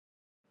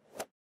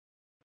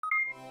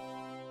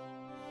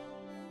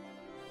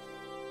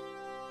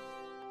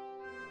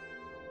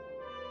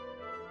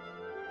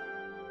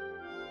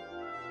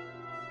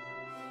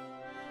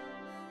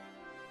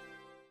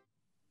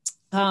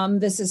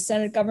This is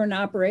Senate Government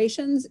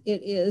Operations.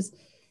 It is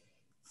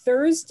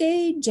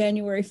Thursday,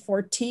 January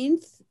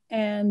 14th.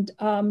 And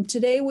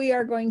today we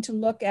are going to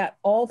look at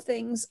all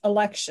things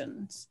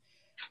elections.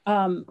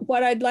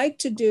 What I'd like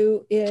to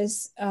do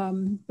is,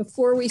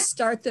 before we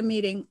start the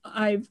meeting,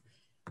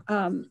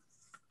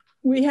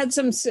 we had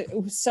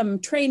some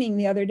training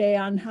the other day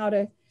on how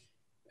to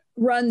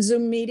run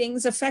Zoom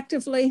meetings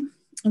effectively.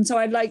 And so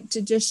I'd like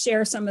to just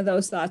share some of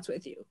those thoughts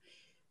with you.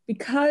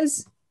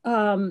 Because,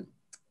 and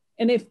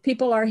if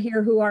people are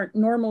here who aren't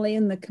normally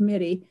in the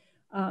committee,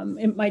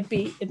 it might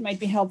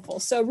be helpful.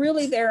 So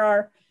really there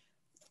are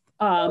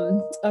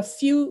a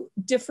few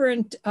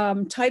different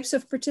types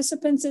of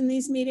participants in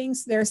these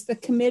meetings. There's the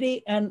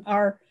committee and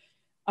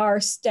our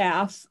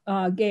staff,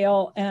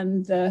 Gail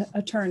and the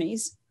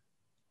attorneys.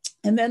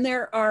 And then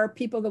there are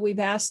people that we've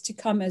asked to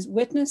come as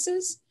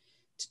witnesses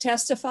to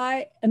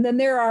testify. And then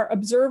there are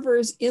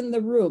observers in the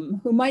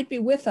room who might be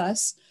with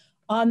us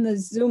on the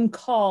Zoom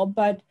call,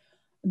 but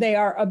they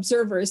are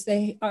observers.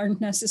 They aren't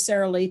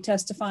necessarily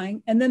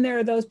testifying. And then there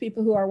are those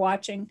people who are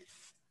watching,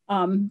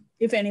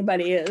 if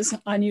anybody is,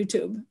 on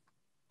YouTube.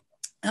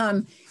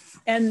 I'm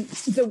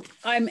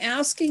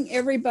asking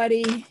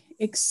everybody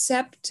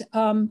except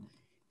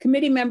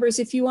committee members,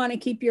 if you want to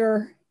keep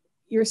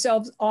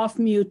yourselves off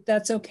mute,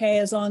 that's okay,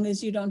 as long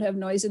as you don't have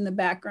noise in the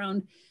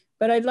background.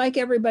 But I'd like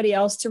everybody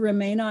else to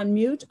remain on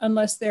mute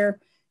unless they're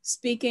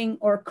speaking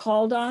or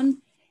called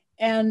on.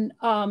 And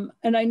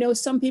I know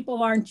some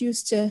people aren't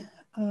used to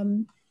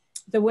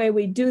the way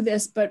we do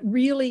this, but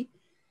really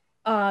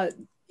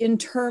in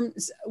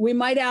terms, we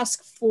might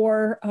ask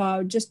for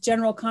just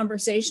general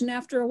conversation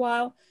after a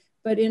while,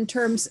 but in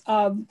terms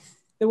of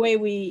the way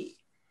we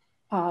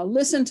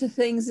listen to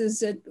things is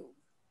that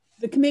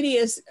the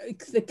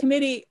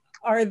committee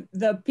are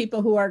the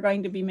people who are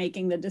going to be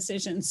making the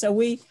decisions. So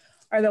we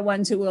are the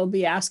ones who will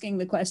be asking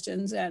the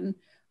questions and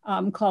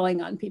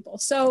calling on people.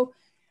 So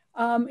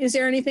is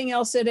there anything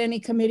else that any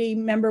committee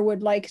member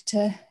would like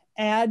to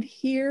add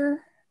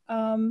here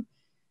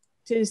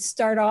to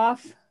start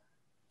off,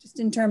 just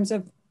in terms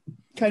of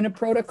kind of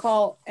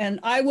protocol? And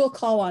I will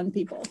call on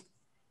people.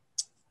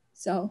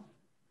 So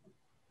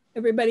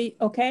everybody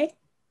okay?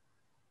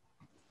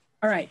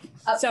 All right.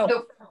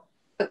 So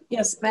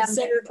yes,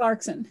 Senator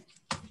Clarkson.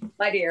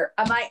 My dear,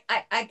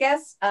 I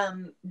guess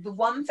the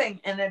one thing,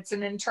 and it's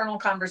an internal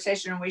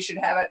conversation and we should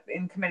have it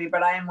in committee,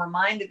 but I am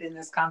reminded in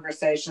this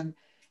conversation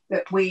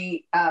that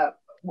we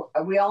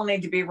all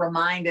need to be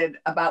reminded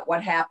about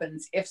what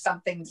happens if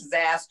something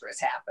disastrous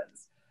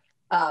happens,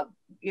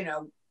 you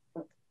know,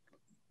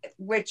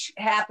 which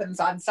happens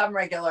on some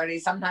regularity,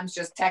 sometimes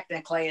just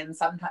technically, and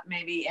sometimes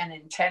maybe an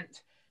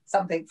intent,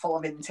 something full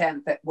of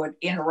intent that would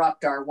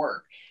interrupt our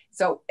work.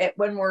 So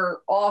when we're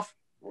off,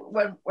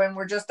 when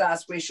we're just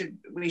us, we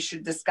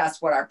should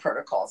discuss what our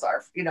protocols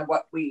are, you know,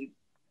 what we're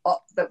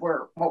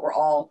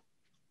all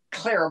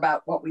clear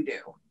about what we do.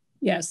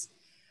 Yes.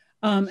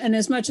 And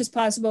as much as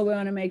possible, we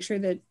want to make sure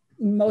that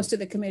most of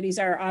the committees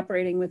are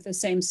operating with the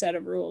same set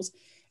of rules.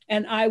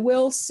 And I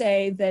will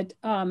say that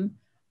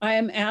I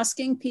am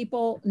asking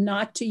people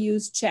not to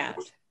use chat.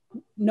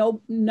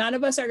 No, none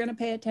of us are going to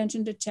pay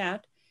attention to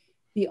chat.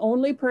 The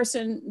only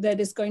person that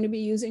is going to be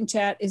using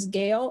chat is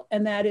Gail,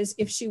 and that is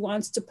if she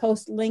wants to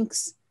post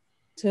links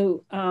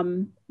to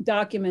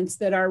documents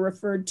that are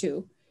referred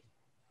to.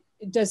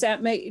 Does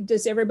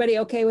everybody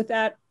okay with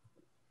that?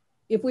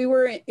 If we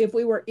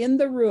were in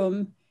the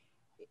room,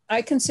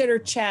 I consider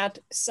chat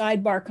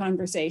sidebar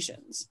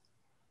conversations.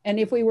 And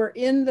if we were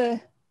in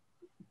the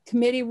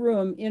committee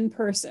room in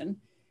person,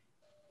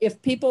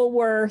 if people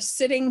were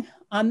sitting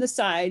on the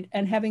side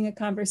and having a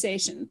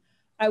conversation,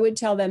 I would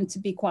tell them to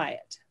be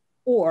quiet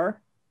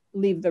or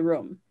leave the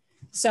room.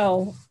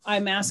 So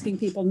I'm asking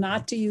people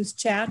not to use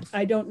chat.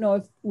 I don't know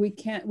if we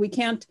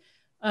can't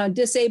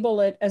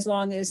disable it as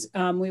long as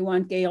we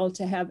want Gail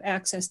to have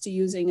access to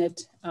using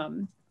it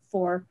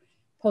for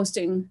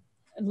posting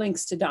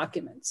links to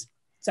documents.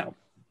 So,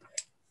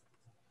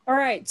 all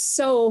right,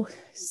 so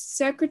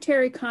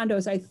Secretary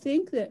Condos, I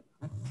think that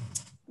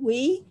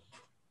we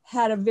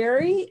had a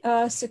very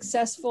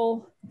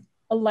successful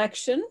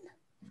election.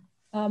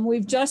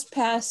 We've just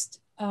passed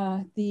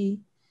the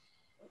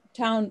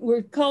town,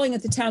 we're calling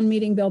it the town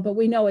meeting bill, but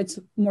we know it's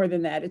more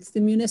than that. It's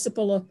the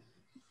municipal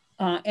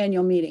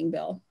annual meeting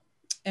bill.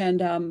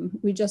 And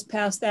we just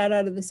passed that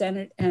out of the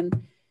Senate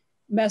and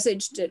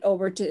messaged it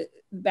over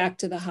back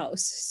to the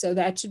House. So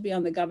that should be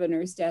on the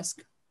governor's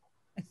desk,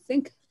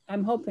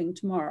 I'm hoping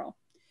tomorrow.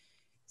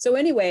 So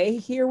anyway,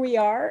 here we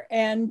are.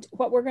 And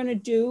what we're gonna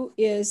do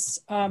is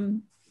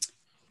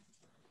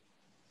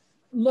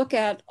look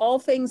at all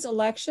things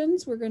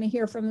elections. We're gonna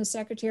hear from the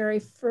secretary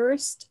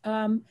first.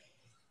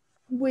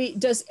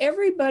 Does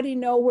everybody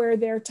know where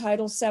their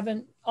Title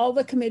VII, all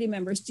the committee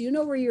members, do you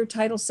know where your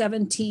Title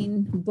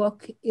 17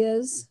 book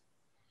is?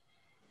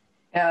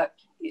 I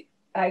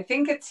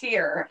think it's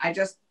here. I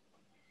just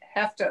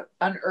have to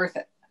unearth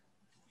it.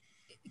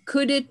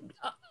 Could it,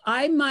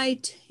 I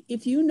might,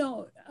 if you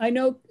know, I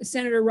know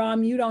Senator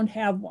Rahm, you don't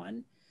have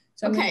one.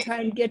 So I'm going to try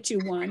and get you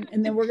one,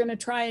 and then we're going to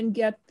try and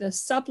get the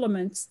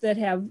supplements that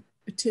have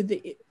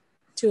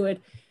to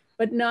it,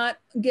 but not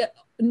get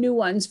new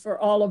ones for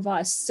all of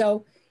us.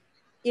 So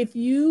if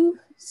you,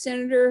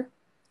 Senator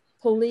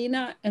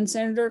Polina and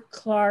Senator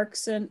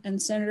Clarkson and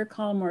Senator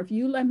Collmore, if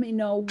you let me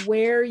know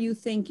where you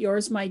think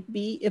yours might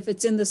be, if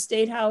it's in the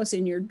State House,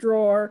 in your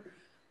drawer,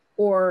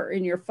 or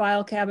in your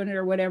file cabinet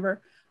or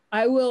whatever,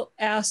 I will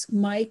ask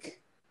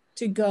Mike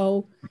to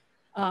go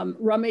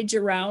rummage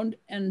around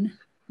and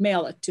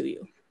mail it to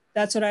you.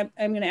 That's what I'm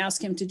going to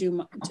ask him to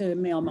do, to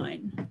mail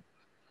mine.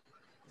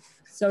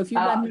 So if you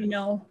let me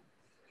know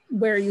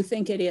where you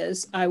think it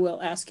is, I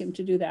will ask him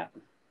to do that.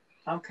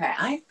 Okay,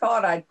 I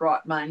thought I'd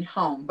brought mine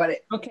home, but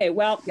it. Okay,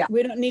 well, yeah.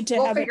 We don't need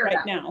to have it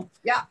right now.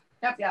 Yeah,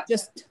 yep.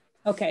 Just,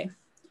 okay.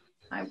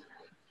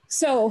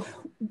 So,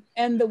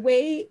 and the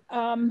way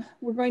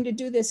we're going to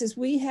do this is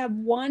we have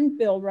one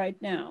bill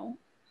right now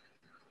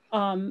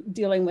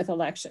dealing with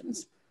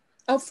elections.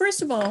 Oh,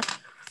 first of all,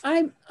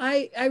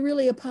 I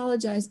really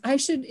apologize. I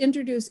should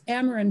introduce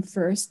Amarin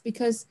first,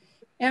 because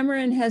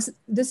Amarin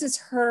this is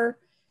her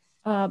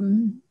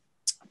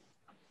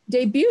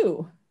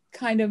debut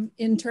kind of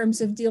in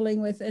terms of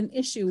dealing with an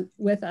issue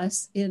with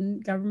us in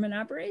government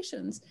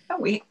operations.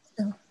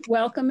 So,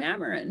 welcome,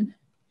 Amarin.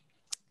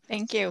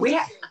 Thank you.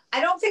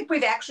 I don't think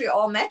we've actually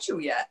all met you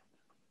yet.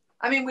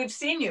 I mean, we've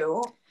seen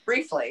you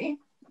briefly.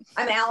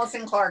 I'm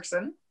Allison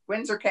Clarkson,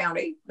 Windsor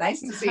County.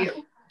 Nice to see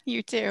you.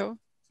 You too.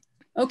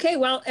 Okay,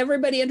 well,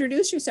 everybody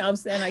introduce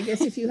yourselves then, I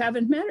guess, if you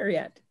haven't met her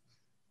yet.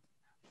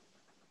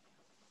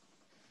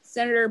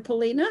 Senator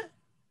Polina,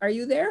 are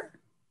you there?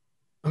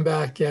 I'm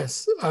back,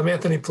 yes. I'm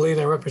Anthony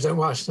Polina, I represent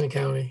Washington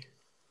County.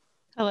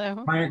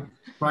 Hello.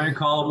 Brian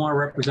Collmore,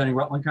 representing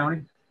Rutland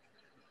County.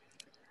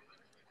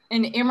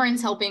 And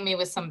Amarin's helping me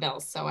with some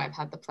bills, so I've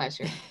had the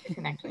pleasure to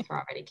connect with her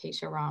already,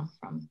 Keisha Rom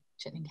from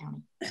Chittenden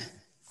County.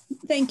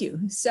 Thank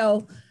you.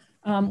 So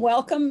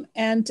welcome,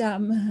 and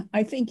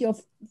I think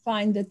you'll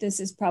find that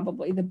this is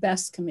probably the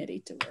best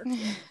committee to work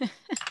with.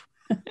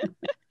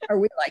 Or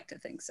we like to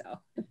think so.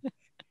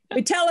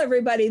 We tell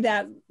everybody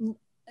that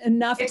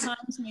enough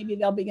times, maybe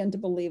they'll begin to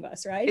believe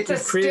us, right? It's a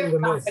stiff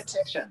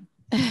competition.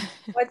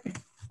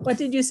 What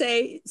did you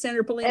say,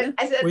 Senator Polina?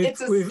 I said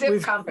it's a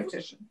stiff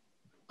competition.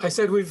 I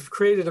said we've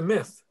created a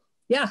myth.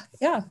 Yeah,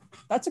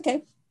 that's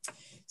okay.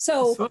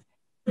 So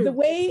the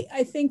way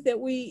I think that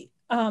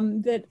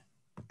that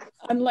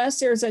unless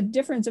there's a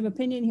difference of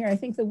opinion here, I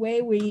think the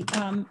way we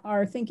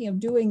are thinking of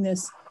doing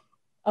this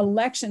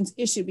elections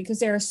issue, because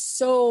there are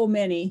so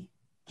many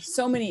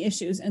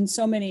issues and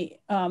so many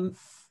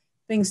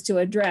things to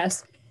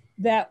address,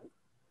 that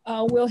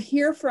we'll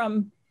hear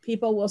from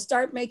people. We'll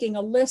start making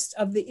a list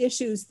of the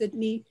issues that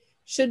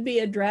should be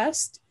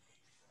addressed,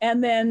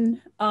 and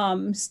then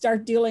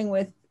start dealing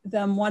with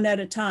them one at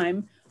a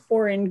time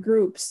or in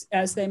groups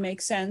as they make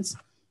sense.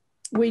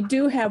 We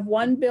do have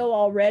one bill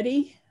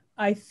already.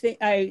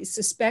 I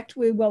suspect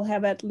we will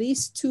have at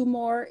least two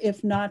more,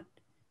 if not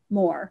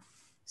more.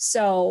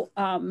 So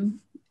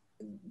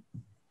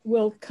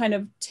we'll kind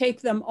of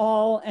take them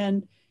all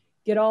and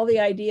get all the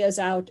ideas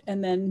out,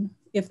 and then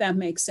if that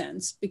makes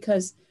sense,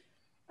 because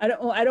I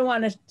don't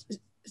want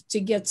to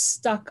get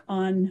stuck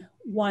on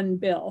one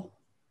bill.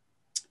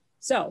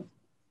 So,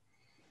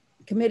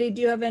 committee,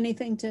 do you have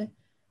anything to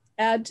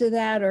add to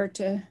that or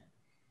to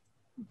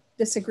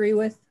disagree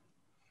with?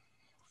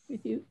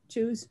 If you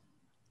choose.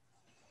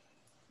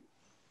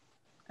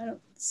 I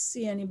don't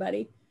see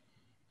anybody.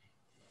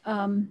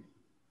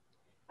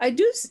 I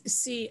do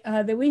see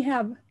that we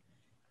have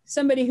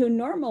somebody who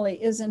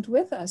normally isn't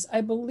with us.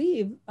 I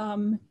believe,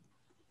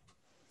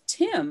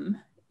 Tim,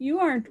 you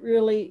aren't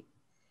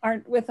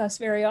with us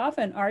very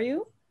often, are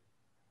you?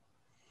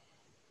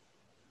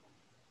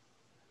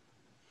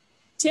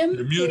 Tim?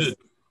 You're muted.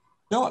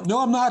 No,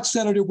 I'm not,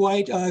 Senator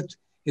White.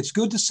 It's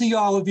good to see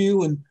all of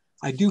you, and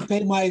I do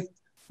pay my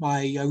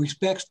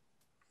respects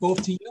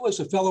both to you as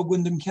a fellow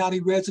Windham County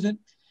resident,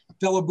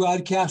 fellow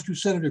broadcaster,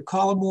 Senator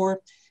Collmore,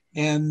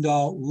 and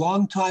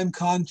longtime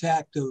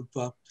contact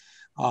of,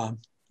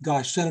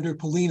 Senator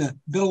Polina.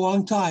 Been a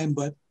long time,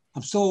 but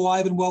I'm still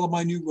alive and well in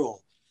my new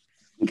role.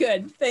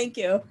 Good, thank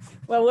you.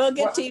 Well, we'll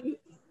get to you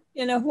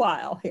in a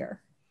while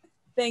here.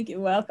 Thank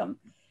you, welcome.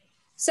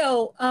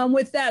 So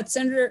with that,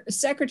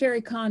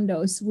 Secretary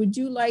Kondos, would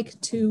you like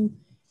to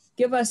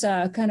give us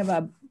a kind of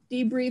a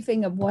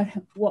debriefing of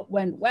what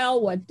went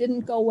well, what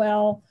didn't go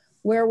well,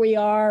 where we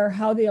are,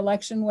 how the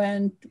election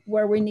went,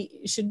 where we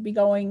should be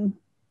going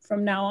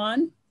from now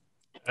on?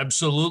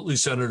 Absolutely,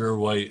 Senator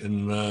White.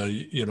 And,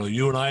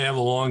 you and I have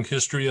a long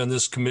history on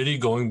this committee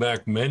going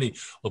back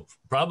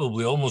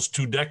probably almost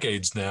 2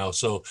 decades now.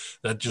 So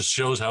that just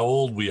shows how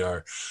old we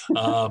are.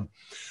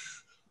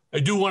 I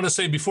do want to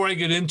say, before I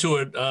get into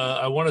it,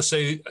 I want to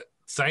say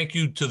thank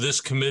you to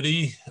this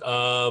committee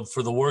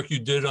for the work you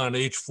did on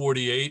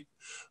H-48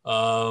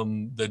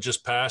 that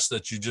just passed,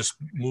 that you just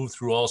moved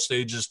through all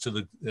stages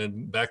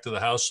and back to the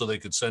House so they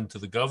could send to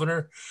the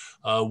governor.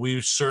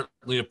 We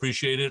certainly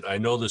appreciate it. I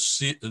know the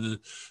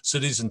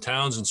cities and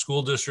towns and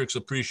school districts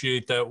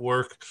appreciate that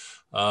work.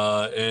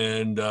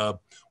 and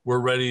we're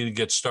ready to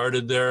get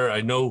started there.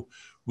 I know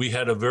we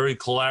had a very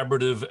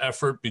collaborative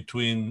effort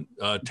between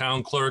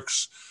town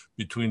clerks,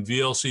 between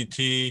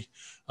VLCT,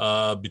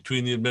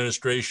 between the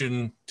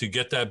administration to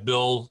get that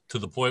bill to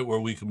the point where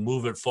we can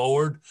move it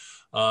forward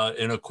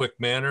in a quick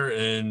manner.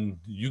 And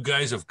you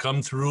guys have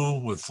come through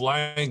with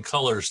flying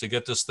colors to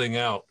get this thing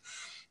out.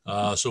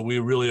 So we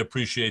really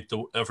appreciate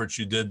the efforts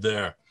you did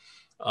there.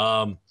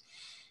 I'm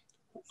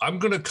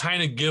going to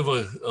kind of give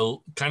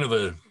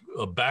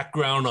a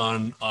background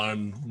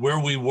on where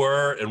we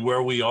were and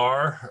where we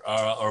are,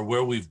 or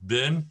where we've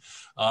been.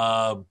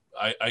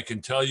 I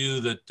can tell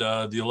you that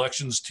the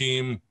elections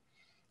team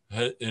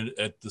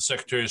at the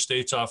Secretary of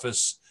State's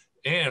office,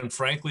 and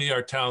frankly,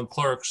 our town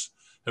clerks,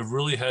 have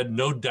really had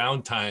no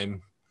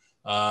downtime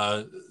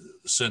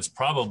since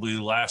probably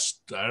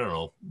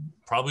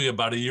probably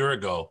about a year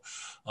ago.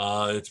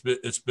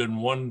 It's been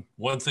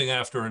one thing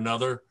after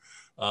another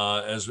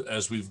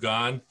as we've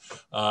gone.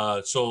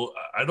 So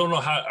I don't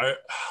know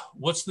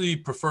what's the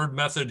preferred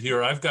method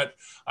here. I've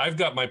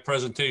got my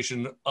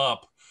presentation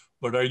up,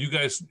 but are you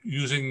guys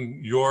using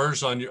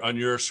yours on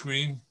your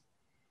screen?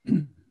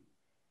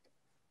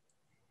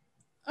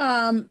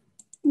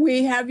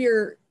 We have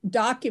your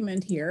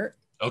document here.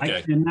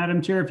 Okay. And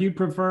Madam Chair, if you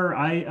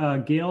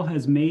prefer, Gail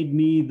has made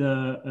me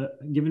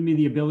given me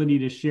the ability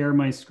to share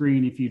my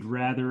screen if you'd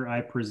rather I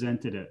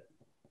presented it.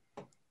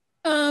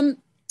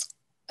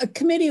 A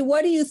committee,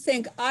 what do you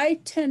think? I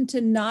tend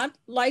to not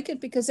like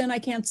it because then I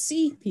can't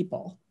see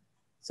people.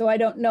 So I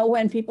don't know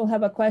when people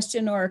have a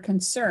question or a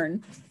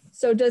concern.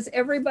 So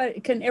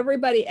can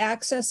everybody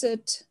access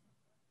it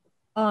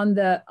on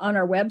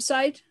our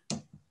website?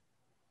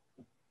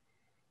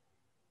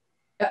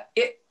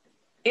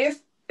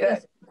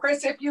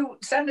 Chris, if you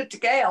send it to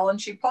Gail and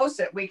she posts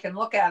it, we can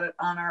look at it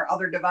on our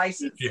other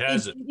devices. She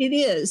has it. It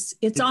is.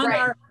 It's on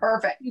our.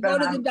 Perfect. You go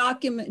to the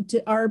document,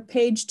 to our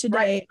page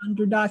today,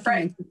 under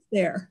documents, it's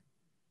there.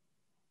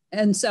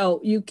 And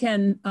so you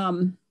can,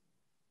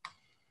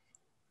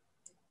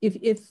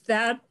 if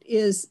that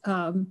is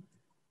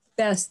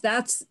best,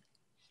 that's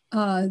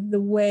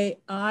the way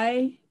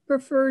I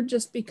prefer,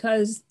 just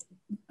because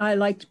I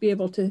like to be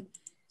able to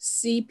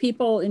see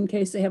people in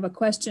case they have a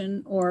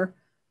question or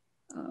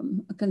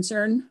a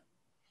concern.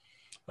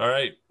 All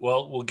right,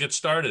 well, we'll get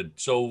started.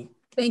 So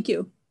thank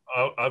you.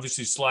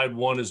 Obviously slide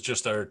 1 is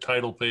just our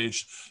title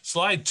page.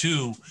 Slide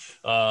 2,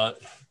 to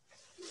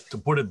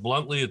put it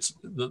bluntly,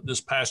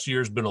 this past year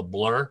has been a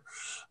blur,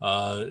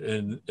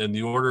 and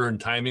the order and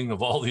timing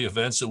of all the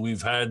events that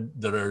we've had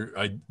that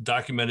are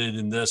documented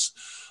in this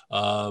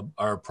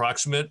are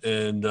approximate,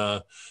 and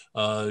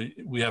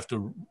we have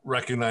to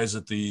recognize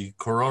that the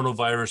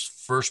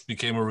coronavirus first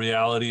became a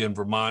reality in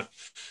Vermont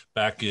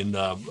back in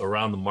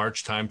around the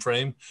March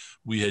timeframe.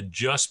 We had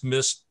just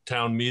missed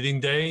town meeting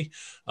day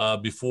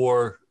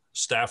before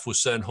staff was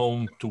sent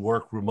home to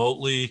work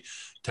remotely.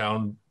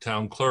 Town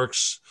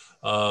clerks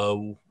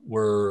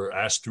were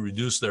asked to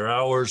reduce their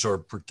hours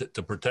or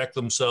to protect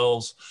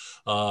themselves.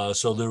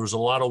 So there was a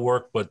lot of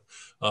work, but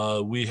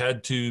we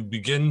had to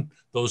begin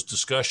those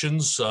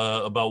discussions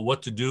about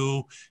what to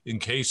do in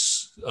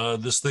case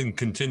this thing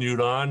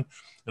continued on.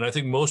 And I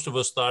think most of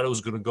us thought it was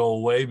going to go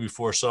away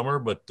before summer,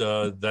 but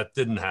that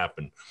didn't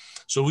happen.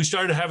 So we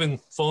started having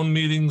phone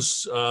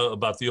meetings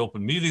about the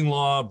open meeting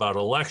law, about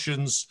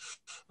elections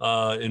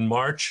in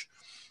March.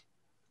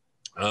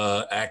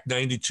 Act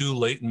 92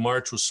 late in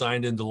March was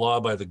signed into law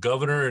by the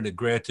governor, and it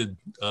granted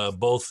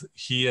both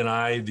he and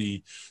I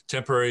the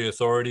temporary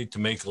authority to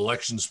make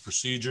elections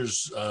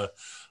procedures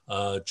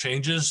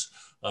changes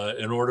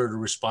in order to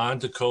respond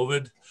to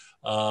COVID.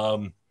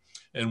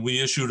 And we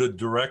issued a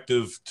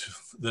directive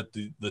that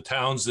the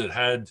towns that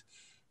had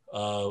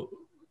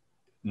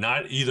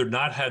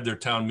not had their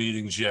town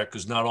meetings yet,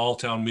 because not all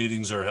town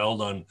meetings are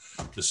held on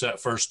the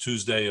first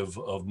Tuesday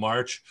of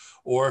March,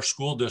 or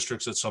school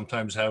districts that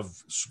sometimes have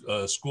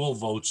school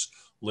votes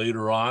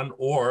later on,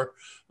 or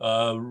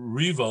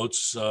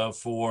revotes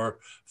for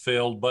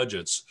failed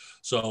budgets.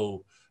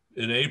 So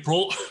in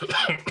April,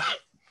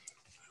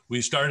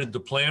 we started to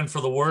plan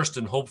for the worst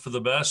and hope for the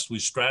best. We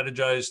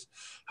strategized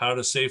how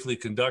to safely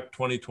conduct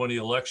 2020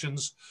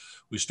 elections.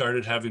 We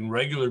started having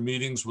regular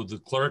meetings with the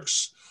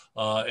clerks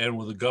and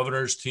with the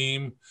governor's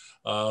team.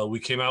 We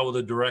came out with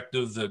a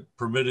directive that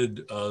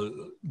permitted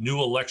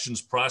new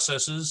elections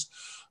processes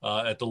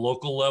at the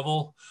local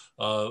level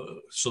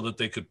so that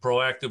they could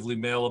proactively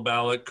mail a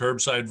ballot,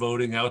 curbside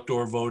voting,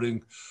 outdoor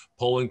voting,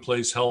 polling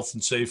place health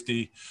and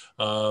safety.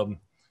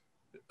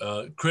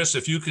 Chris,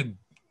 if you could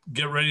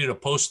get ready to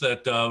post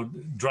that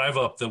drive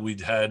up that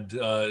we'd had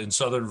in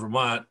Southern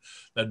Vermont,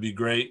 that'd be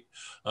great.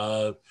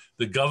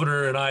 The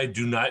governor and I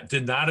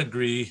did not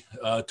agree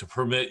to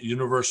permit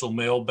universal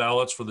mail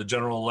ballots for the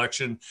general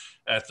election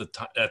at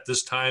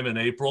this time in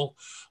April.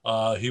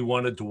 He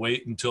wanted to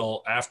wait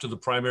until after the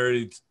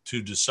primary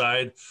to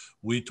decide.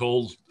 We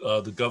told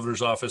the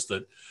governor's office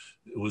that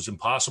it was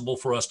impossible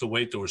for us to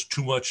wait. There was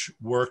too much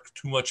work,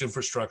 too much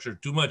infrastructure,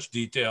 too much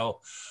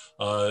detail.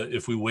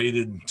 If we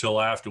waited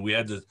until after, we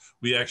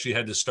actually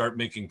had to start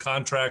making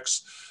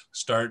contracts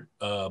start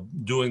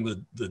doing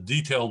the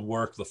detailed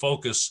work, the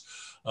focus,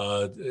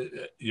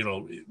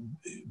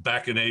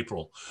 back in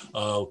April.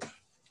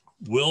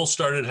 Will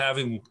started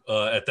having,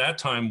 at that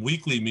time,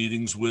 weekly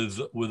meetings with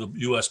the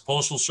U.S.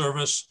 Postal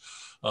Service.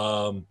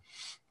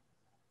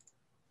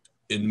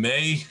 In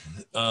May,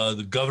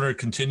 the governor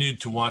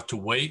continued to want to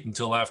wait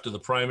until after the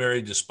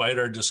primary, despite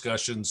our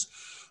discussions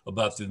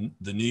about the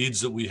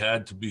needs that we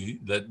had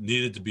that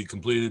needed to be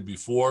completed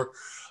before.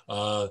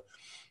 The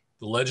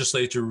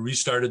legislature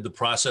restarted the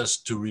process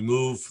to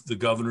remove the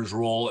governor's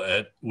role,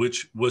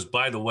 which was,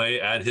 by the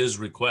way, at his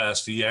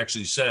request. He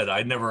actually said,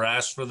 I never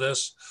asked for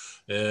this,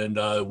 and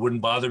it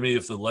wouldn't bother me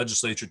if the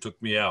legislature took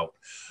me out.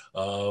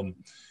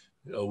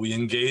 We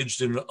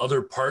engaged in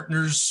other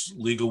partners,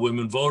 League of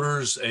Women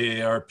Voters,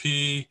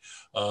 AARP,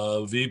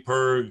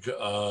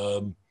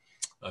 VPIRG.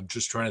 I'm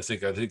just trying to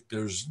think. I think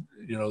there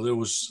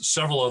was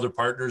several other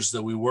partners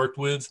that we worked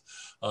with,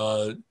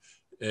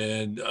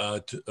 in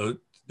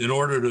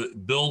order to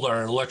build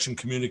our election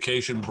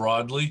communication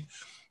broadly.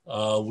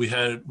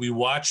 We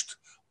watched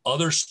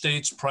other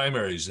states'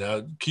 primaries.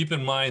 Now, keep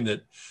in mind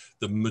that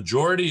the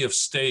majority of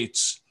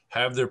states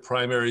have their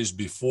primaries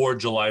before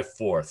July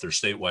 4th, their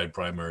statewide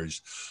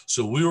primaries.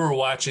 So we were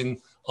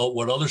watching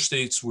what other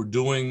states were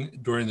doing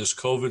during this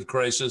COVID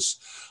crisis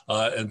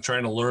and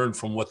trying to learn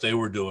from what they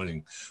were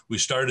doing. We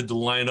started to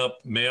line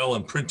up mail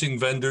and printing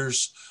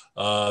vendors,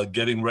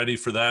 getting ready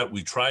for that.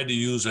 We tried to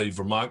use a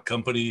Vermont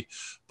company,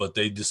 but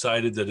they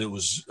decided that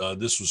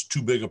this was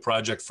too big a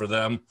project for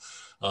them.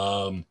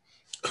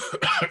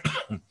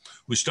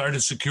 We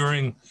started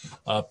securing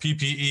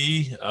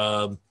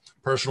PPE,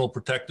 personal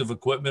protective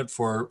equipment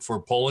for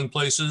polling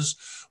places.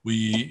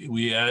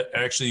 We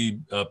actually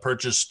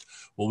purchased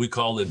what we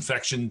call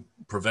infection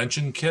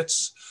prevention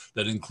kits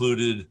that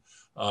included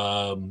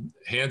hand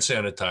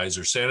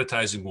sanitizer,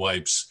 sanitizing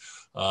wipes,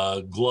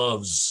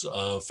 gloves,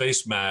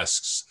 face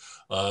masks,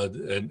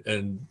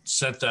 and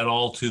sent that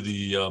all to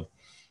the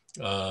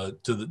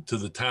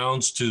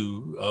towns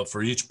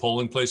for each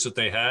polling place that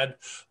they had.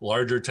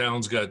 Larger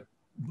towns got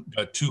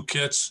 2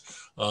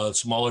 kits,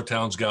 smaller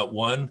towns got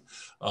 1.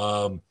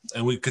 And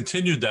we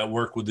continued that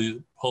work with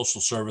the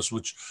Postal Service,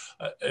 which,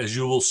 as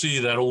you will see,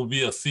 that will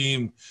be a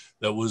theme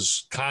that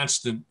was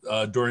constant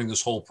during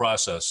this whole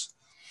process.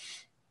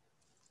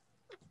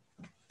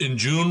 In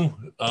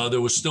June,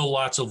 there was still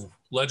lots of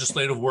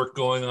legislative work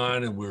going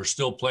on, and we were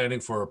still planning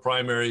for a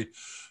primary,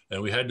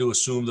 and we had to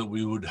assume that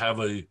we would have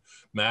a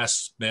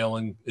mass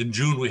mailing. In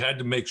June, we had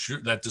to make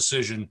sure that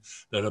decision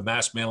that a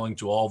mass mailing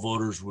to all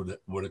voters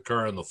would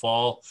occur in the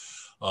fall.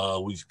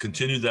 We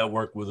continued that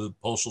work with the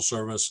Postal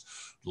Service.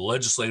 The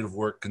legislative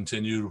work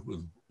continued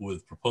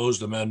with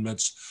proposed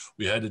amendments.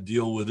 We had to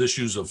deal with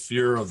issues of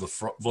fear of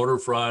the voter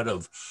fraud,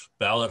 of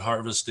ballot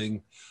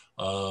harvesting.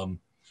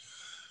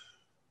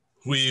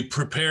 We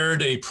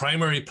prepared a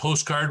primary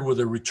postcard with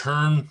a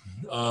return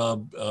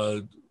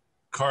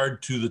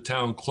card to the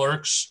town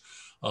clerks.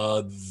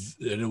 And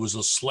it was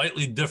a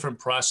slightly different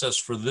process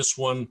for this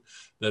one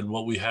than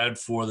what we had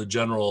for the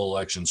general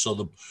election.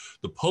 So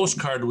the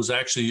postcard was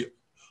actually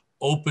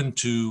open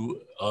to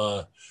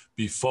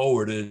be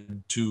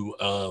forwarded to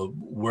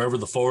wherever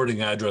the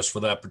forwarding address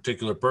for that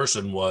particular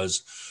person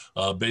was,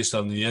 based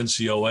on the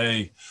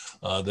NCOA,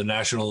 the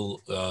National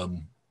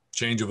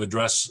Change of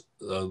Address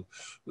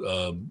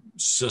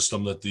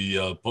system that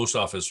the post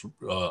office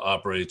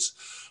operates.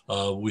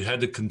 We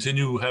had to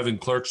continue having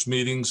clerks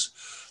meetings.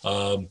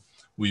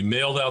 We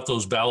mailed out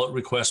those ballot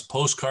request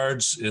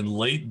postcards in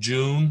late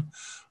June,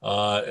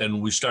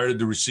 and we started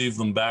to receive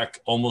them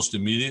back almost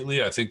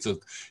immediately. I think that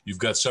you've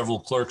got several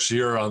clerks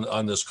here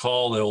on this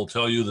call. They will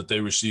tell you that they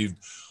received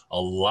a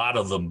lot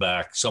of them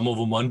back, some of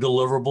them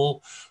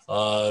undeliverable,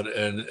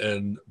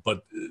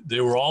 but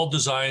they were all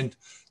designed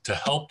to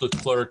help the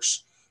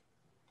clerks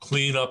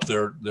clean up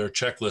their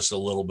checklist a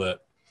little bit.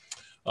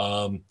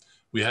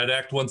 We had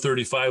Act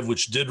 135,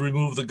 which did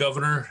remove the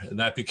governor, and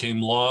that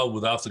became law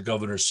without the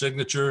governor's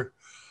signature.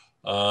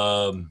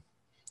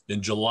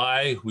 In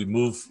July, we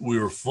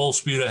were full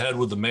speed ahead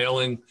with the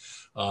mailing.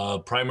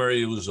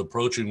 Primary was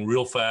approaching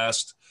real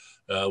fast.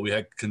 We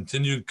had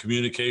continued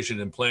communication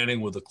and planning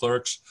with the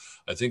clerks.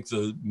 I think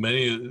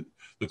many of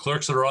the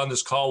clerks that are on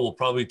this call will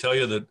probably tell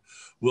you that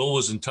Will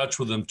was in touch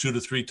with them 2 to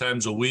 3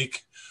 times a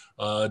week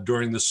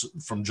during this,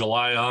 from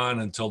July on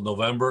until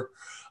November.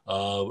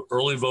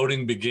 Early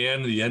voting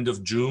began the end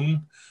of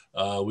June.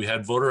 We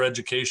had voter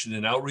education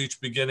and outreach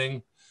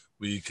beginning.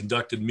 We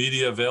conducted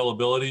media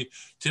availability.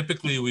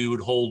 Typically, we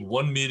would hold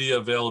 1 media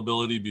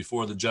availability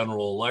before the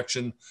general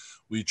election.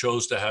 We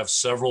chose to have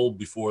several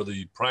before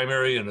the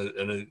primary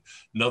and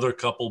another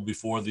couple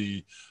before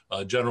the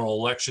general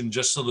election,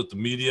 just so that the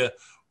media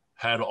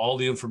had all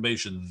the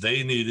information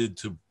they needed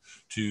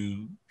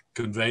to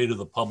convey to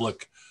the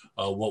public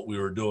what we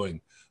were doing.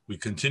 We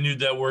continued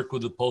that work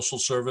with the Postal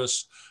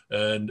Service,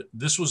 and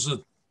this was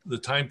the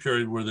time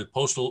period where the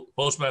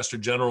Postmaster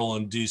General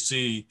in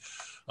DC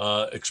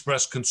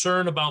expressed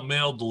concern about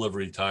mail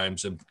delivery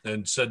times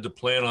and said to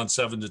plan on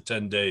 7 to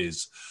 10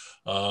 days.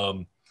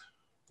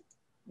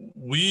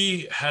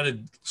 we had a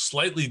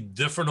slightly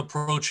different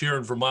approach here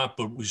in Vermont,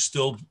 but we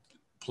still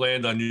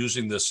planned on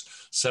using this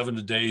 7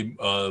 to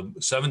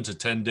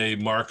 10 day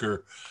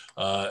marker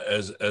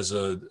as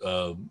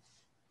a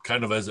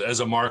kind of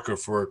as a marker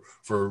for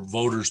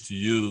voters to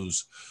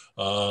use.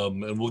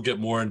 And we'll get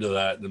more into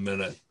that in a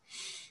minute.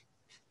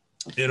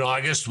 In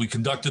August, we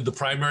conducted the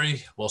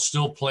primary while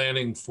still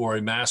planning for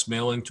a mass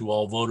mailing to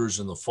all voters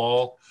in the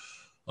fall.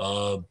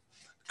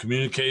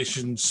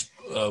 Communications,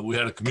 we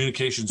had a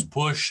communications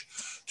push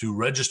to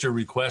register,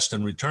 request,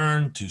 and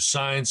return, to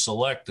sign,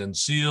 select, and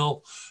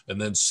seal, and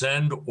then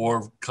send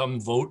or come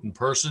vote in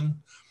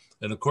person.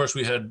 And of course,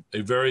 we had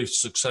a very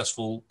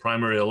successful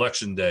primary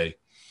election day.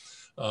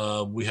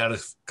 We had a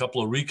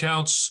couple of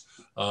recounts.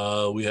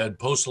 We had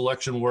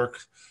post-election work,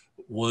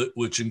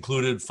 which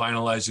included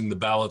finalizing the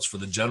ballots for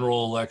the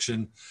general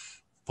election.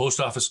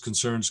 Post office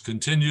concerns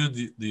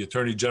continued. The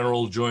Attorney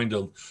General joined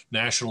a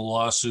national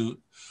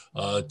lawsuit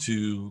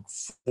to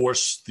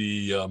force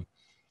the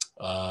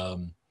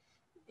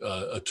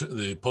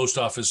post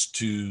office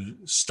to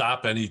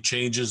stop any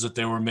changes that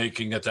they were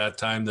making at that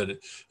time, that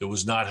it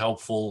was not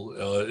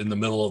helpful in the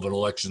middle of an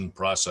election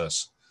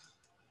process.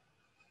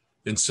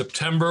 In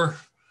September,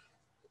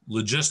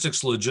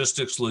 logistics,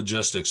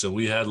 and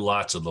we had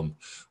lots of them.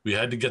 We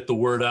had to get the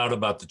word out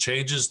about the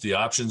changes, the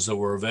options that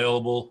were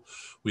available.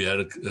 We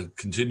had to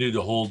continue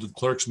to hold the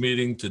clerk's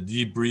meeting to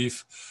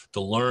debrief,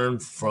 to learn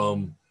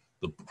from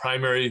the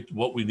primary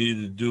what we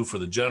needed to do for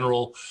the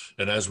general,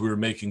 and as we were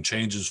making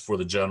changes for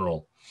the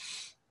general.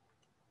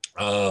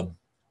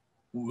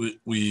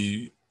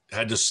 We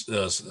had to,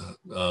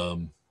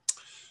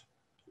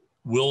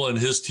 Will and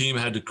his team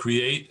had to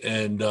create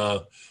and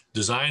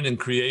design and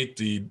create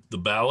the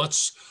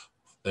ballots.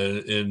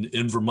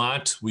 In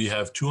Vermont, we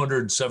have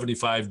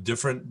 275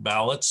 different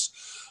ballots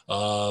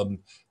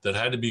that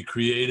had to be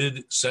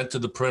created, sent to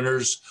the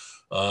printers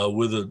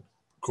with a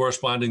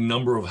corresponding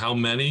number of how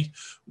many.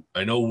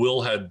 I know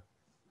Will had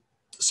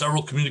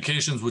several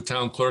communications with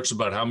town clerks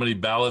about how many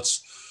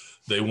ballots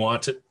they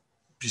wanted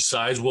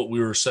besides what we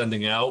were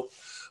sending out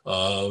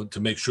to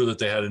make sure that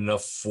they had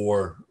enough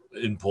for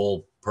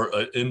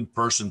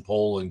in-person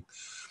polling.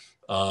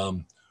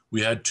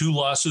 We had 2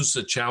 lawsuits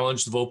that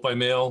challenged the vote by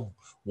mail,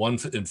 one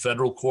in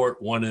federal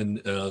court, one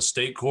in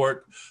state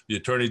court. The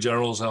Attorney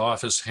General's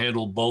office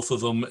handled both of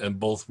them, and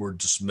both were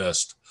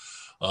dismissed.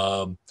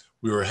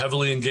 We were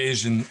heavily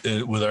engaged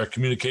with our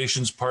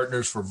communications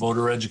partners for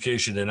voter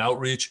education and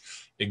outreach.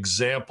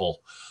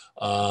 Example,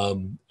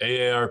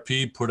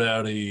 AARP put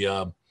out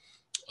a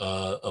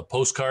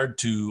postcard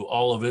to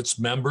all of its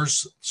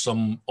members,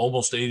 some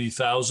almost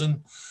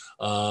 80,000,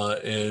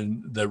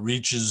 and that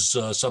reaches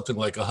something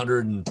like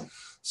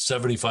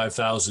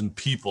 175,000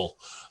 people,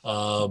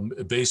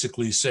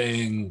 basically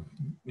saying,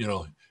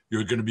 you're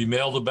going to be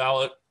mailed a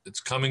ballot,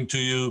 it's coming to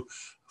you,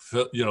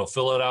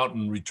 fill it out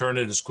and return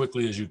it as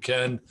quickly as you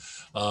can,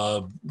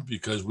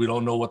 because we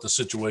don't know what the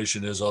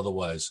situation is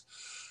otherwise.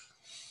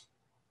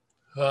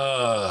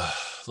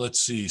 Let's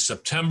see,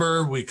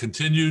 September, we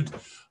continued.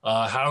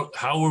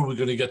 How were we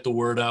going to get the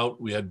word out?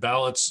 We had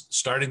ballots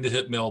starting to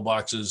hit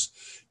mailboxes.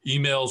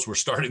 Emails were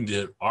starting to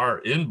hit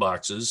our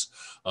inboxes.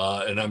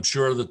 And I'm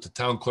sure that the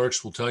town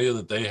clerks will tell you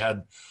that they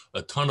had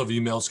a ton of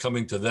emails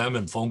coming to them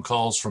and phone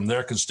calls from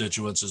their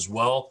constituents as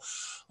well.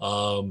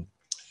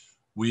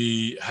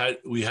 We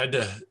had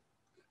to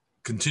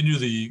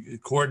continue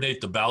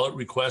coordinate the ballot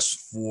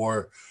requests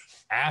for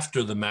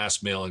after the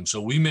mass mailing.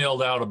 So we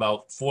mailed out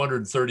about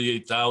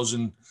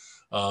 438,000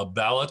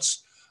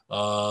 ballots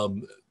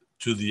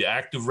to the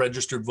active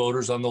registered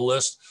voters on the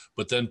list,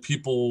 but then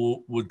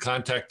people would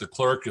contact the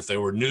clerk if they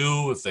were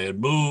new, if they had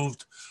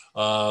moved,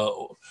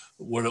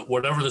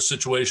 whatever the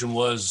situation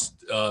was,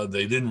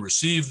 they didn't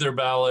receive their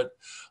ballot,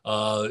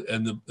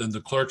 and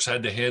the clerks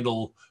had to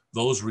handle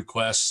those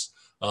requests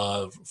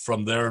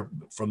from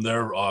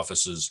their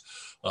offices.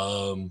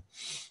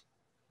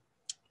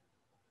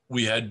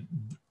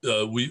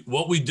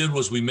 What we did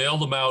was we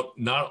mailed them out,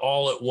 not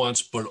all at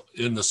once, but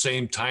in the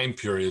same time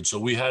period. So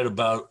we had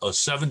about a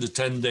 7 to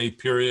 10 day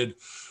period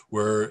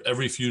where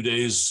every few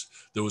days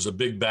there was a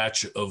big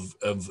batch of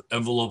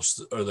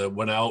envelopes that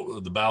went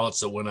out, the ballots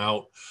that went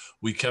out.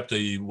 We kept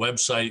a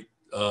website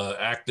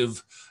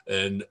active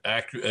and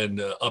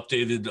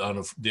updated on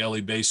a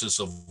daily basis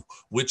of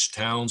which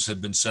towns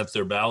had been sent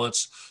their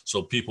ballots,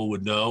 so people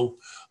would know.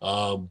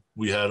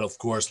 We had, of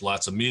course,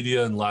 lots of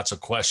media and lots of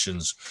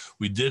questions.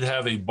 We did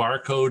have a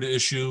barcode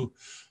issue.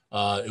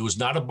 It was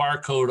not a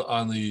barcode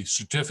on the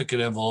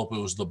certificate envelope. It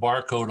was the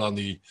barcode on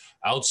the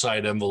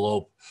outside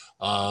envelope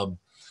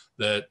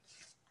that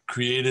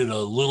created a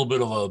little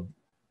bit of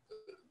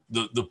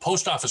the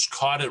post office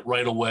caught it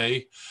right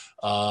away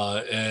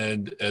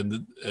and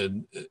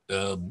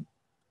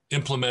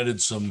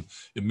implemented some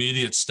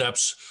immediate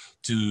steps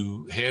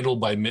to handle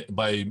by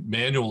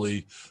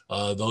manually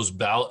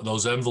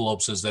those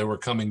envelopes as they were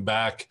coming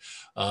back.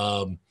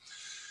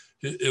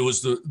 It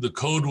was the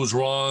code was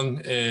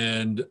wrong,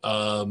 and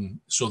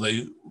so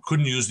they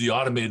couldn't use the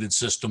automated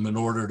system in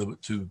order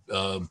to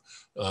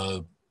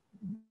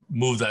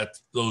move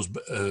those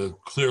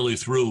clearly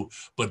through.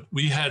 But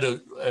we had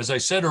as I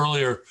said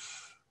earlier,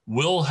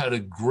 Will had a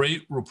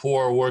great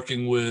rapport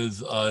working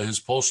with his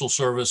Postal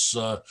Service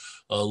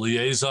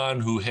liaison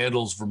who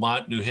handles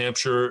Vermont, New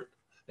Hampshire,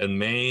 and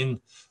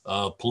Maine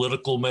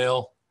political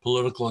mail,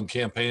 political and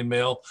campaign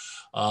mail.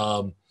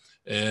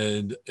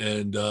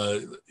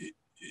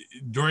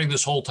 During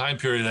this whole time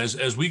period,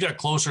 as we got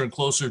closer and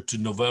closer to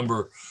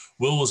November,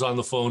 Will was on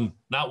the phone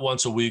not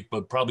once a week,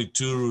 but probably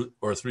 2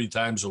 or 3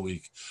 times a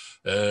week.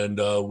 And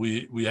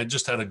we had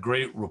just had a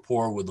great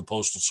rapport with the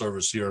Postal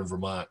Service here in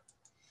Vermont.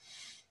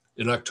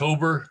 In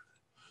October,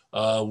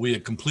 we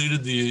had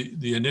completed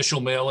the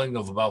initial mailing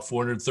of about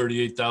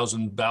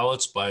 438,000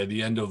 ballots by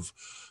the end of,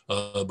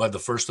 by the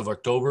 1st of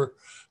October.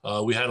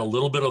 We had a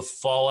little bit of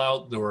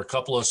fallout. There were a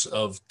couple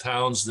of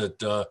towns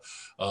that,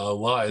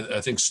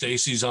 I think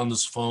Stacy's on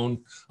this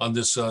phone, on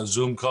this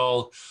Zoom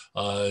call,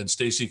 and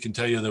Stacy can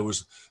tell you there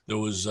was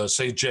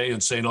St. Jay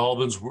and St.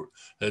 Albans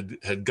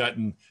had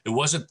gotten, it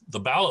wasn't the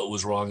ballot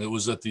was wrong, it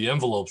was that the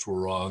envelopes were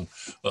wrong,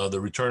 the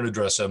return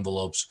address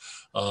envelopes.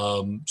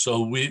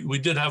 So we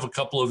did have a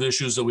couple of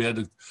issues that we had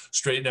to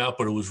straighten out,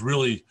 but it was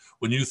really,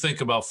 when you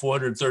think about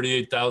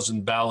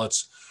 438,000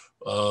 ballots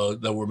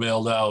that were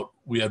mailed out,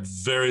 we had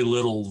very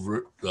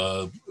little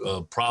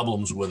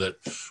problems with it.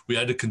 We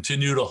had to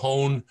continue to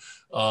hone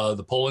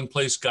the polling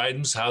place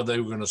guidance, how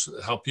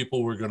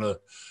the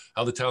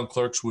town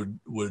clerks would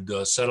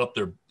set up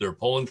their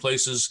polling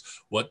places,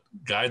 what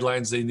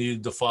guidelines they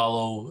needed to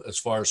follow as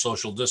far as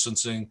social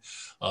distancing.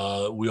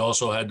 We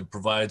also had to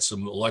provide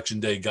some election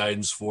day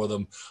guidance for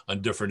them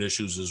on different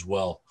issues as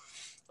well.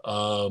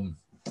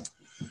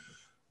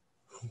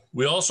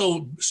 We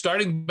also,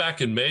 starting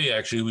back in May,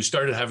 actually, we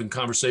started having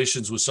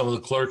conversations with some of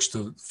the clerks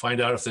to find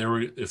out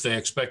if they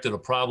expected a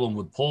problem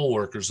with poll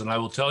workers. And I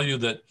will tell you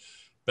that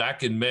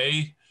back in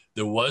May,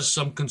 there was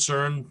some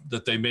concern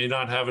that they may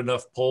not have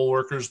enough poll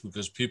workers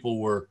because people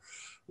were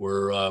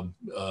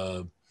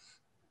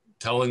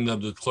telling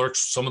them,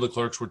 some of the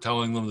clerks were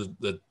telling them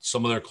that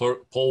some of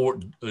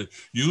their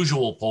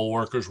usual poll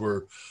workers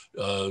were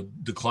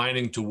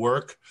declining to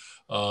work.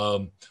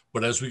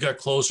 But as we got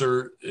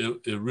closer,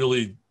 it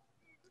really,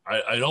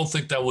 I don't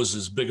think that was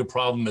as big a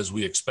problem as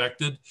we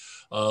expected.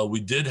 We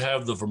did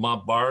have the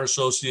Vermont Bar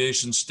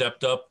Association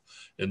stepped up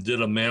and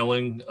did a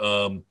mailing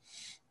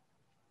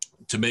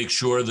to make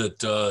sure that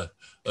to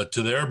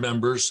their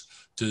members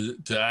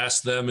to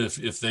ask them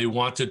if they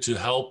wanted to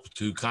help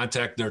to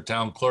contact their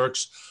town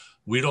clerks.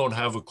 We don't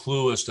have a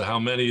clue as to how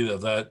many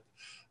of that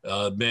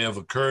may have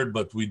occurred,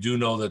 but we do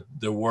know that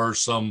there were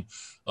some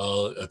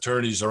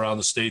attorneys around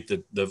the state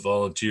that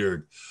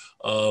volunteered.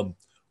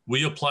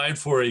 We applied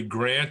for a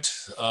grant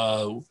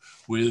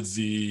with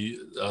the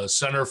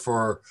Center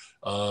for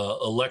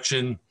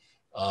Election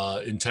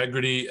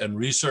Integrity and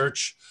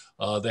Research.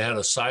 They had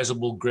a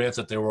sizable grant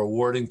that they were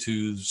awarding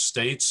to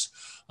states.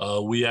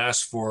 We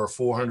asked for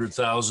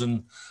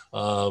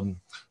 $400,000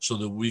 so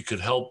that we could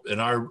help. And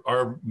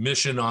our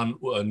mission on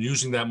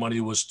using that money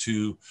was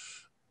to,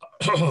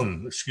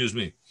 excuse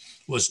me,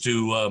 was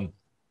to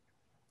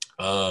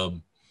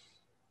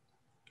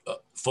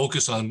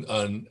focus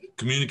on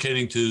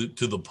communicating to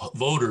the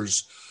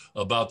voters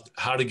about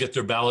how to get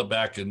their ballot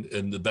back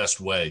in the best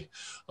way.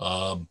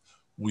 And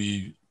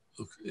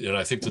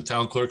I think the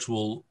town clerks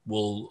will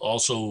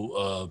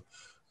also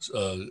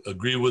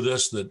agree with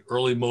this, that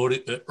early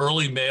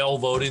mail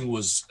voting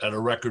was at a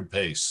record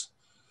pace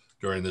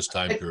during this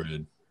time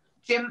period.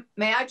 Jim,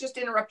 may I just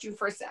interrupt you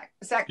for a sec?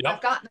 Yep.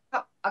 I've gotten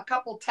a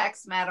couple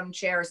texts, Madam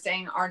Chair,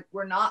 saying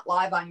we're not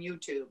live on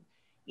YouTube,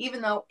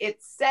 even though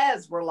it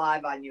says we're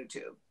live on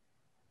YouTube.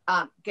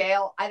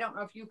 Gail, I don't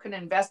know if you can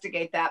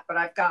investigate that, but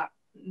I've got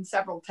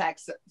several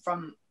texts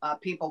from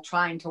people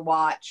trying to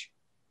watch,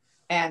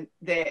 and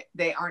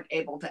they aren't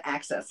able to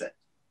access it.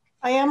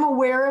 I am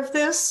aware of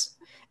this,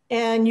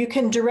 and you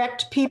can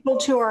direct people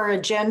to our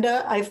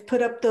agenda. I've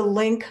put up the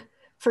link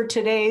for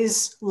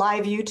today's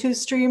live YouTube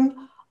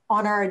stream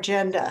on our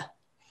agenda.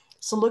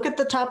 So look at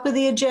the top of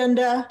the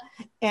agenda,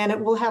 and it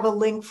will have a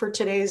link for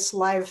today's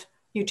live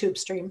YouTube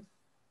stream.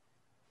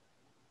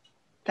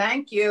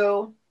 Thank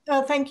you.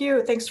 Thank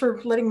you. Thanks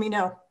for letting me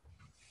know.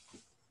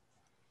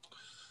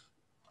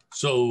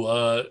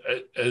 So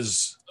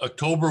as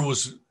October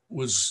was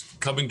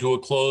coming to a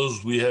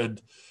close, we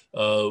had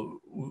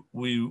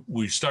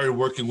we started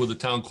working with the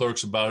town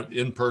clerks about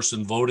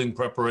in-person voting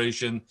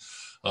preparation.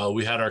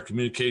 We had our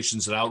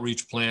communications and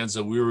outreach plans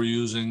that we were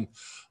using,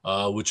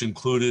 which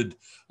included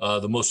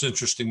the most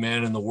interesting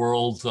man in the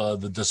world,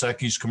 the Dos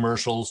Equis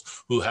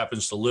commercials, who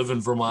happens to live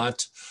in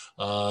Vermont,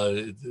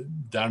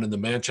 down in the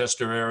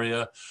Manchester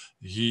area.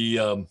 He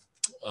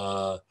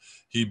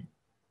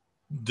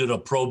did a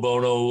pro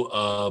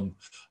bono.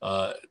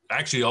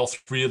 Actually, all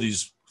three of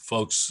these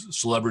folks,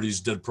 celebrities,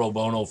 did pro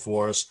bono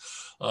for us.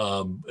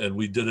 And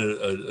we did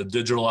a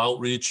digital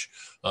outreach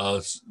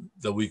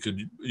that we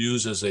could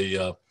use as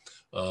a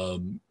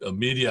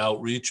media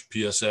outreach,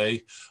 PSA,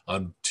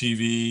 on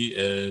TV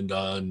and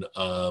on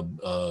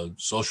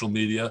social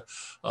media.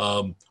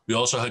 We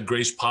also had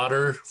Grace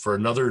Potter for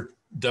another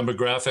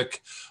demographic.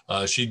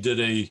 She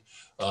did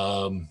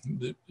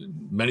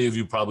many of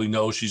you probably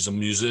know she's a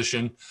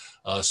musician,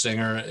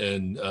 singer,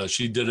 and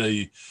she did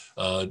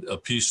a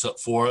piece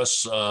for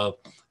us,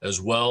 as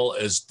well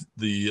as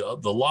the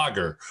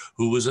logger,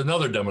 who was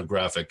another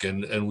demographic,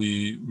 and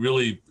we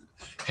really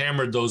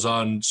hammered those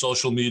on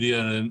social media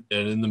and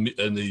in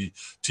the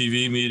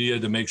TV media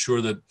to make sure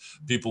that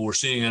people were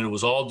seeing it. It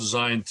was all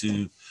designed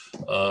to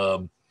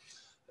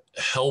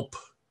help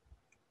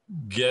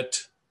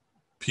get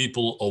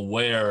people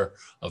aware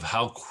of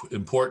how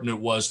important it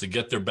was to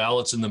get their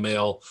ballots in the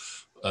mail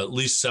at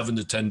least 7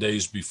 to 10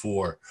 days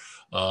before.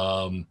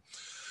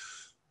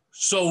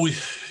 So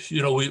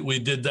we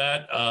did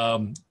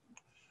that.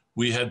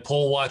 We had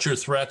poll watcher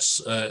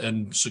threats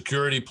and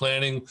security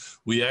planning.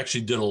 We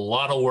actually did a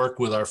lot of work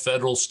with our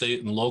federal,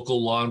 state, and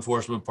local law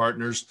enforcement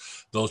partners.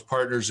 Those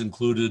partners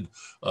included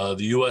the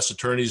U.S.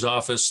 Attorney's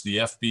Office, the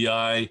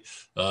FBI,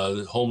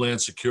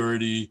 Homeland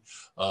Security,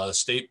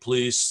 state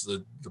police,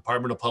 the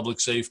Department of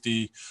Public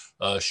Safety,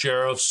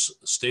 sheriffs,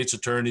 state's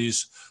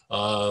attorneys,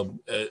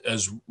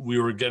 as we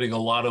were getting a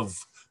lot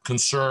of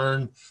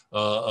concern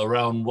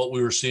around what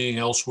we were seeing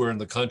elsewhere in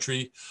the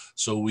country.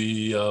 So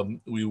we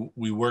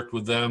worked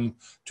with them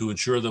to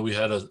ensure that we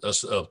had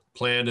a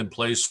plan in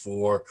place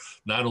for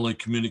not only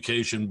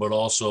communication, but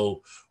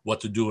also what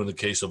to do in the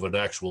case of an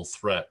actual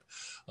threat.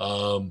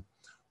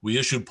 We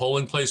issued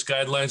polling place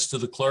guidelines to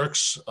the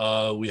clerks.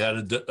 We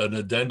had an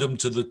addendum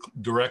to the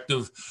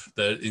directive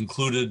that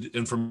included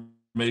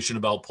information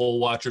about poll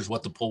watchers,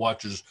 what the poll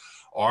watchers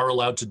are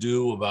allowed to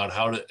do, about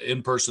how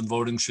in-person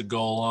voting should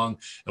go along,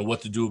 and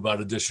what to do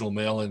about additional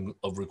mailing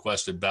of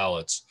requested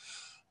ballots.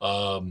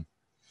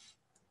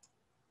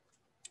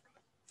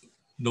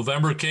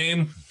 November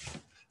came,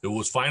 it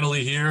was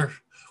finally here.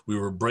 We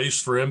were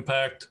braced for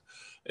impact.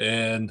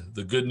 And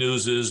the good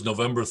news is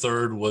November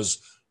 3rd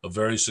was a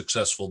very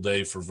successful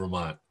day for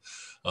Vermont.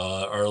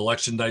 Our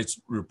election night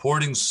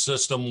reporting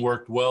system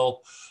worked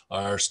well.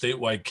 Our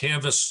statewide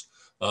canvass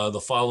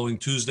the following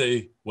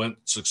Tuesday went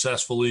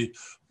successfully.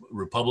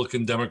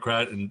 Republican,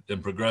 Democrat, and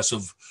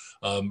progressive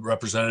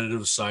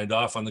representatives signed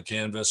off on the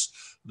canvass.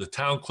 The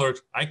town clerk,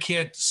 I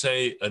can't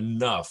say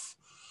enough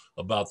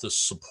about the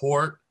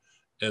support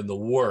and the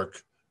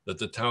work that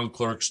the town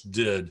clerks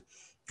did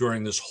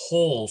during this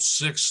whole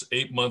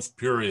 6-8 month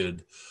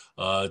period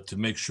to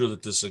make sure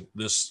that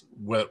this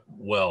went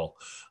well.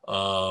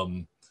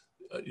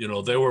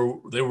 They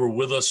were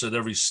with us at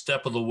every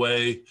step of the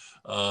way,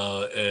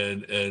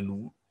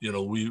 and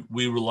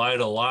we relied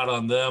a lot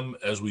on them,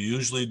 as we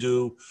usually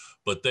do,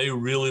 but they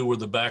really were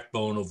the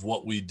backbone of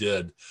what we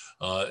did.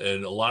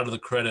 And a lot of the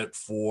credit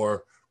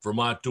for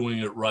Vermont doing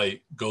it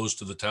right goes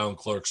to the town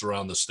clerks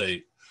around the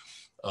state.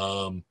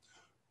 And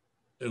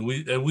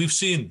we've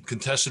seen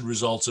contested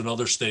results in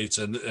other states,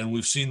 and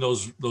we've seen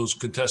those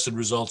contested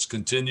results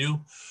continue.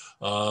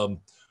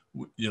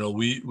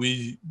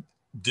 We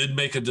did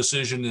make a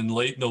decision in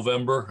late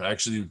November,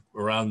 actually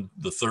around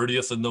the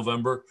 30th of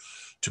November,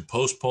 to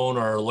postpone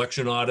our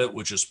election audit,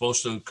 which is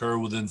supposed to occur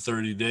within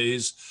 30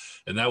 days.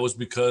 And that was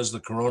because the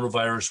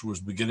coronavirus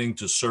was beginning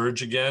to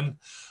surge again.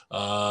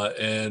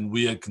 And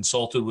we had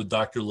consulted with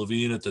Dr.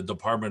 Levine at the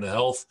Department of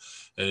Health.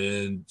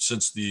 And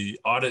since the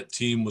audit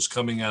team was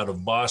coming out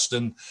of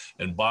Boston,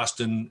 and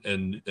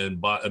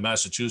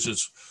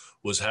Massachusetts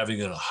was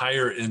having a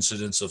higher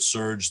incidence of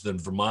surge than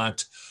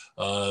Vermont,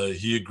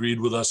 he agreed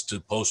with us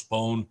to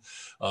postpone.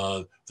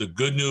 The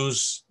good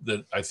news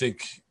that I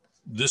think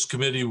this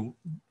committee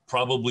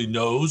probably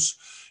knows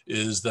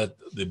is that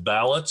the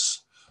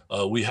ballots,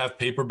 we have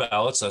paper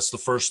ballots, that's the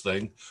first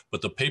thing,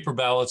 but the paper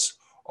ballots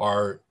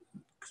are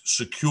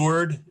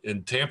secured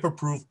in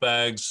tamper-proof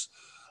bags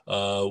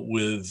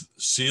with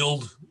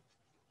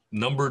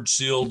numbered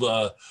sealed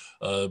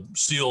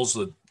seals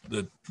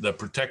that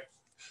protect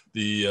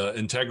the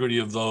integrity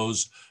of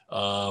those.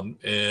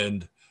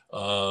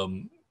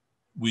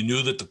 We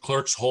knew that the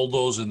clerks hold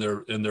those in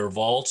their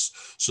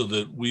vaults, so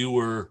that we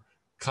were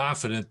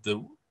confident that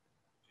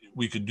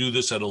we could do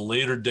this at a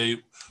later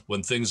date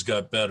when things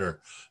got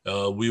better.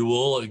 We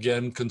will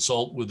again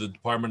consult with the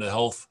Department of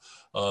Health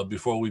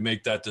before we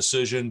make that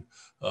decision.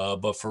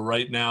 But for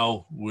right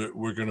now,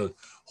 we're going to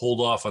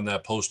hold off on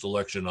that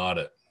post-election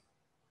audit.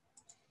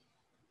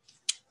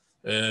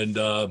 And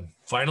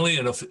finally,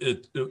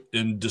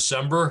 in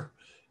December,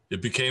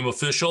 it became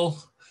official.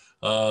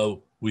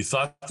 We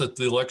thought that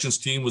the elections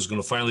team was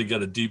going to finally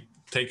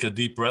take a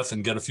deep breath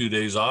and get a few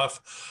days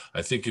off.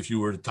 I think if you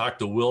were to talk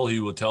to Will, he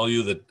would tell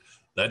you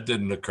that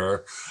didn't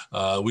occur.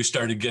 We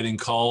started getting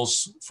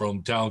calls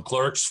from town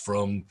clerks,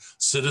 from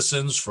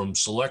citizens, from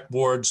select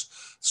boards,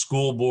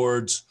 school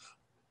boards.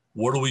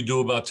 What do we do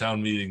about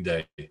town meeting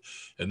day?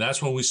 And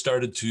that's when we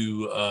started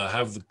to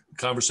have the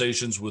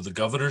conversations with the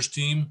governor's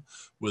team,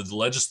 with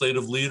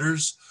legislative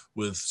leaders,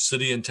 with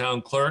city and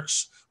town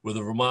clerks, with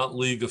the Vermont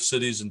League of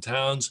Cities and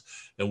Towns.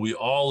 And we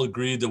all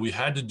agreed that we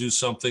had to do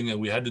something,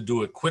 and we had to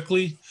do it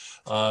quickly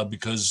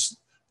because,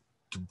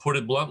 to put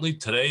it bluntly,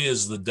 today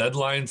is the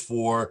deadline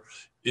for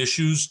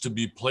issues to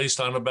be placed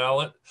on a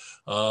ballot.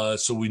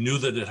 So we knew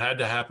that it had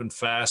to happen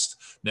fast.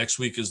 Next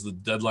week is the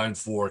deadline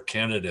for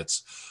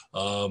candidates.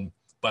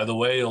 By the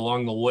way,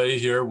 along the way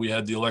here, we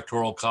had the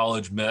Electoral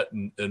College met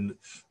and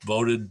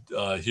voted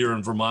here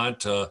in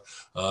Vermont.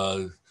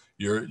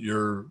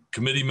 Your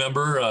committee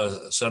member,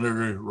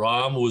 Senator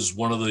Rahm, was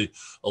one of the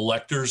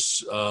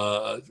electors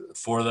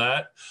for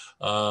that.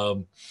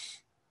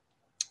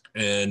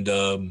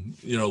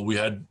 You know, we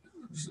had,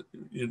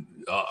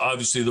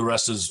 obviously the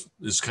rest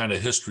is kind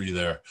of history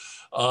there.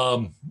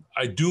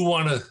 I do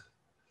want to,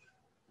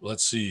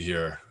 let's see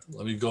here.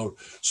 Let me go.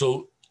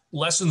 So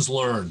lessons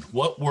learned,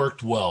 what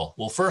worked well?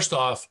 Well, first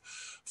off,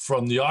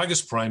 from the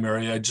August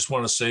primary, I just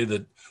want to say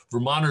that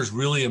Vermonters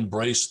really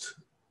embraced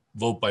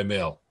vote by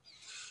mail.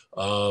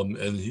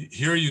 And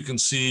here you can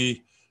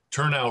see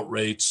turnout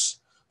rates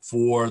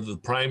for the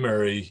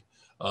primary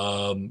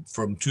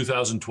from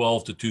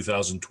 2012 to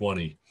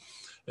 2020.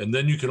 And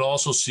then you can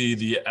also see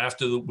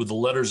with the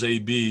letters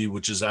AB,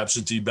 which is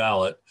absentee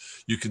ballot,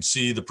 you can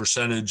see the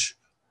percentage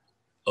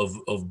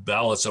of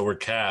ballots that were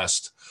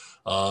cast.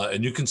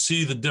 And you can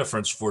see the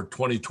difference for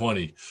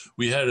 2020.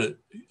 We had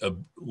a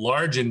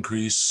large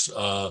increase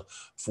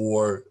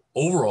for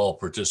overall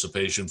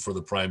participation for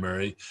the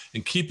primary.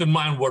 And keep in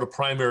mind what a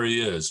primary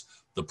is.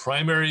 The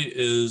primary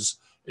is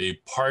a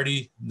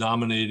party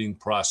nominating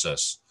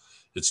process.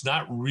 It's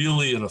not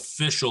really an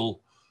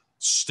official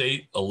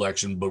state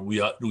election, but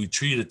we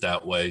treat it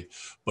that way.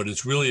 But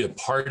it's really a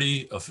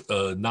party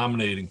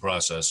nominating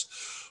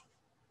process.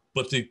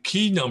 But the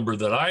key number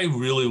that I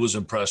really was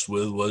impressed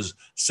with was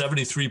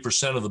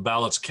 73% of the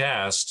ballots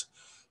cast,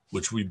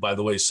 which we, by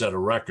the way, set a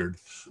record.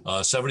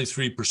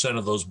 73%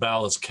 of those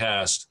ballots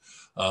cast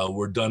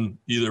were done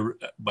either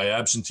by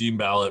absentee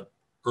ballot,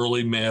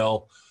 early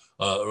mail,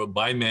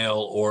 by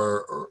mail,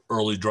 or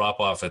early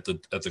drop-off at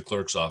the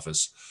clerk's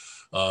office.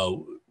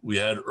 We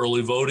had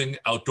early voting,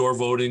 outdoor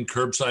voting,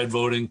 curbside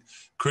voting.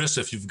 Chris,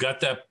 if you've got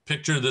that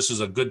picture, this is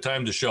a good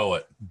time to show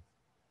it.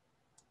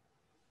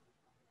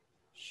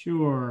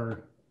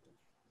 Sure.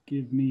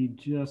 Give me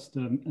just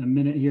a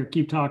minute here.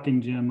 Keep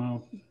talking, Jim.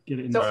 I'll get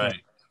it in a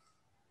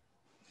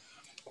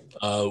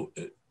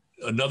second.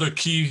 Another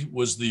key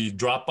was the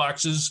drop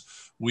boxes.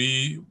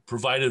 We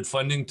provided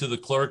funding to the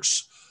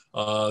clerks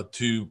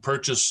to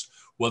purchase,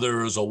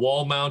 whether it was a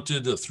wall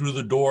mounted through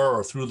the door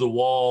or through the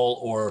wall,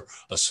 or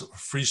a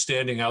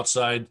freestanding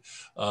outside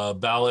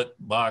ballot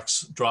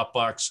box, drop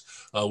box.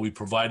 We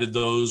provided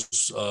those.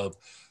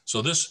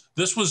 So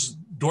this was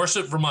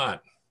Dorset,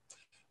 Vermont,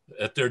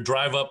 at their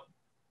drive-up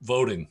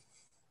voting,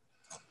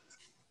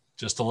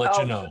 just to let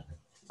you know.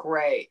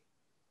 Great.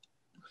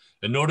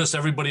 And notice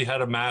everybody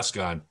had a mask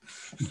on.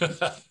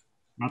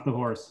 Not the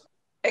horse.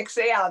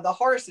 Yeah, the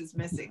horse is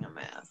missing a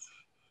mask.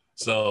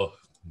 So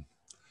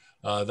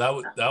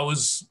that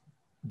was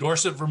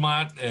Dorset,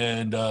 Vermont,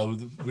 and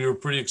we were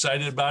pretty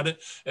excited about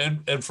it.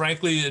 And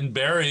frankly, in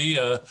Barrie,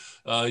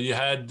 you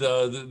had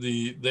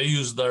they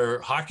used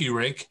their hockey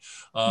rink,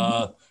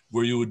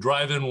 where you would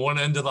drive in one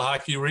end of the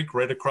hockey rink,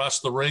 right across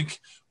the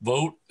rink,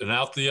 vote, and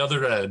out the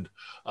other end.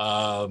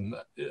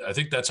 I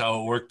think that's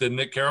how it worked, didn't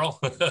it, Carol?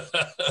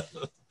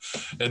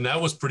 And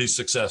that was pretty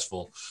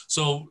successful.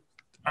 So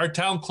our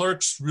town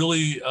clerks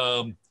really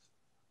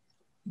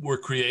were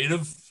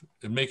creative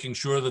in making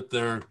sure that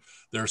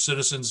their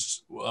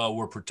citizens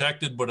were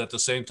protected, but at the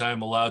same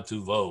time allowed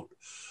to vote.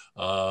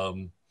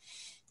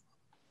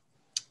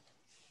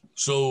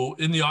 So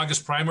in the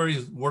August primary,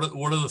 what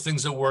are the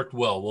things that worked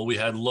well? Well, we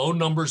had low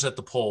numbers at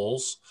the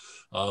polls,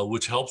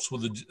 which helps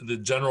with the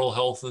general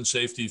health and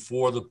safety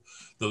for the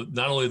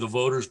not only the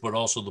voters, but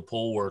also the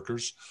poll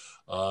workers.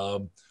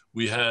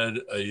 We had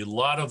a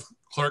lot of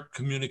clerk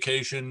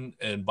communication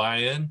and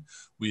buy-in.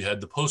 We had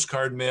the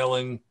postcard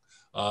mailing,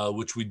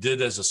 which we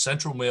did as a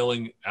central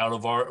mailing out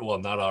of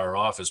not our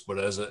office, but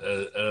out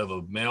of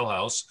a mail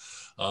house.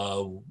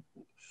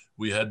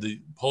 We had the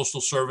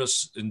postal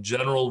service in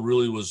general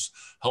really was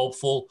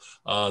helpful.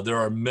 There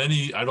are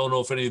many, I don't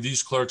know if any of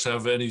these clerks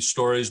have any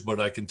stories,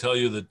 but I can tell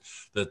you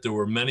that there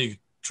were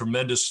many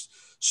tremendous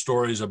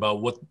stories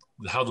about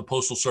how the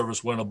postal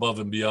service went above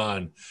and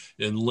beyond.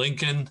 In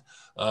Lincoln,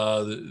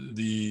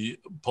 the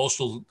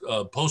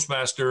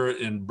postmaster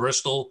in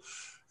Bristol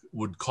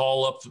would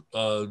call up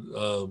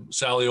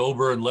Sally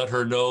Ober and let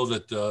her know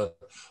that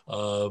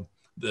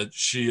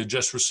she had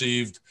just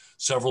received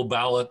several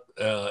ballot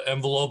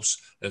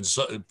envelopes, and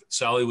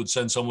Sally would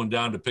send someone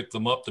down to pick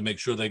them up to make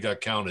sure they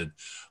got counted.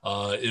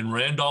 In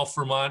Randolph,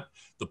 Vermont,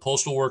 the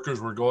postal workers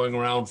were going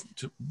around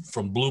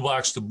from blue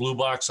box to blue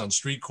box on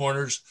street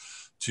corners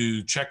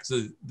to check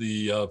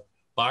the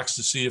box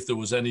to see if there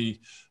was any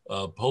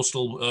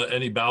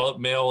any ballot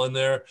mail in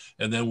there,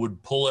 and then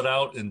would pull it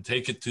out and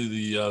take it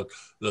to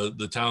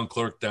the town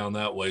clerk down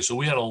that way. So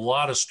we had a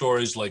lot of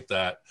stories like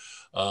that.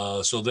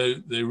 So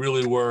they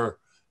really were.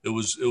 It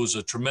was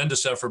a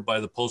tremendous effort by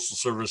the Postal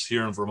Service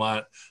here in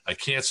Vermont. I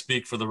can't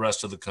speak for the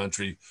rest of the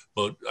country,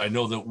 but I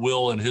know that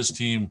Will and his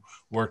team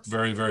worked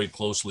very, very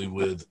closely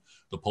with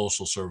the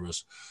Postal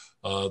Service.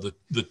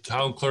 The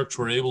town clerks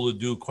were able to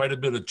do quite a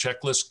bit of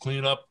checklist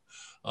cleanup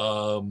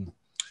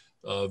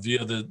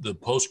via the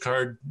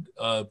postcard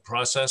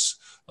process.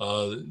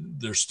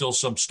 There's still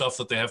some stuff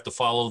that they have to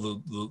follow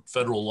the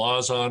federal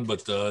laws on,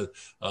 but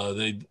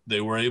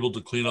they were able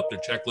to clean up their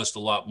checklist a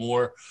lot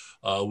more.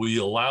 We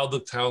allowed the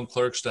town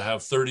clerks to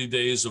have 30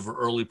 days of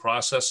early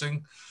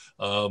processing.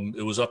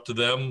 It was up to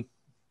them.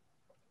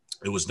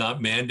 It was not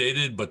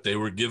mandated, but they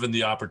were given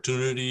the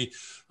opportunity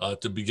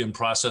to begin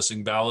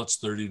processing ballots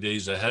 30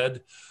 days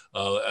ahead.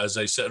 As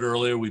I said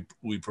earlier,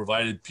 we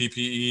provided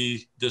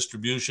PPE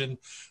distribution.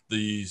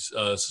 The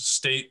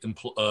state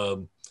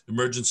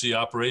emergency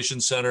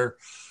operations center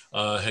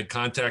had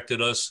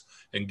contacted us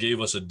and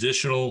gave us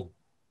additional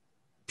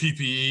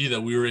PPE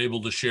that we were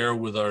able to share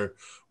with our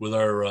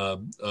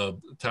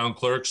town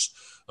clerks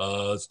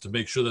to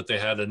make sure that they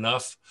had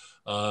enough.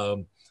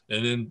 And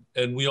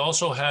we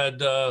also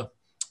had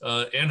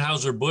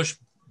Anheuser-Busch,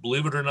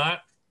 believe it or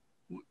not,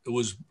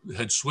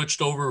 had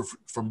switched over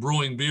from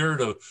brewing beer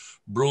to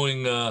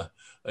brewing a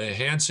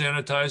hand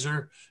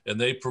sanitizer,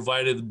 and they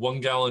provided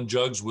 1-gallon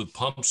jugs with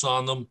pumps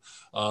on them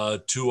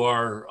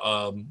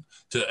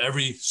to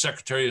every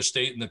Secretary of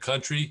State in the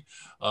country.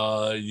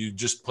 You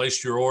just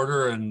placed your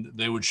order and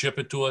they would ship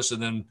it to us, and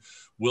then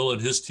Will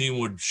and his team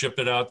would ship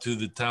it out to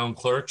the town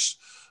clerks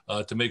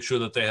to make sure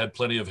that they had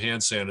plenty of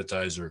hand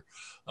sanitizer.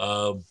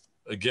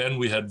 Again,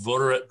 we had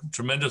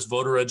tremendous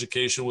voter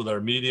education with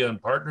our media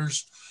and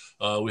partners.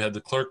 We had the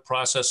clerk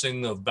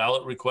processing of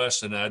ballot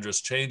requests and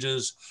address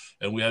changes,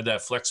 and we had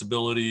that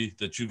flexibility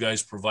that you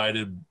guys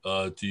provided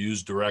to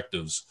use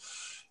directives.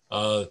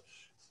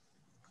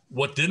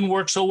 What didn't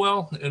work so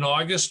well in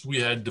August, we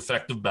had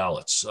defective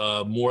ballots,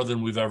 more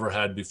than we've ever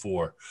had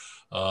before.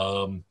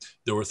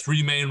 There were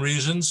 3 main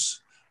reasons.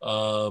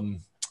 One,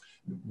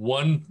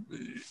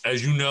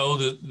 as you know,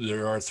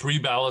 there are 3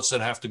 ballots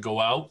that have to go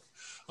out.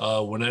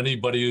 When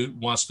anybody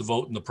wants to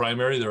vote in the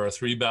primary, there are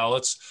 3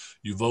 ballots.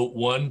 You vote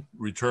 1,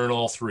 return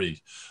all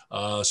 3.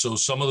 So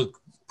some of the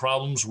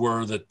problems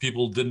were that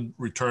people didn't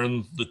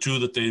return the 2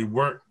 that they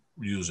weren't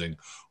using,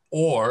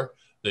 or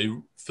they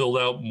filled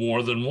out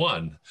more than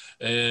 1.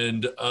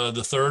 And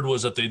the third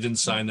was that they didn't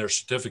sign their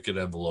certificate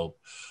envelope.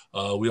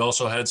 We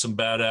also had some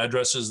bad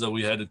addresses that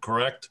we had to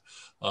correct,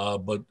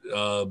 but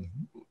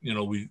you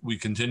know, we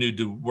continued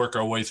to work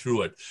our way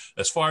through it.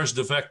 As far as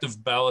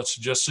defective ballots,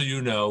 just so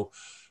you know,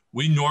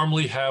 we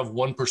normally have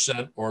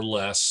 1% or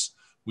less.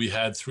 We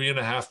had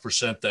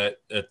 3.5% that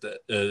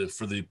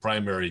for the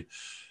primary.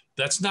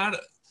 That's not,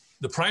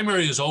 the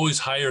primary is always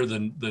higher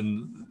than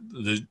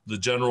the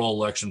general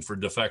election for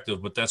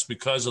defective, but that's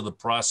because of the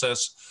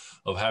process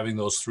of having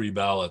those 3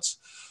 ballots.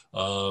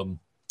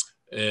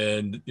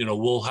 And, you know,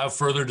 we'll have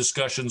further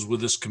discussions with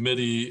this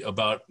committee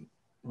about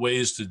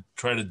ways to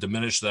try to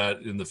diminish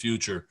that in the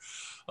future.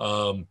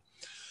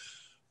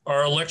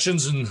 Our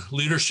elections and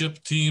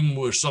leadership team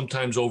were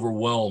sometimes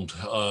overwhelmed.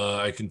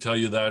 I can tell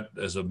you that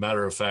as a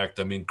matter of fact.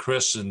 I mean,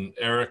 Chris and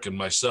Eric and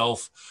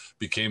myself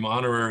became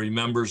honorary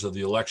members of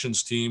the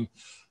elections team.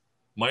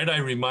 Might I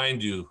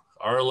remind you,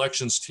 our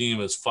elections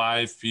team is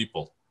 5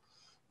 people.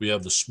 We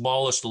have the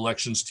smallest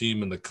elections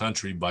team in the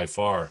country by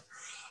far.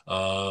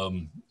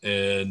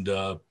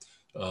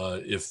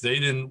 If they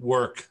didn't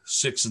work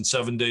 6 and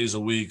 7 days a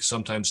week,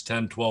 sometimes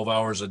 10, 12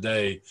 hours a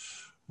day,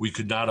 we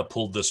could not have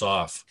pulled this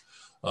off.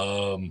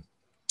 The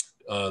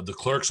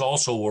clerks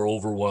also were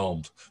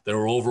overwhelmed. They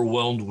were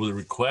overwhelmed with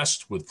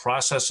requests, with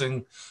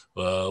processing,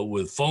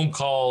 with phone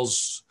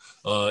calls,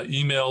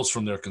 emails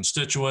from their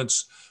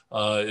constituents.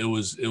 It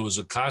was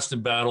a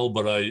constant battle,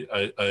 but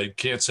I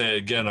can't say,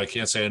 again, I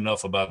can't say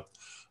enough about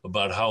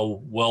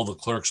how well the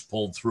clerks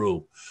pulled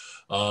through.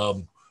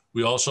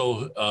 We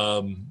also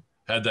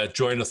had that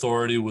joint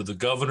authority with the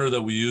governor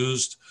that we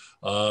used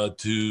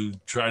to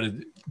try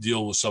to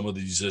deal with some of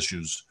these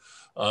issues.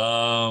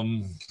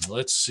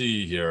 Let's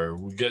see here.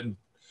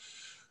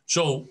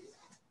 So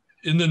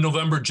in the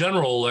November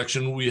general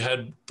election, we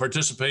had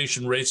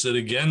participation rates that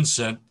again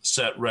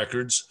set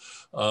records.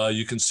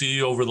 You can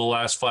see over the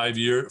last 5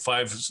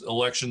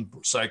 election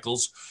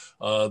cycles,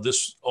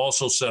 this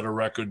also set a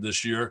record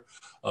this year.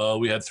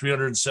 We had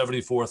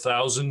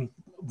 374,000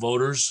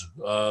 voters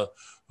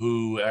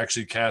who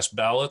actually cast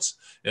ballots.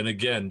 And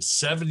again,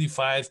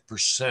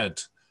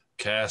 75%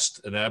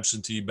 cast an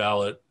absentee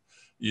ballot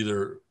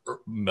either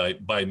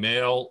by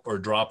mail or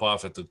drop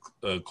off at the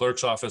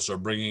clerk's office or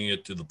bringing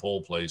it to the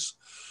poll place.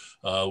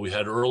 We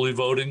had early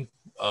voting,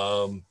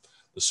 the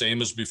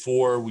same as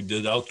before. We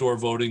did outdoor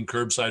voting,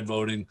 curbside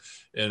voting,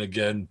 and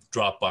again,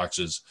 drop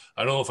boxes.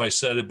 I don't know if I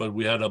said it, but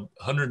we had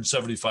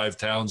 175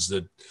 towns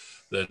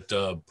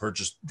that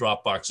purchased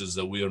drop boxes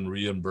that we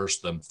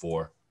reimbursed them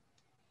for.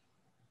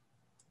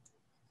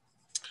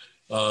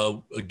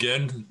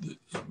 Again,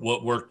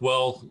 what worked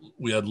well,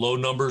 we had low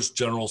numbers,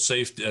 general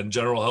safety and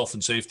general health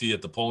and safety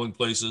at the polling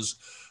places.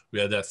 We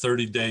had that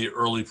 30-day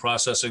early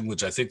processing,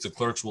 which I think the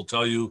clerks will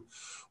tell you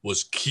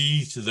was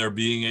key to their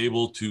being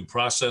able to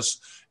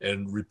process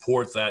and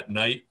report that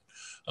night.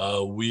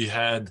 We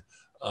had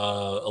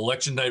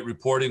election night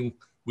reporting.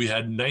 We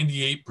had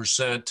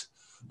 98%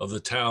 of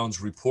the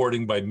towns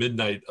reporting by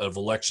midnight of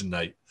election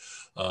night.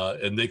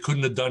 And they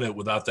couldn't have done it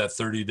without that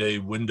 30-day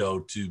window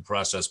to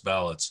process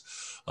ballots.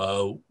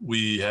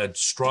 We had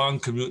strong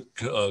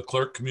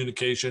clerk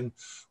communication.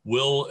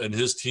 Will and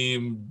his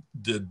team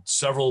did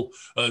several,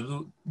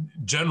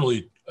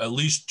 generally at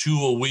least 2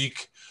 a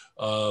week,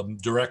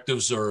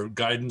 directives or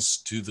guidance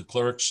to the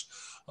clerks.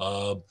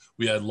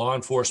 We had law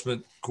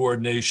enforcement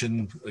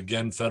coordination,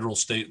 again, federal,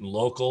 state, and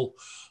local.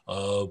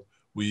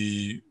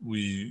 We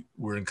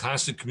were in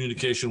constant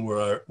communication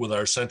with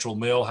our central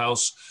mail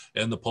house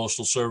and the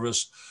Postal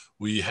Service.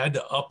 We had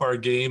to up our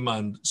game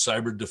on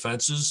cyber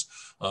defenses.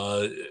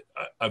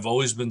 I've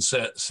always been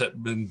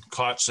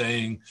caught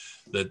saying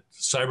that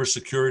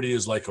cybersecurity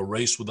is like a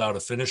race without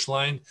a finish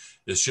line.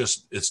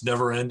 It's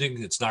never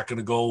ending. It's not going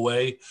to go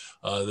away.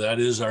 That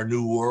is our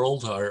new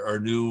world, our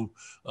new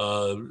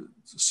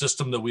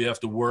system that we have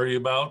to worry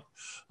about.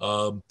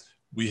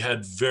 We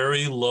had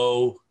very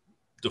low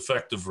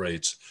defective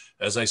rates.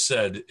 As I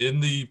said, in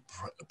the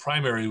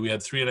primary, we had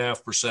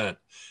 3.5%.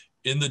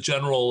 In the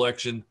general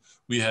election,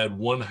 we had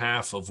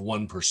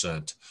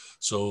 0.5%.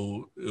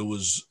 So it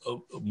was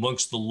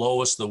amongst the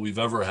lowest that we've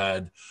ever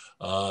had.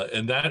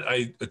 And that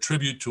I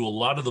attribute to a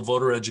lot of the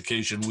voter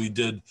education we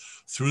did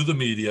through the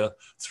media,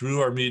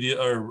 through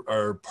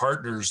our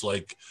partners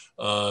like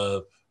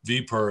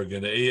VPIRG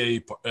and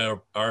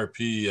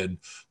AARP and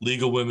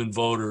League of Women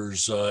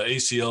Voters,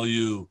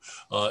 ACLU,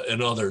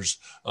 and others,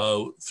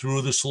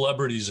 through the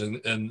celebrities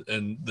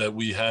and that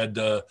we had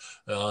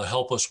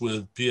help us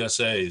with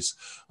PSAs.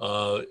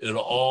 It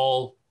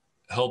all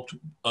helped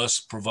us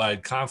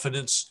provide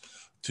confidence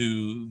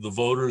to the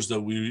voters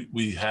that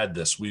we had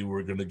this. We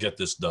were going to get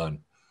this done.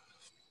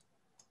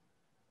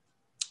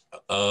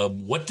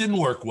 What didn't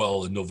work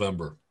well in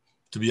November?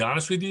 To be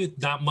honest with you,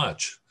 not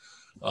much.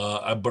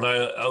 But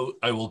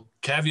I will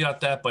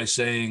caveat that by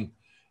saying,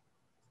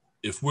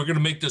 if we're going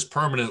to make this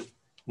permanent,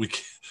 we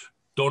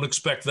don't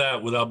expect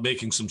that without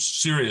making some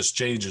serious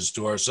changes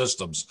to our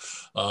systems.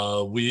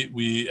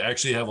 We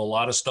actually have a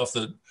lot of stuff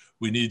that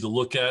we need to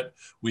look at.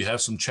 We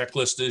have some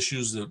checklist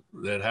issues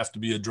that have to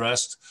be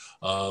addressed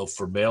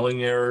for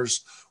mailing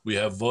errors. We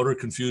have voter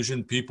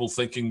confusion, people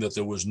thinking that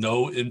there was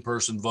no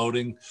in-person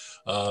voting.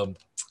 I'm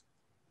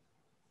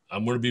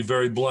going to be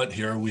very blunt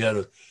here.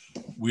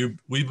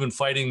 We've been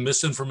fighting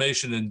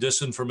misinformation and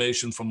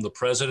disinformation from the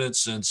president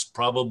since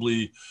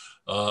probably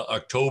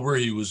October.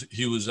 He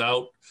was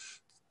out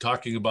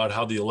talking about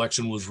how the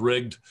election was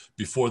rigged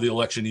before the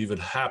election even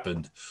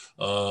happened.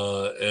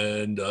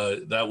 And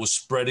that was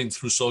spreading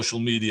through social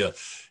media.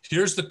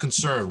 Here's the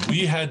concern.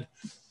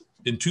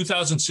 In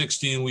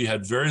 2016, we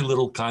had very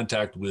little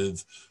contact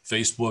with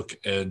Facebook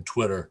and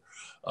Twitter.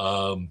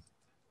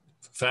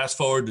 Fast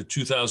forward to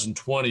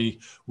 2020,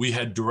 we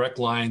had direct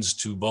lines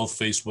to both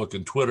Facebook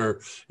and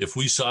Twitter. If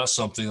we saw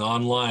something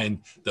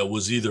online that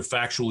was either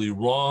factually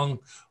wrong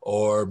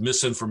or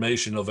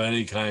misinformation of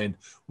any kind,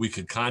 we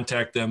could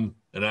contact them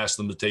and ask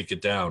them to take it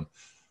down.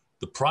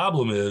 The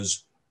problem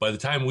is, by the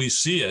time we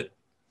see it,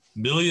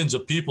 millions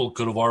of people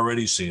could have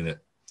already seen it.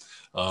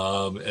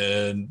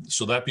 And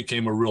so that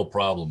became a real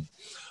problem.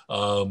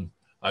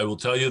 I will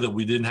tell you that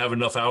we didn't have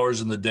enough hours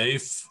in the day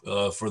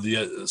for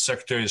the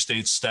Secretary of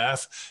State's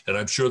staff, and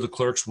I'm sure the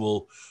clerks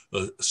will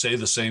say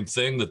the same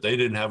thing, that they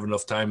didn't have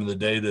enough time in the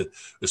day to,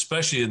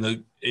 especially in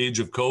the age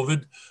of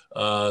COVID,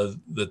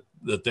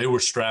 that they were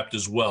strapped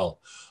as well.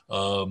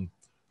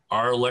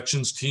 Our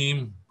elections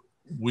team,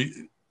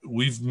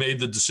 we've made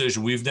the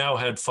decision. We've now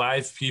had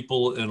 5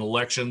 people in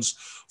elections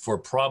for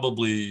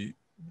probably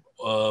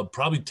 10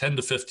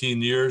 to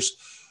 15 years.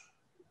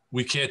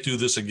 We can't do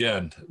this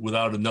again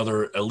without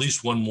at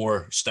least one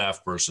more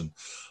staff person.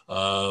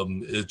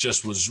 It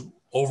just was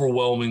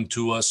overwhelming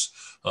to us.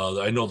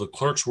 I know the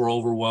clerks were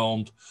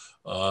overwhelmed.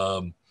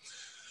 And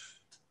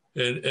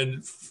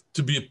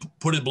to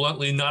put it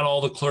bluntly, not all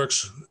the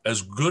clerks,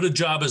 as good a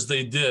job as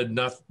they did,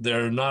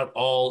 they're not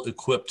all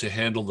equipped to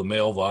handle the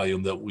mail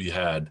volume that we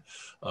had.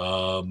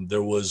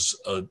 There was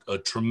a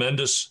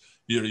tremendous,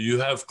 you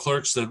have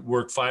clerks that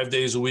work 5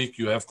 days a week.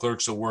 You have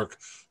clerks that work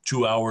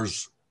 2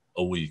 hours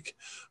a week.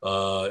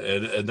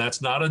 And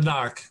that's not a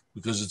knock,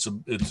 because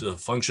it's a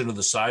function of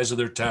the size of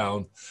their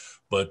town.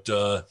 But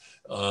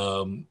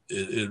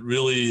it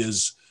really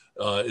is,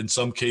 in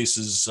some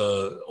cases,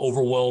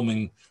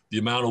 overwhelming, the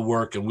amount of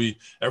work. And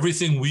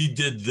everything we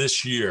did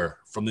this year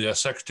from the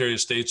Secretary of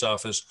State's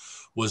office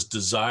was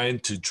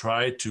designed to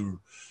try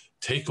to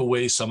take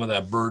away some of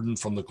that burden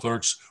from the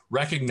clerks,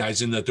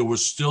 recognizing that there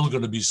was still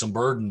going to be some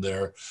burden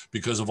there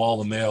because of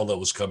all the mail that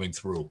was coming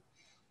through.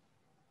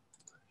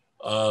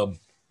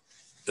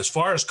 As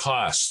far as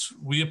costs,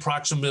 we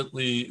approximate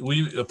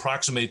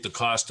the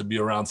cost to be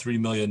around $3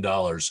 million.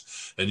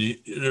 And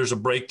there's a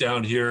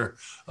breakdown here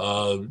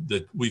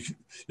that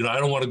I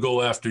don't want to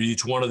go after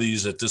each one of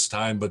these at this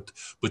time, but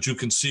you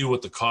can see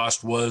what the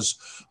cost was.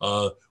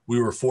 We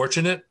were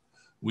fortunate.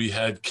 We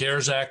had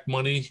CARES Act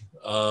money.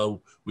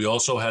 We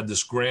also had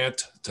this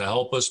grant to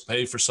help us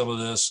pay for some of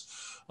this.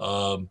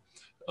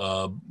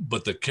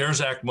 But the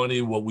CARES Act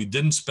money, what we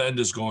didn't spend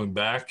is going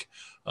back.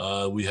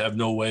 We have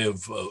no way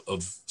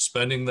of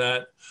spending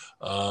that.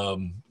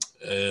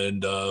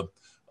 and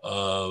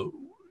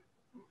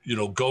you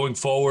know, going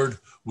forward,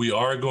 we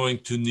are going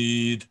to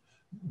need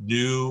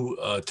new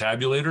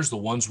tabulators. The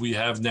ones we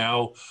have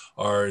now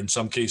are in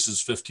some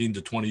cases 15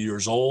 to 20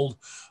 years old.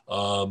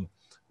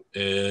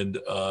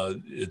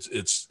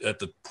 It's at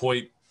the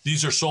point,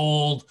 these are so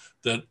old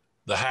that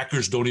the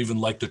hackers don't even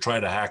like to try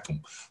to hack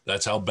them.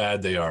 That's how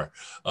bad they are.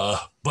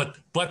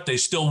 But they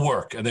still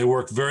work, and they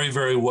work very,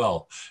 very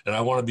well. And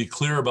I want to be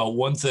clear about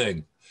one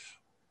thing.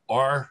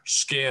 Our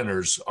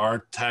scanners,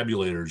 our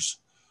tabulators,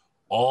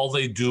 all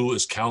they do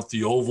is count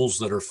the ovals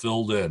that are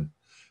filled in.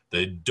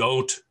 They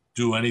don't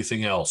do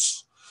anything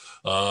else.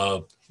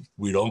 They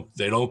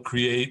don't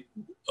create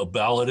a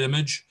ballot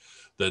image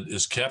that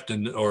is kept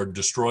or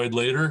destroyed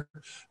later.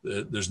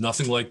 There's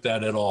nothing like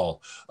that at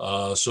all.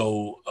 And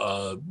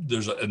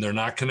they're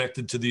not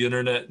connected to the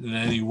internet in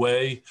any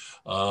way.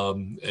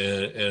 And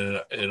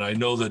I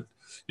know that,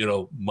 you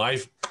know, my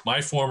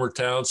former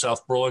town,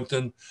 South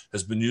Burlington,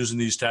 has been using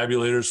these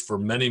tabulators for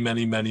many,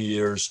 many, many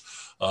years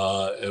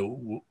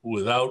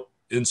without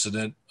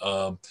incident.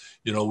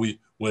 You know,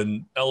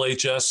 when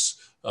LHS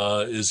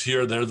is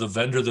here, they're the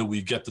vendor that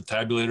we get the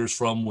tabulators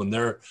from.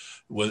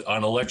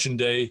 On election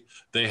day,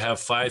 they have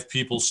 5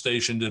 people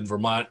stationed in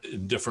Vermont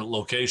in different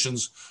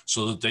locations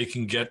so that they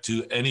can get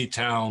to any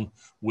town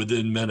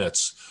within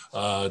minutes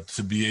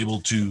to be able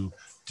to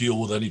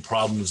deal with any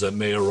problems that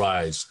may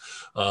arise.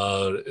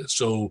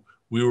 So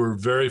we were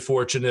very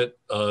fortunate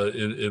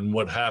in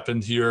what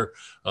happened here.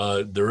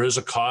 There is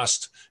a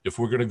cost if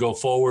we're going to go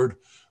forward.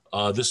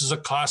 This is a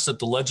cost that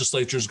the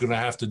legislature is going to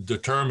have to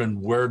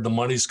determine where the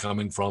money's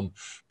coming from,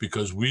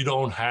 because we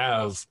don't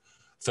have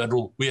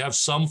we have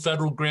some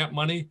federal grant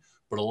money,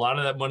 but a lot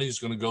of that money is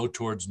going to go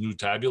towards new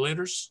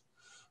tabulators.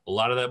 A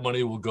lot of that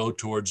money will go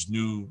towards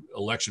new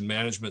election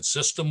management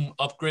system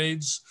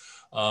upgrades.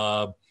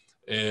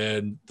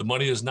 And the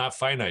money is not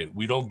finite.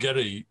 We don't get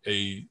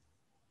a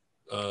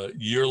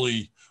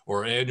yearly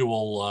or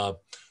annual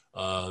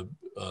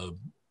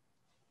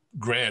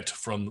grant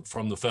from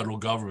the federal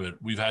government.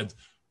 We've had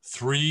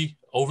 3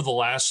 over the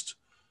last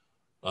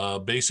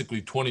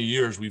basically 20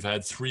 years. We've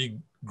had 3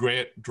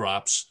 grant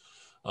drops,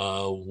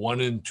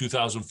 one in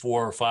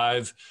 2004 or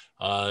 5,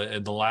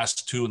 and the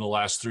last 2 in the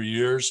last 3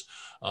 years.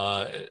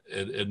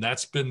 And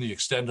that's been the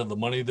extent of the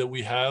money that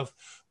we have.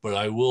 But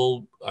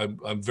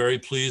I'm very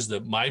pleased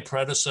that my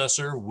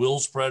predecessor,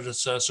 Will's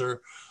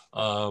predecessor,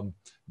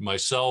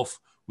 myself,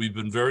 we've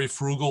been very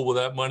frugal with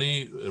that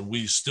money. And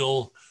we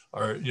still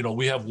are, you know,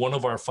 we have one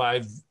of our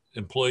 5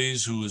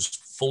 employees who is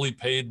fully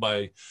paid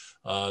by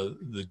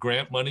the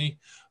grant money.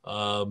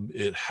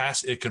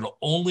 It can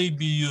only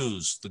be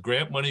used, the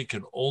grant money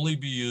can only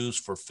be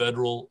used for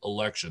federal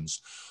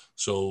elections.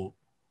 So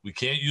we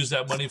can't use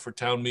that money for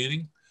town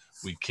meeting.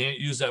 We can't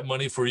use that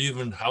money for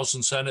even House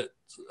and Senate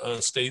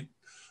state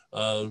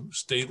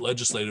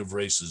legislative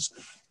races.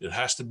 It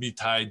has to be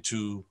tied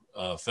to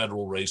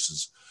federal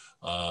races.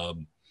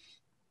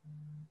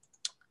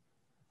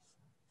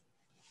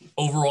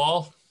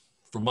 Overall,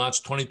 Vermont's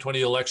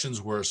 2020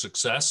 elections were a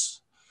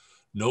success.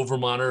 No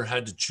Vermonter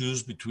had to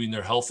choose between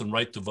their health and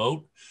right to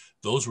vote.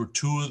 Those were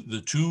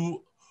the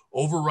two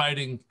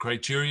overriding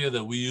criteria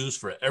that we used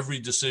for every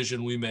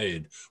decision we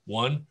made.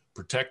 1,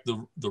 protect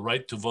the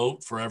right to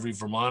vote for every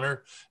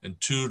Vermonter, and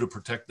 2, to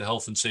protect the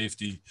health and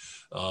safety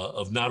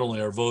of not only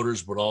our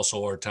voters, but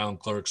also our town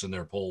clerks and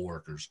their poll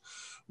workers.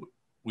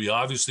 We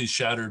obviously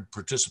shattered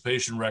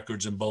participation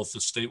records in both the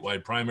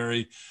statewide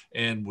primary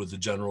and with the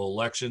general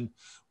election.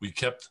 We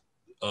kept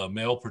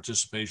mail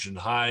participation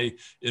high,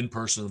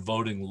 in-person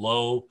voting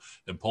low,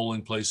 and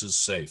polling places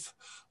safe.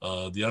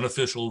 The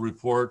unofficial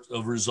report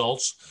of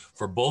results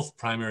for both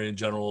primary and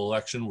general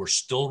election were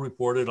still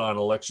reported on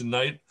election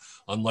night,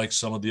 unlike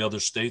some of the other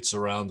states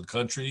around the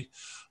country.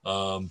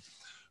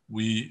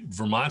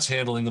 Vermont's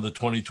handling of the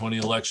 2020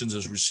 elections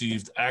has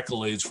received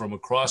accolades from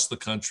across the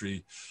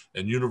country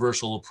and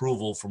universal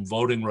approval from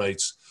voting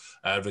rights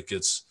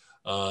advocates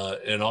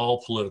and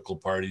all political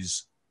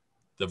parties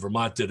that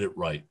Vermont did it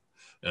right.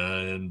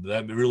 And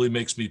that really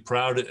makes me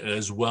proud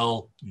as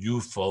well. You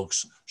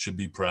folks should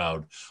be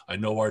proud. I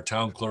know our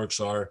town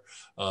clerks are.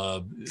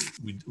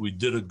 We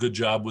did a good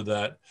job with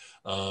that.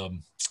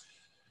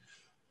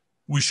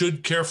 We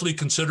should carefully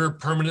consider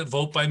permanent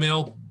vote by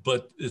mail,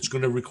 but it's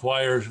going to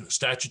require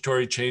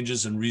statutory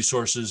changes and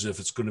resources if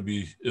it's going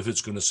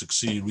to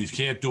succeed. We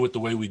can't do it the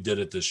way we did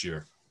it this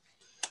year.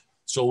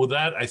 So with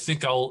that, I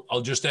think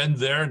I'll just end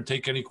there and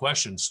take any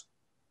questions.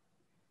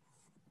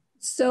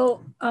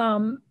 So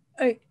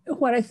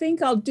what I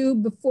think I'll do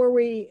before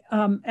we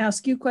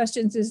ask you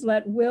questions is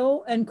let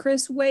Will and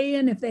Chris weigh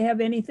in if they have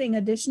anything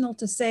additional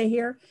to say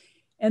here.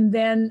 And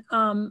then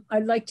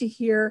I'd like to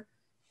hear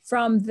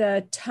from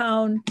the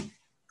town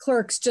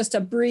clerks just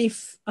a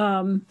brief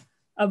of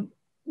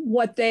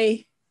what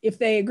if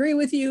they agree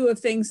with you, of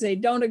things they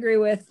don't agree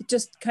with,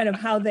 just kind of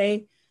how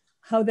they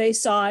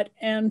saw it.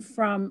 And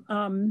from,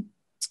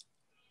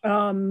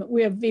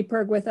 we have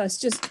VPIRG with us,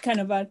 just kind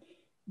of a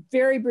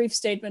very brief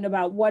statement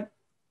about what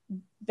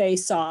they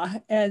saw.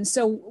 And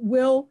so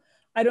Will,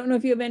 I don't know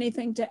if you have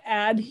anything to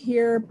add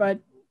here, but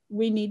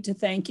we need to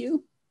thank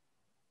you?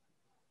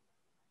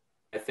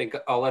 I think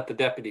I'll let the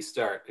deputy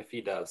start if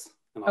he does.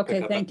 And I'll Okay,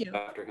 pick up thank you.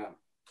 after him.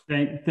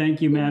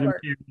 Thank you, Good Madam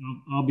work. Chair.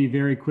 I'll be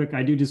very quick.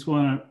 I do just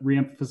want to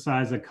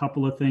reemphasize a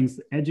couple of things.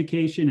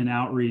 Education and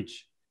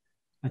outreach,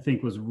 I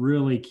think, was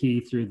really key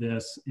through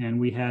this. And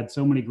we had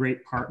so many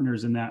great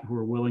partners in that who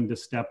were willing to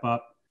step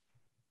up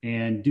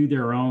and do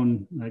their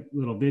own like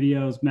little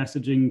videos,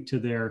 messaging to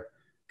their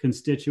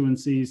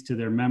constituencies, to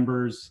their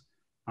members.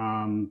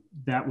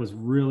 That was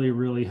really,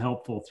 really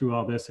helpful through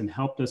all this and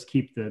helped us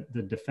keep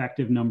the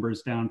defective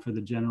numbers down for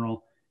the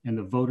general and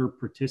the voter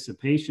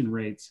participation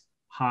rates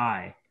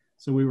high.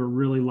 So we were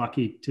really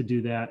lucky to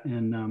do that.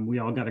 And we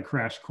all got a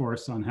crash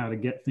course on how to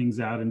get things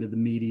out into the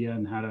media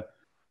and how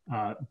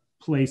to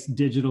place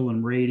digital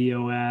and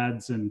radio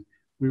ads. And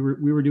we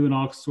were doing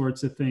all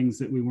sorts of things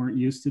that we weren't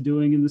used to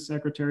doing in the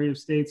Secretary of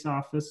State's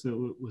office.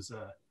 So it was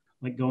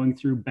like going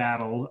through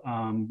battle.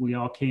 We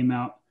all came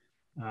out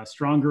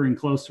stronger and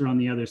closer on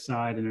the other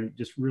side, and are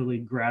just really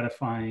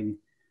gratifying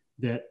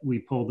that we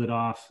pulled it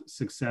off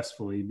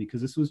successfully,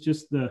 because this was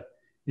just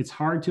it's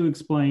hard to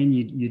explain.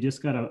 You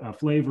just got a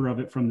flavor of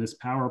it from this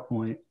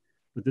PowerPoint,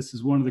 but this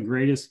is one of the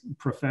greatest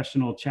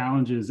professional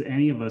challenges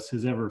any of us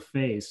has ever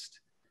faced.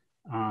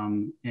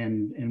 And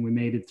we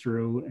made it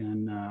through,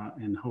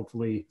 and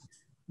hopefully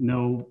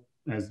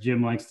as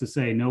Jim likes to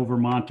say, no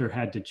Vermonter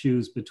had to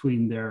choose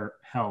between their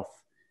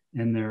health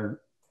and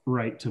their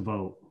right to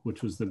vote,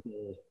 which was the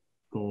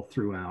goal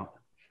throughout.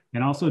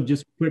 And also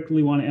just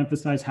quickly want to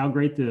emphasize how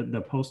great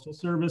the Postal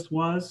Service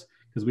was,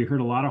 because we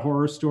heard a lot of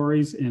horror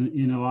stories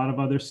in a lot of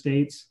other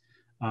states,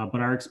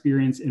 but our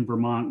experience in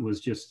Vermont was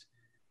just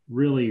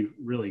really,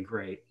 really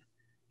great.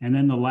 And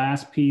then the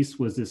last piece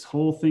was this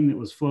whole thing that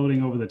was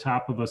floating over the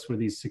top of us were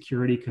these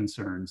security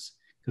concerns,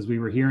 because we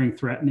were hearing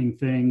threatening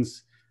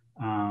things.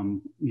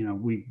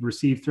 We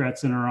received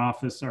threats in our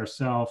office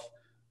ourselves.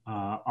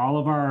 All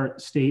of our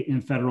state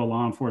and federal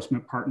law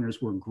enforcement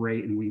partners were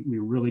great, and we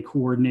really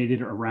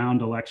coordinated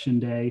around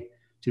Election Day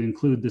to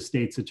include the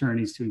state's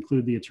attorneys, to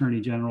include the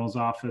Attorney General's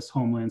office,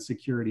 Homeland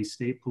Security,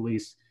 state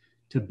police,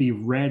 to be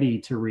ready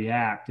to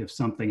react if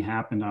something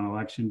happened on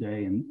Election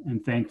Day.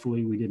 And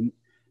thankfully, we didn't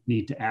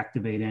need to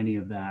activate any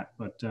of that,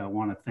 but I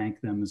want to thank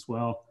them as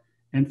well.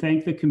 And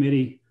thank the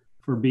committee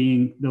for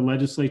the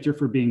legislature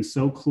for being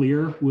so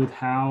clear with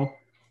how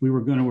we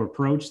were going to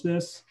approach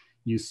this.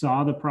 You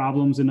saw the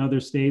problems in other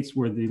states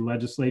where the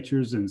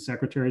legislatures and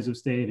secretaries of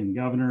state and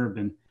governor have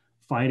been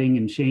fighting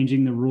and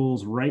changing the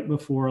rules right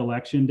before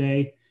Election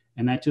Day.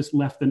 And that just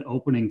left an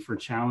opening for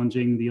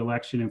challenging the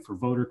election and for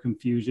voter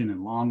confusion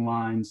and long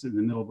lines in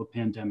the middle of a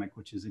pandemic,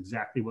 which is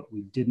exactly what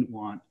we didn't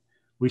want.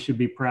 We should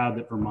be proud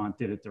that Vermont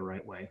did it the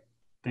right way.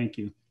 Thank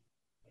you.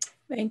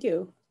 Thank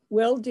you.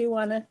 Will, do you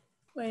want to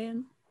weigh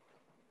in?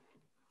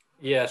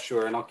 Yeah,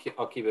 sure. And I'll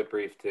keep it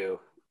brief too.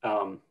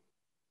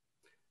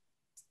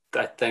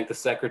 I thank the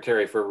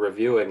secretary for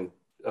reviewing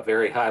a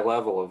very high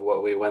level of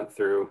what we went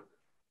through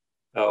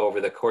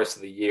over the course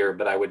of the year.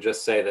 But I would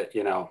just say that,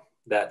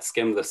 that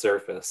skimmed the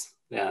surface,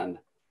 and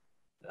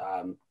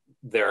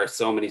there are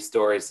so many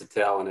stories to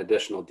tell and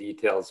additional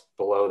details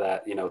below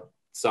that.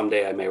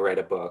 Someday I may write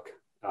a book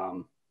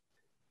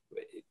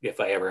if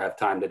I ever have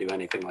time to do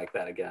anything like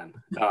that again.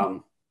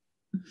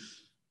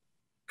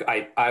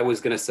 I was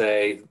going to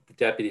say, the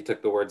deputy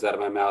took the words out of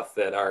my mouth,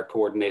 that our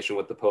coordination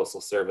with the Postal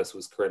Service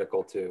was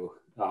critical too.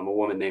 A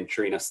woman named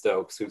Trina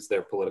Stokes, who's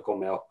their political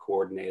mail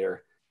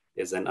coordinator,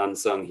 is an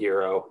unsung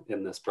hero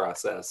in this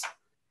process.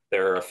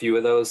 There are a few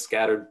of those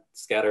scattered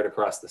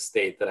across the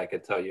state that I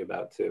could tell you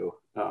about too.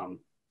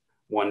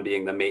 One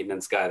being the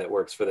maintenance guy that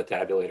works for the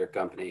tabulator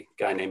company,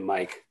 a guy named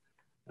Mike,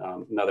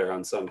 another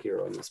unsung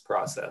hero in this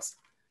process.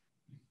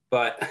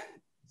 But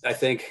I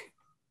think,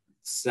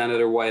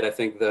 Senator White, I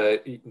think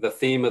the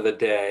theme of the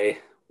day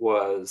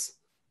was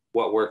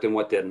what worked and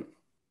what didn't.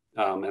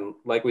 And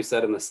like we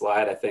said in the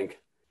slide, I think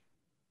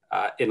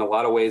in a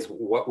lot of ways,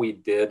 what we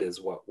did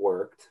is what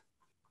worked.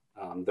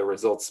 The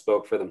results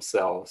spoke for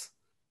themselves.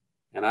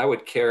 And I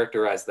would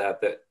characterize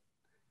that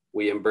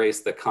we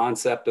embraced the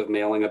concept of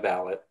mailing a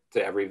ballot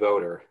to every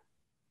voter,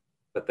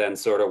 but then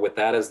sort of with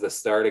that as the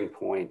starting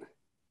point,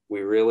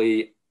 we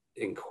really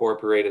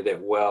incorporated it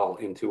well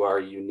into our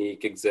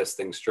unique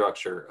existing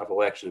structure of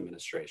election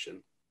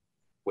administration,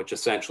 which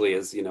essentially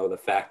is, the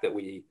fact that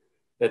we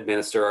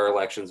administer our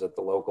elections at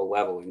the local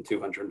level in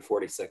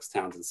 246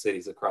 towns and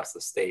cities across the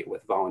state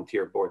with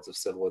volunteer boards of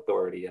civil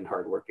authority and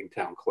hardworking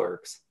town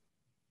clerks.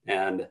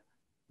 And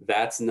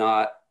that's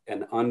not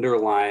an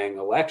underlying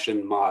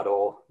election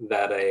model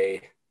that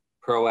a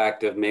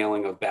proactive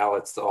mailing of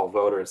ballots to all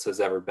voters has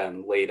ever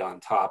been laid on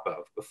top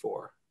of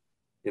before.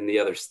 In the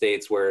other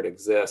states where it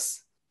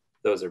exists,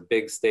 those are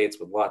big states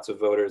with lots of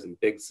voters in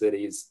big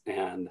cities,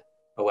 and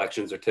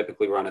elections are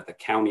typically run at the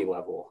county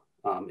level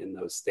in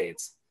those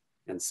states.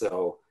 And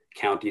so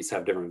counties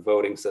have different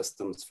voting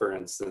systems, for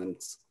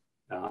instance,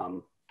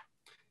 and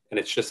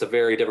it's just a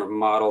very different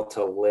model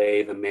to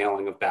lay the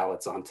mailing of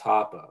ballots on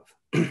top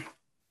of.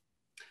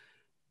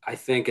 I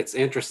think it's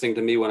interesting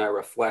to me when I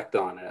reflect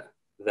on it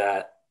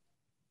that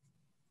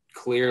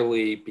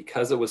clearly,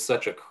 because it was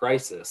such a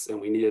crisis and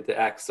we needed to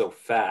act so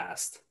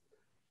fast,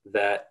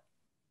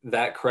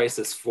 that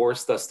crisis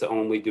forced us to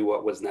only do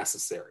what was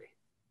necessary.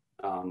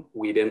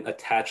 We didn't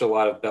attach a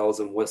lot of bells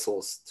and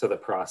whistles to the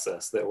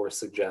process that were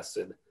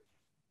suggested.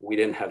 We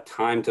didn't have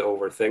time to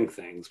overthink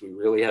things. We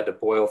really had to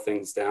boil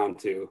things down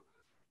to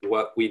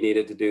what we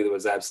needed to do that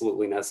was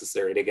absolutely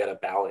necessary to get a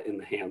ballot in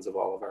the hands of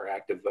all of our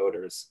active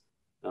voters,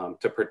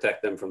 to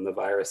protect them from the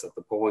virus at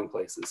the polling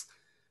places.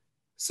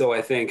 So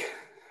I think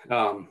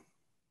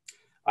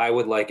I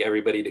would like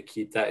everybody to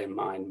keep that in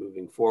mind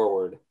moving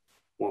forward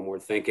when we're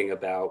thinking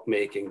about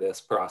making this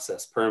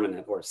process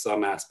permanent, or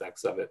some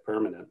aspects of it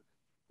permanent,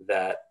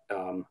 that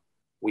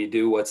we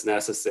do what's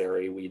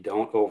necessary. We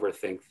don't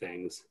overthink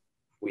things.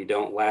 We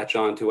don't latch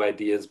on to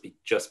ideas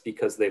just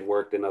because they've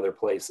worked in other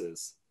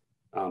places,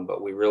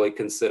 but we really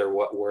consider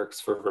what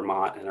works for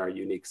Vermont and our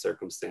unique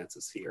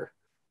circumstances here.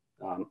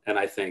 And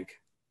I think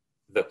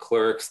the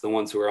clerks, the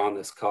ones who are on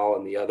this call,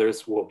 and the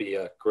others will be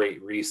a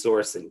great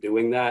resource in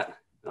doing that,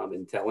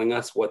 in telling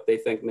us what they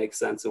think makes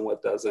sense and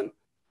what doesn't.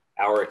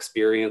 Our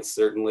experience,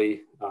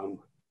 certainly,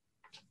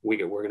 we're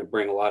going to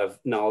bring a lot of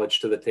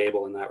knowledge to the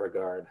table in that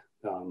regard.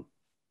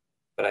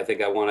 But I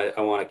think I want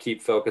to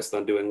keep focused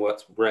on doing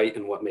what's right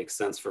and what makes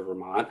sense for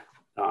Vermont,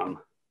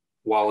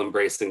 while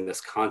embracing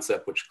this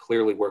concept, which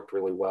clearly worked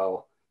really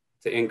well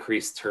to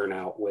increase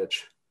turnout,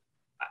 which,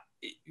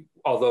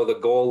 although the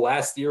goal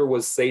last year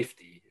was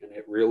safety, and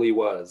it really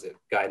was, it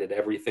guided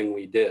everything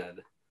we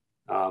did.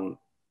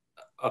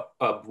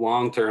 A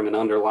long-term and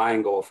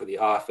underlying goal for the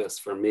office,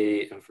 for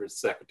me and for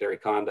Secretary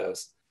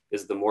Condos,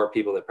 is the more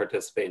people that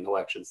participate in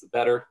elections, the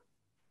better.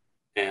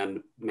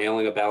 And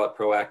mailing a ballot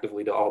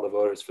proactively to all the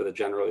voters for the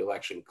general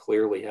election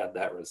clearly had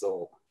that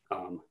result.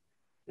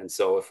 And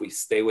so if we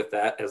stay with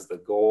that as the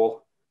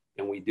goal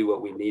and we do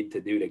what we need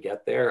to do to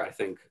get there, I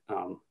think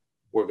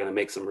we're going to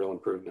make some real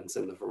improvements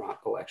in the Vermont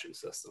election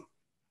system.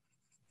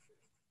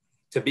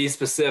 To be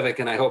specific,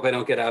 and I hope I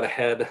don't get out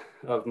ahead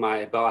of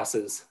my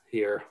bosses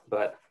here,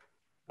 but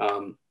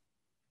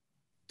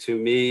to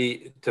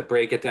me, to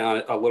break it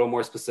down a little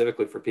more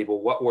specifically for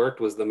people, what worked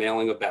was the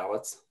mailing of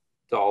ballots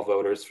to all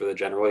voters for the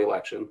general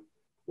election.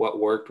 What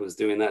worked was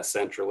doing that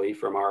centrally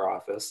from our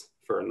office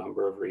for a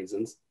number of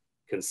reasons,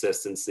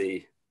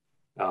 consistency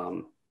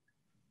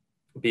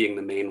being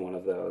the main one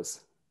of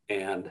those,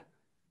 and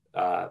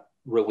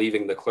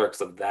relieving the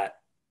clerks of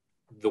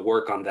the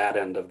work on that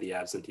end of the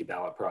absentee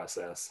ballot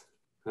process.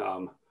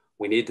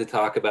 We need to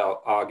talk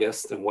about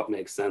August and what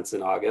makes sense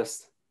in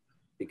August,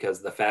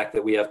 because the fact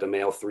that we have to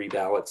mail 3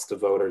 ballots to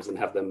voters and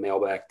have them mail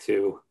back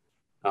 2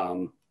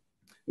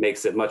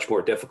 makes it much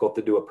more difficult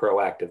to do a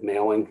proactive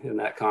mailing in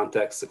that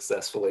context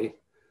successfully.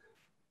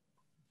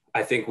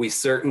 I think we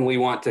certainly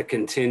want to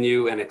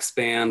continue and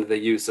expand the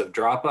use of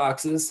drop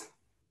boxes.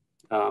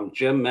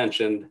 Jim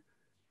mentioned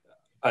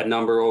a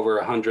number over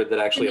 100 that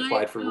actually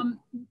applied for.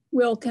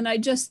 Will, can I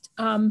just,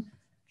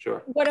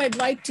 sure. What I'd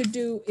like to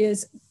do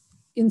is,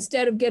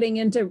 instead of getting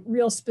into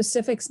real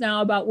specifics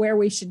now about where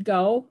we should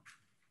go,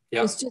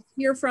 yep, is just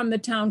hear from the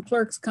town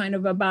clerks kind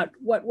of about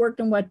what worked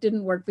and what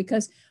didn't work,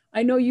 because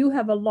I know you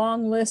have a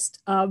long list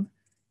of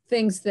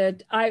things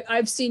that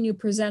I've seen you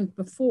present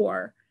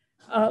before,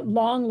 a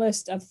long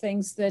list of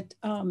things that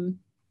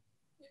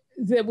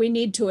that we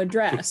need to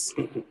address.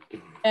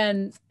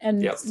 And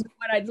yep,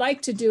 what I'd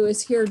like to do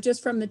is hear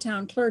just from the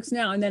town clerks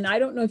now. And then I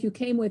don't know if you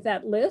came with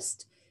that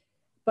list,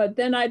 but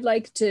then I'd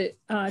like to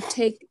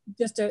take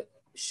just a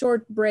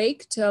short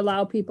break to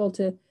allow people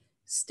to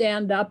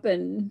stand up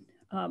and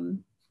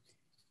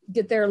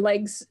get their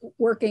legs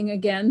working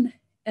again,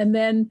 and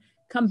then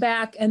come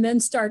back and then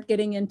start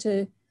getting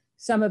into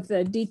some of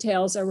the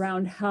details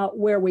around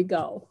where we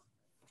go.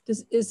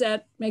 Does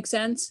that make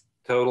sense?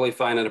 Totally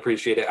fine and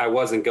appreciate it. I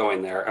wasn't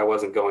going there. I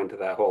wasn't going to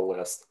that whole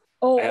list.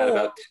 I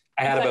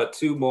had about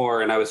 2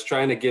 more, and I was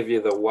trying to give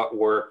you the what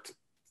worked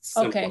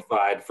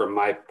simplified from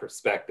my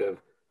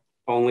perspective,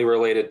 only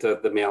related to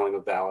the mailing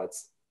of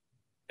ballots.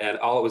 And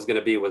all it was going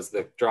to be was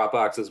the drop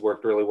boxes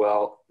worked really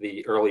well.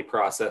 The early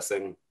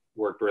processing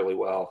worked really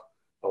well,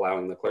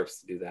 allowing the clerks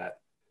to do that.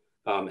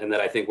 And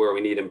that I think where we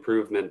need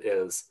improvement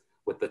is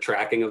with the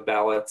tracking of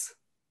ballots,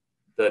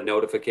 the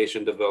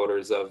notification to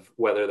voters of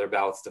whether their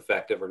ballot's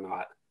defective or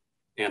not,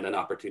 and an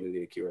opportunity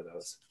to cure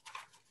those.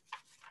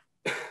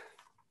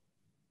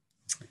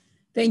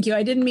 Thank you.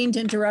 I didn't mean to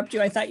interrupt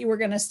you. I thought you were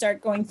going to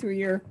start going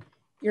through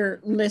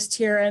your list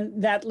here,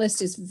 and that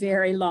list is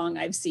very long.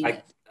 I've seen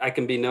it. I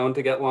can be known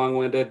to get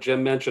long-winded.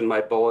 Jim mentioned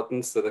my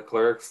bulletins to the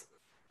clerks.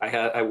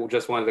 I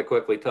just wanted to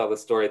quickly tell the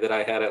story that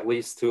I had at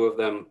least 2 of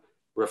them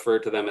refer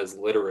to them as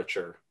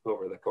literature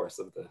over the course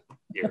of the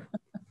year.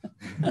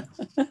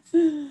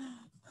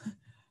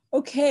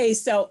 Okay,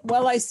 so,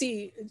 well, I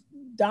see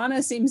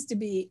Donna seems to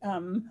be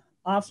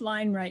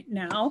offline right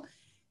now.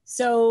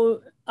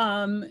 So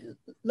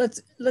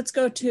let's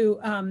go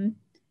to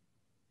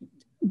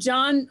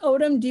John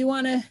Odom. Do you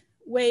want to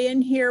weigh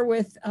in here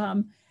with,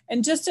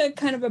 and just a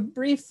kind of a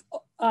brief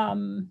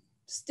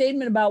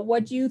statement about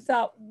what you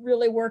thought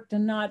really worked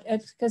and not,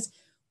 because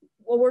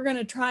what we're going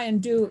to try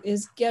and do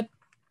is get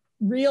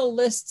real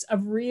lists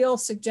of real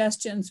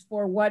suggestions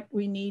for what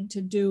we need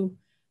to do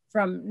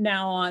from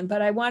now on.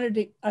 But I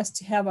wanted us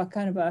to have a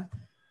kind of a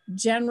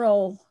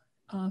general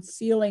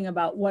feeling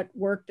about what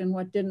worked and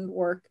what didn't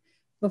work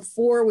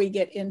before we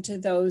get into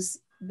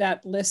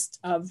that list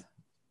of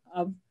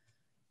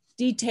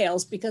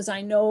details, because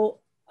I know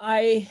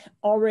I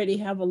already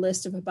have a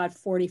list of about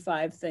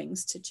 45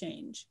 things to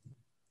change.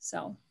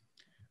 So.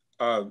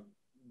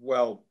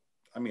 Well,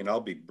 I mean,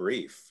 I'll be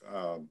brief.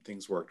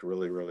 Things worked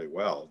really, really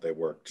well. They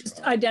worked.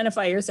 Just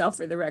identify yourself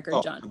for the record,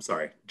 John. I'm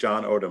sorry.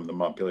 John Odom, the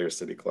Montpelier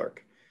City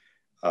Clerk.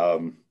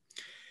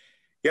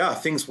 Yeah,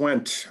 things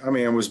went, I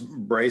mean, I was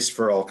braced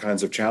for all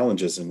kinds of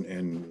challenges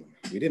and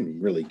we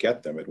didn't really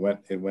get them. It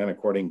went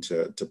according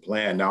to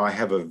plan. Now I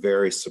have a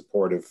very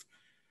supportive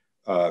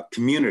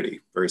community,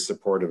 very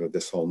supportive of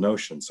this whole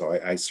notion. So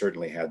I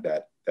certainly had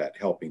that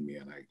helping me.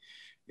 And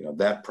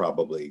that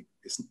probably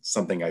is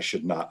something I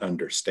should not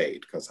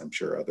understate, because I'm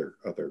sure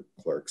other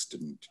clerks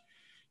didn't,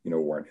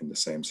 weren't in the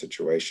same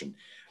situation.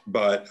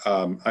 But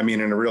I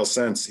mean, in a real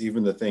sense,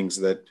 even the things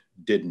that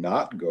did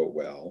not go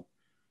well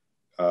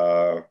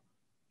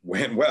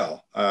went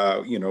well.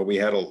 We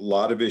had a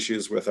lot of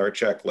issues with our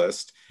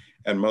checklist,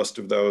 and most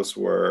of those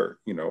were,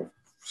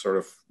 sort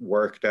of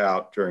worked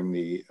out during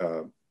the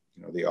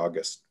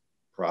August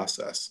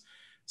process.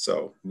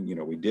 So,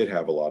 we did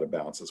have a lot of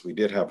bounces. We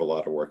did have a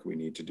lot of work we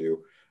need to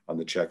do on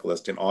the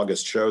checklist, and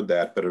August showed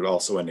that, but it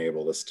also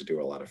enabled us to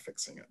do a lot of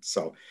fixing it.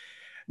 So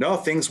no,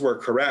 things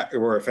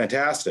were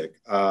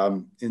fantastic.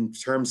 In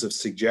terms of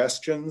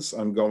suggestions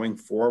on going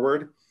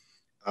forward,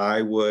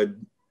 I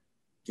would,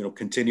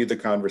 continue the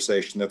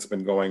conversation that's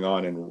been going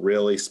on and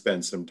really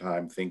spend some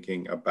time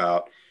thinking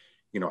about,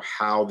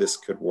 how this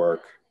could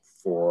work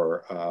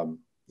for,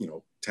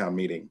 town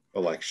meeting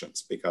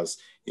elections, because,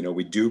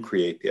 we do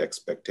create the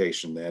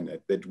expectation then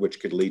which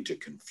could lead to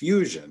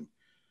confusion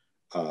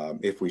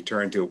if we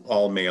turn to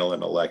all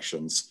mail-in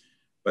elections,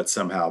 but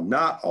somehow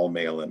not all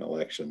mail-in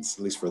elections,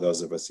 at least for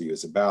those of us who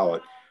use a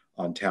ballot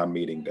on town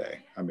meeting day.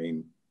 I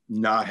mean,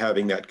 not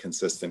having that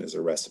consistent is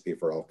a recipe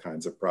for all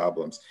kinds of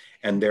problems.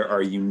 And there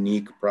are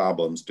unique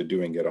problems to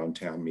doing it on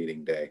town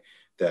meeting day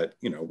that,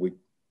 we've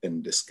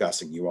been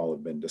discussing, you all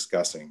have been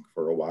discussing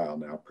for a while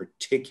now,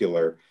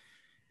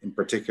 in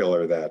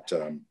particular that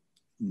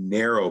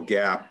narrow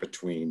gap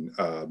between,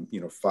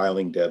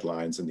 filing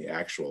deadlines and the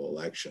actual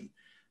election.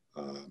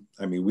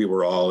 I mean, we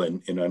were all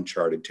in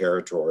uncharted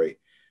territory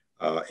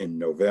in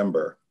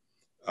November.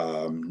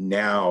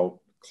 Now,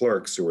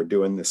 clerks who are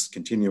doing this,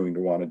 continuing to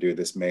want to do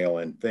this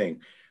mail-in thing,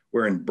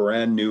 we're in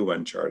brand new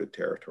uncharted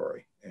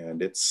territory,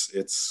 and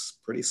it's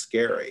pretty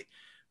scary.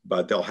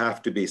 But there'll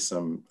have to be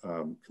some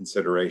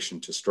consideration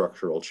to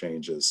structural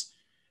changes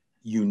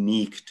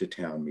unique to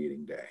town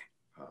meeting day,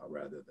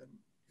 rather than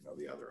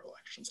the other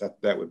elections.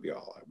 That would be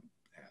all I would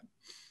add.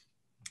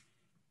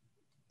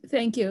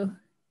 Thank you.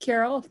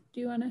 Carol, do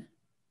you want to?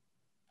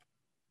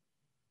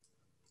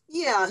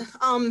 Yeah,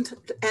 and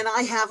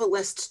I have a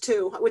list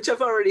too, which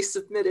I've already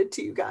submitted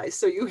to you guys,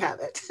 so you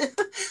have it,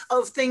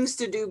 of things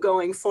to do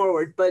going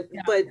forward. But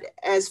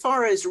as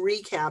far as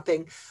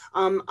recapping,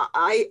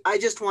 I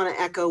just want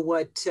to echo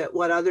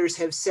what others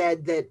have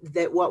said,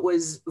 that what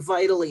was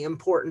vitally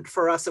important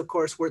for us, of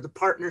course, were the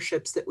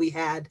partnerships that we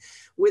had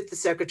with the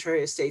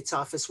Secretary of State's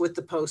office, with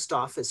the Post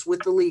Office,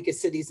 with the League of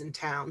Cities and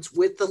Towns,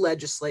 with the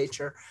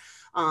legislature.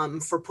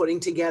 For putting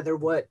together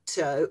what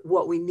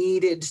we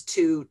needed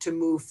to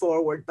move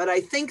forward. But I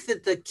think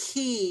that the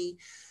key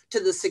to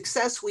the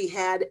success we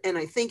had, and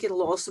I think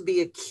it'll also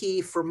be a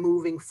key for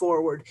moving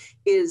forward,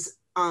 is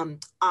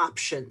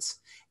options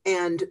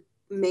and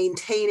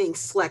maintaining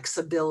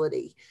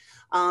flexibility.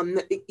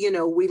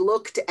 We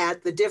looked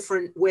at the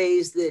different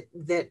ways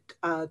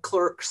that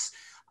clerks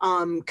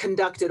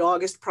conducted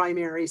August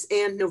primaries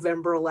and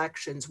November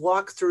elections,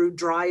 walk through,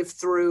 drive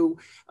through,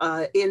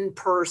 in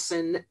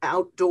person,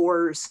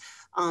 outdoors.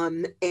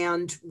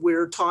 And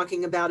we're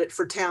talking about it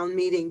for town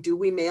meeting. Do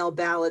we mail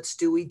ballots?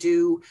 Do we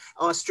do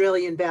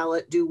Australian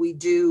ballot? Do we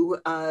do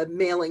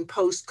mailing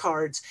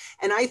postcards?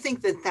 And I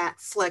think that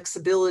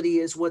flexibility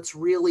is what's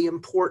really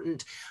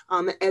important.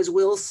 As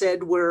Will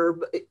said, we're,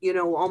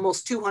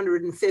 almost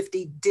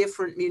 250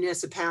 different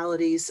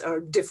municipalities, or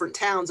different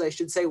towns, I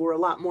should say. We're a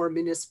lot more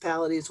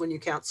municipalities when you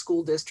count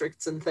school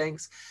districts and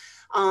things.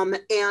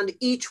 And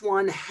each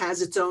one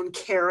has its own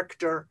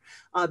character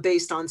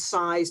based on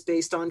size,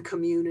 based on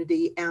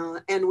community.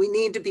 And we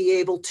need to be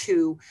able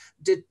to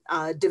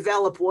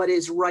develop what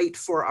is right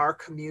for our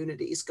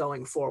communities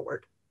going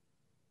forward.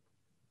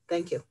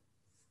 Thank you.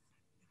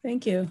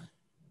 Thank you.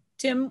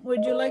 Tim,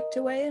 would you like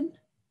to weigh in?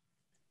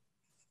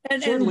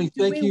 Certainly,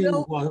 thank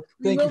you.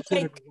 Thank you,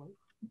 Senator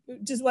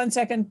White. Just one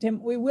second,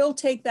 Tim. We will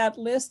take that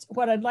list.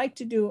 What I'd like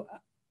to do,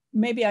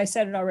 maybe I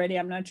said it already,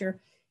 I'm not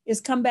sure,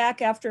 is come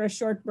back after a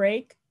short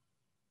break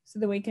so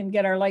that we can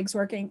get our legs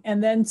working,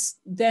 and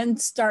then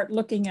start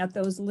looking at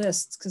those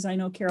lists. Because I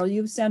know, Carol,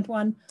 you've sent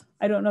one.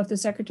 I don't know if the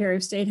Secretary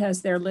of State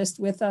has their list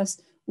with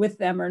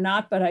them or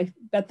not, but I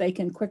bet they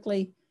can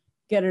quickly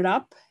get it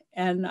up.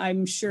 And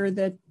I'm sure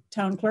that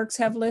town clerks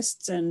have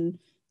lists, and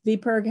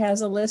VPIRG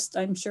has a list,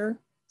 I'm sure.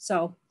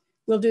 So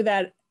we'll do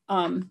that.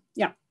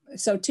 Yeah.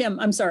 So Tim,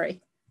 I'm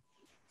sorry.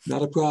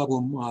 Not a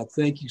problem.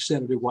 Thank you,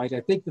 Senator White.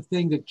 I think the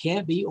thing that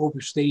can't be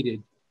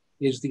overstated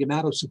is the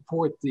amount of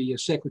support the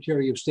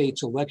Secretary of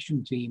State's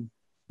election team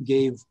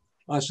gave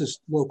us as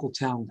local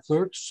town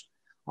clerks,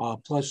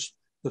 plus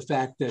the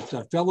fact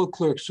that fellow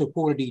clerks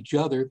supported each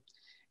other.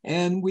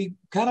 And we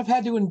kind of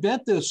had to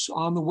invent this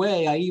on the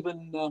way. I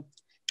even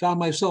found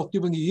myself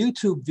doing a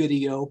YouTube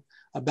video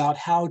about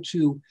how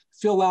to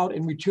fill out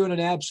and return an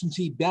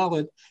absentee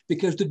ballot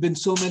because there'd been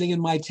so many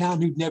in my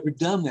town who'd never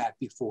done that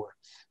before.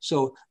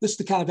 So this is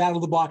the kind of out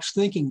of the box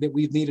thinking that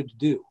we've needed to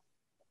do.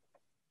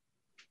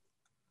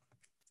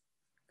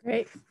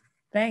 Great,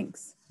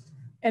 thanks.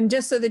 And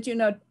just so that you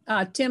know,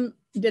 Tim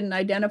didn't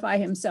identify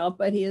himself,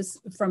 but he is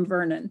from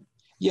Vernon.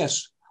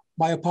 Yes,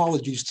 my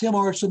apologies. Tim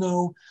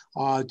Arsenault,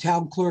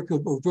 town clerk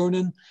of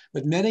Vernon,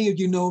 but many of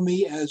you know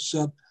me as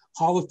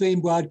Hall of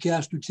Fame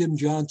broadcaster Tim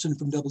Johnson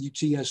from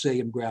WTSA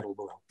in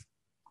Brattleboro.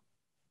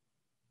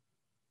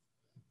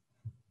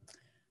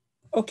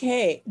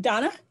 Okay,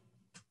 Donna,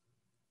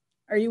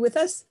 are you with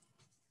us?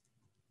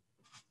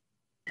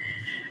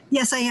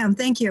 Yes, I am.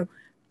 Thank you.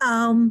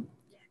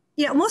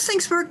 Yeah, most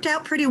things worked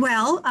out pretty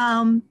well.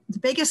 The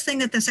biggest thing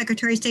that the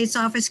Secretary of State's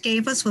office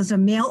gave us was a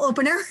mail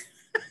opener.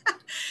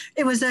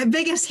 It was the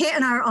biggest hit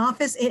in our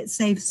office. It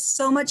saved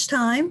so much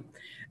time.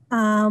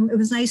 It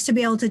was nice to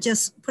be able to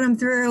just put them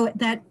through.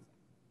 That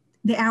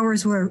the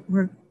hours were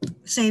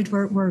saved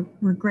were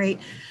great.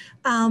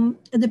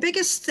 The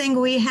biggest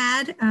thing we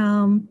had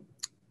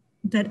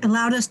that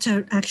allowed us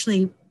to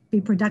actually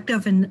be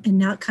productive and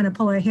not kind of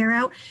pull our hair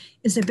out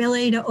is the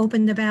ability to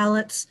open the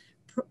ballots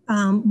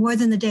more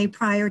than the day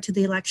prior to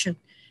the election.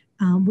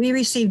 We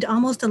received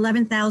almost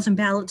 11,000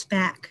 ballots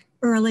back,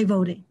 early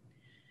voting.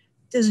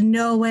 There's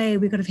no way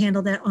we could have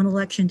handled that on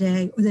election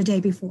day or the day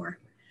before.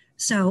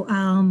 So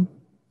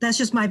that's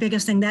just my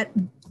biggest thing. That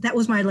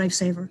was my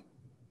lifesaver.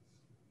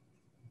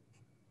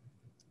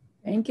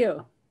 Thank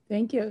you.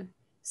 Thank you.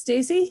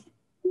 Stacy?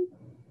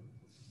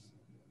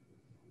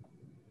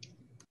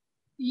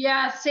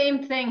 Yeah,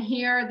 same thing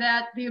here,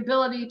 that the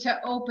ability to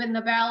open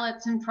the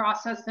ballots and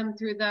process them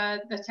through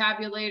the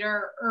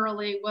tabulator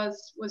early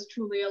was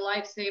truly a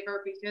lifesaver,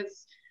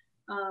 because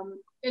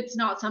it's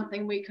not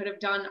something we could have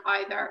done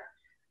either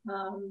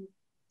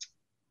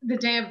the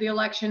day of the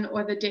election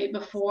or the day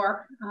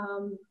before.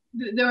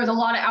 There was a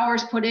lot of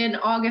hours put in.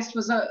 August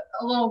was a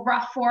little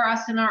rough for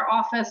us in our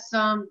office.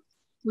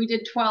 We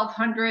did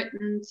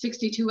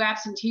 1,262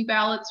 absentee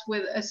ballots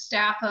with a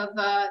staff of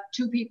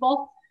 2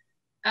 people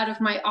out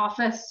of my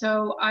office.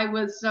 So I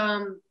was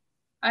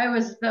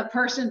the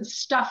person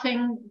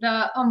stuffing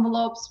the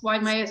envelopes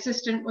while my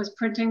assistant was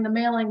printing the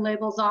mailing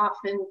labels off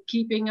and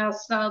keeping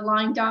us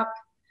lined up.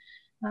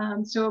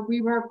 So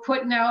we were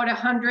putting out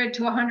 100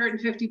 to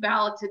 150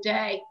 ballots a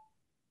day.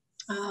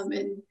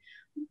 And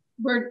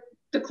we're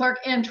the clerk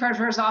and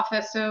treasurer's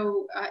office.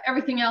 So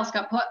everything else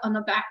got put on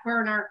the back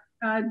burner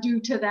due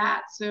to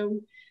that.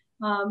 So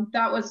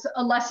that was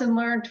a lesson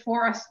learned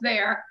for us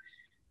there.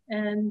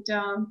 And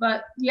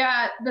but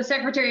yeah, the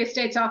Secretary of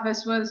State's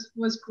office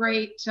was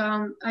great.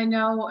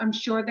 I'm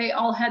sure they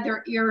all had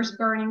their ears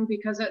burning,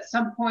 because at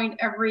some point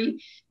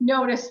every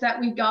notice that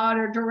we got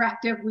or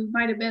directive, we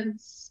might have been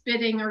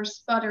spitting or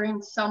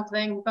sputtering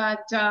something,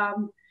 but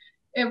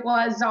it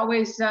was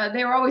always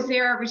they were always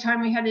there every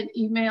time we had an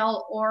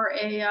email or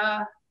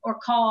a or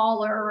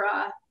call or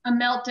a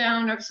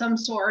meltdown of some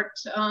sort,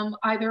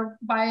 either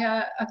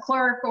by a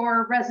clerk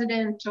or a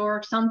resident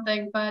or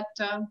something. But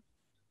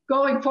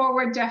going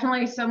forward,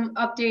 definitely some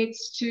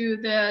updates to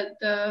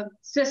the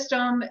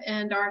system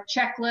and our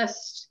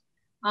checklist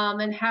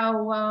and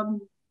how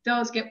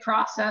those get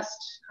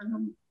processed.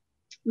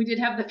 We did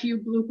have the few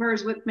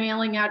bloopers with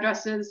mailing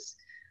addresses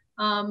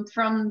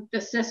from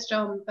the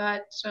system,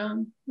 but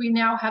we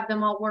now have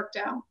them all worked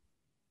out.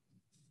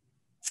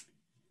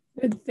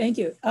 Good, thank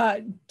you.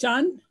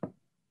 John?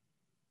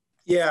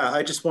 Yeah,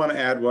 I just want to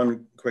add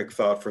one quick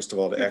thought, first of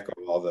all, to echo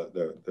all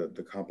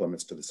the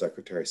compliments to the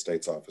Secretary of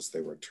State's office.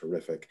 They were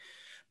terrific.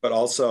 But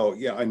also,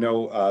 yeah, I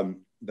know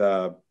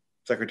the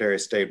Secretary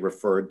of State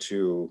referred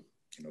to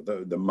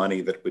the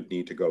money that would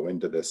need to go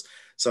into this,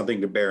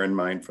 something to bear in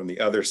mind from the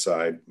other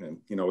side. And,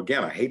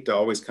 again, I hate to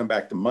always come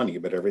back to money,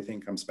 but everything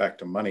comes back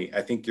to money.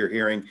 I think you're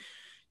hearing,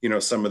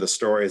 some of the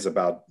stories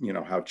about,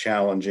 how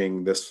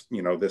challenging this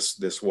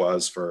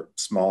was for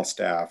small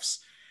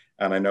staffs.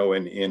 And I know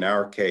in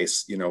our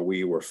case,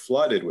 we were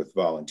flooded with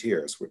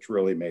volunteers, which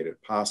really made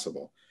it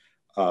possible.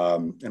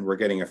 And we're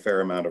getting a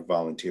fair amount of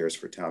volunteers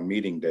for town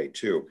meeting day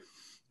too.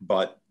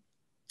 But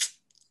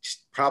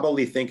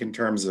probably think in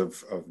terms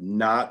of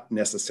not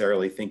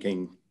necessarily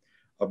thinking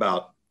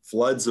about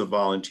floods of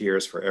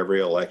volunteers for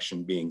every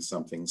election being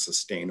something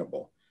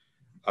sustainable.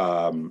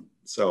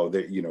 So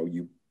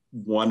that,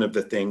 one of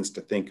the things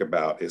to think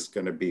about is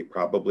going to be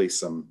probably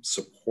some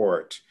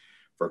support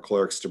for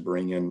clerks to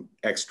bring in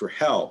extra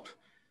help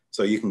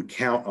so you can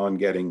count on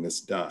getting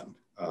this done,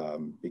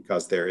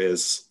 because there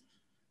is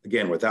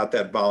again, without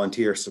that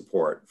volunteer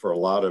support, for a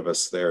lot of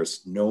us,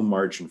 there's no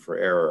margin for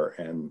error,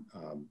 and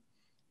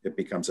it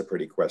becomes a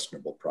pretty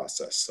questionable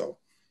process. So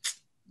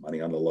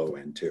money on the low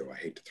end too. I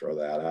hate to throw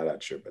that out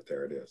at you, but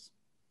there it is.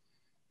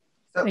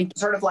 So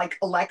sort of like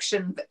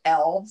election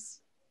elves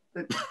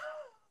that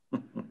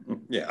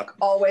yeah,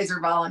 always are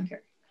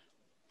volunteer.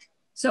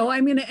 So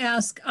I'm going to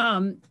ask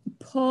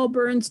Paul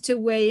Burns to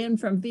weigh in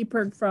from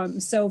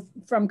VPIRG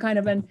from kind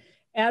of an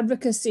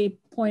advocacy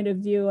point of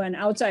view and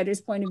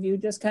outsider's point of view,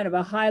 just kind of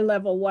a high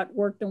level, what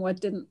worked and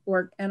what didn't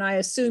work. And I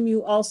assume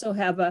you also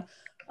have a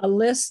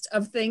list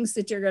of things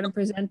that you're going to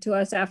present to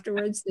us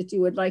afterwards that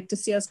you would like to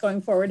see us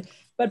going forward.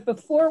 But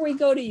before we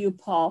go to you,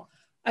 Paul,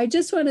 I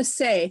just want to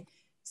say,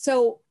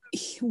 so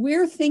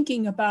we're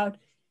thinking about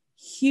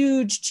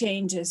huge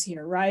changes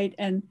here, right?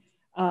 And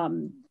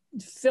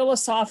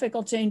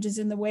philosophical changes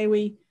in the way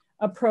we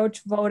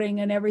approach voting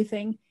and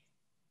everything.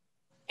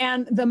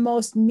 And the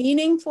most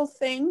meaningful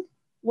thing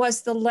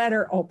was the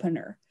letter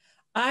opener.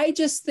 I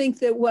just think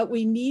that what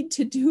we need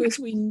to do is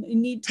we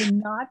need to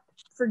not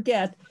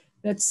forget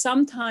that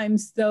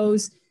sometimes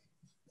those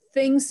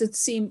things that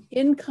seem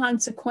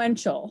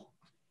inconsequential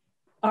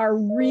are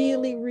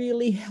really,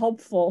 really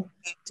helpful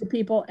to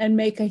people and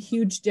make a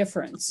huge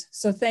difference.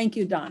 So thank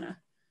you, Donna.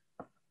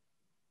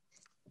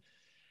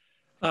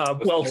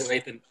 Well,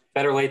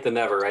 better late than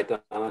never, right,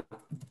 Donna?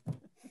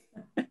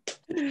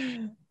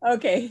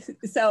 Okay,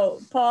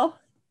 so Paul.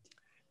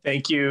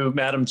 Thank you,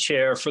 Madam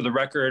Chair. For the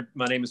record,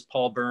 my name is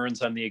Paul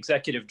Burns. I'm the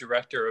Executive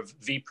Director of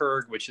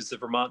VPIRG, which is the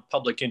Vermont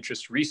Public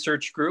Interest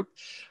Research Group.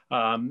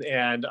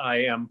 And I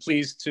am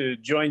pleased to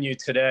join you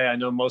today. I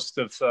know most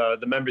of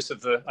the members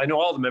of I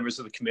know all the members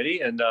of the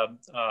committee, and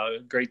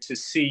great to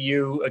see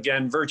you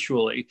again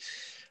virtually.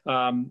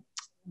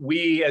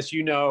 We, as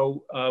you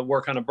know,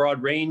 work on a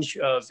broad range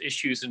of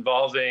issues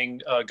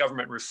involving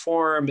government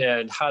reform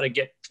and how to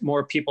get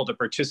more people to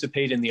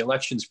participate in the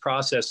elections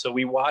process. So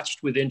we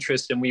watched with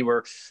interest and we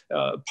were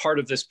part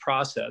of this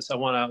process. I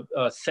want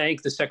to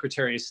thank the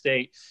Secretary of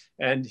State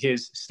and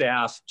his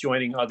staff,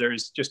 joining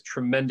others, just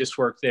tremendous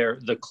work there.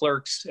 The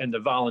clerks and the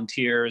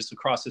volunteers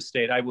across the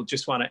state, I will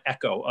just want to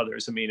echo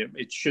others. I mean,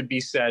 it should be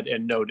said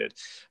and noted.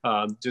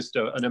 Just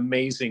an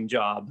amazing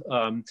job.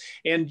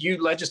 And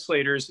you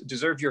legislators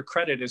deserve your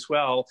credit as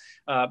well,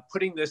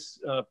 putting this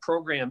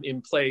program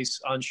in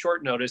place on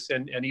short notice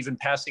and even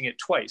passing it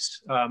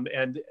twice.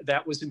 And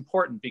that was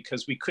important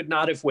because we could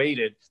not have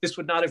waited. This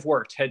would not have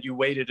worked had you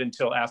waited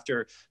until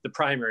after the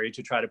primary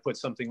to try to put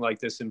something like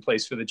this in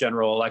place for the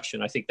general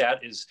election. I think that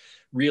is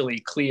really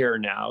clear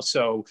now.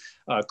 So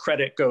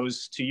credit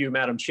goes to you,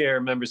 Madam Chair,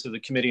 members of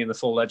the committee and the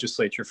full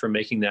legislature for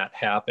making that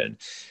happen.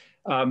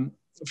 And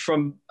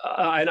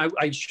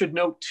I should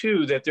note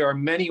too that there are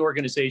many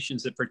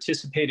organizations that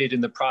participated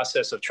in the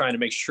process of trying to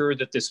make sure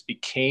that this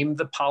became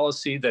the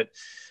policy, that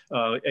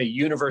a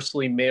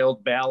universally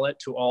mailed ballot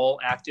to all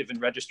active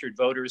and registered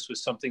voters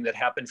was something that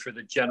happened for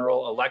the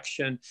general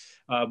election.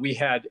 We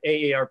had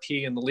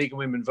AARP and the League of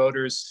Women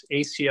Voters,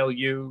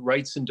 ACLU,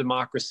 Rights and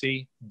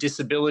Democracy,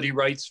 Disability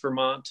Rights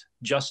Vermont,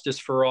 Justice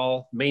for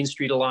All, Main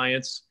Street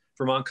Alliance,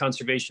 Vermont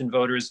Conservation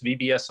Voters,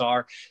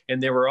 VBSR,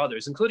 and there were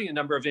others, including a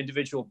number of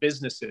individual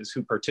businesses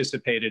who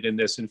participated in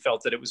this and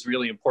felt that it was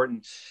really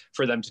important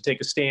for them to take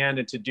a stand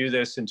and to do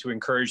this and to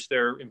encourage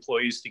their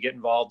employees to get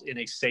involved in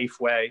a safe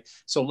way.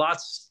 So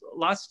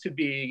lots to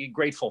be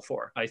grateful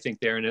for, I think,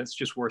 there, and it's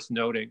just worth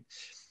noting.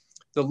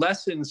 The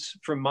lessons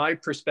from my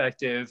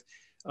perspective,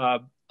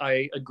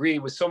 I agree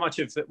with so much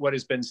of what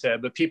has been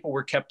said, but people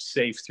were kept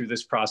safe through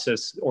this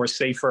process, or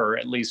safer,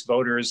 at least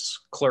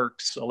voters,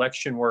 clerks,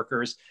 election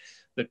workers.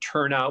 The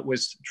turnout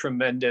was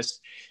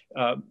tremendous.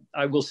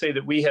 I will say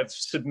that we have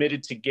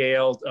submitted to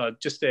Gail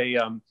just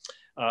a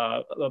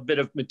bit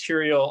of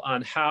material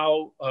on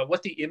how,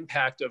 what the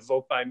impact of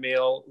vote by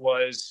mail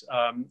was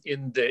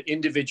in the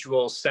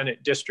individual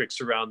Senate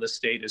districts around the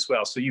state as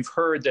well. So you've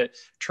heard that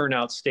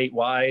turnout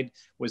statewide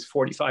was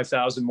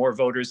 45,000 more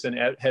voters than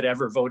had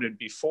ever voted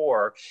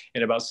before,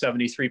 and about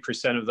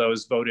 73% of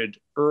those voted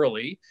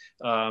early.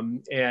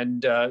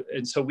 And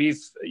so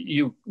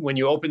when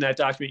you open that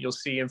document, you'll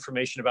see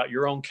information about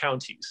your own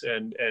counties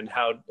and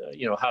how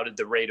did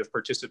the rate of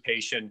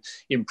participation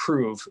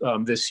improve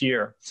this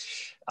year.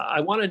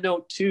 I want to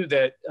note too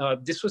that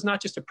this was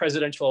not just a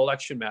presidential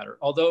election matter.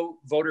 Although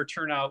voter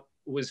turnout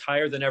was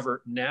higher than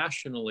ever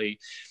nationally,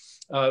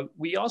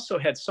 we also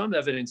had some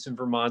evidence in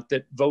Vermont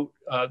that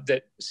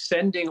that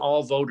sending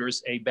all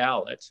voters a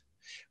ballot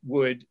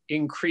would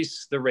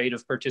increase the rate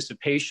of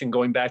participation,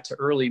 going back to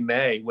early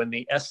May when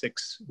the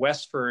Essex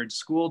Westford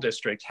School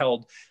District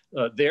held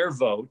their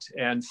vote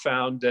and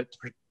found that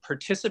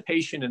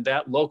participation in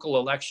that local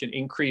election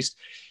increased.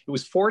 It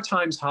was 4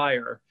 times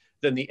higher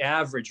than the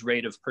average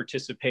rate of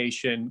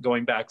participation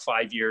going back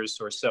 5 years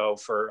or so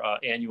for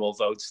annual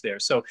votes there.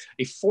 So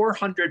a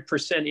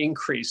 400%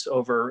 increase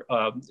over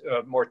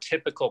more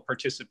typical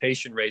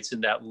participation rates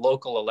in that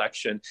local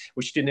election,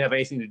 which didn't have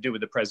anything to do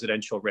with the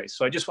presidential race.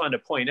 So I just wanted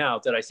to point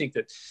out that I think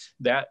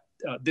that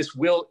this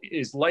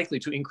is likely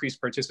to increase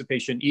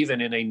participation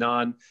even in a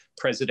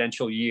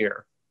non-presidential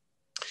year.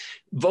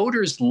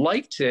 voters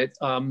liked it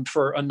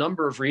for a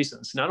number of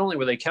reasons. Not only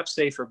were they kept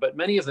safer, but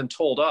many of them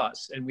told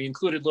us, and we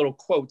included little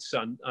quotes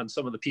on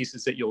some of the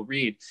pieces that you'll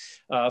read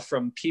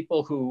from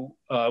people who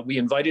we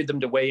invited them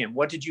to weigh in.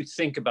 What did you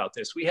think about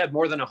this? We had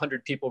more than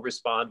 100 people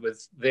respond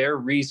with their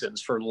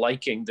reasons for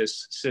liking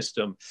this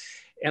system.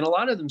 And a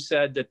lot of them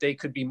said that they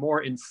could be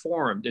more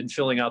informed in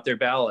filling out their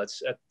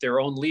ballots at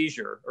their own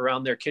leisure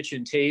around their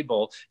kitchen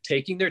table,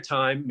 taking their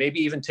time, maybe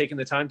even taking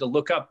the time to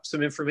look up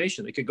some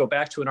information. They could go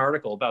back to an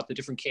article about the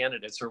different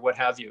candidates or what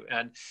have you.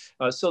 And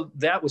so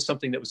that was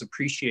something that was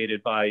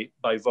appreciated by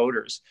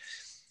voters.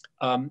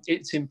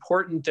 It's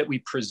important that we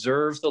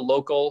preserve the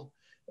local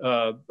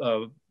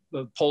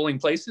polling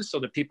places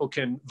so that people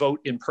can vote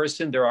in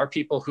person. There are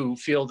people who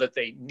feel that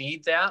they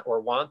need that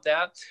or want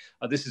that.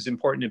 This is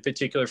important in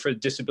particular for the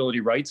disability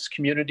rights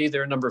community.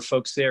 There are a number of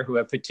folks there who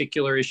have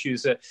particular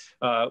issues that,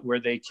 where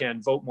they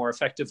can vote more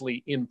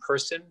effectively in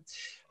person.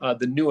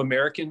 The New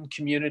American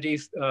community,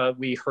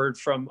 we heard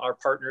from our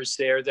partners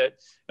there that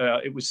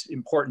it was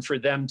important for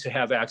them to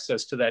have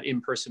access to that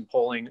in-person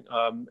polling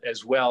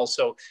as well.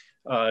 So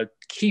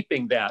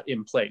keeping that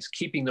in place,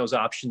 keeping those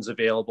options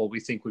available,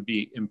 we think would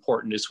be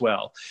important as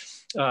well.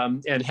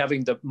 And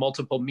having the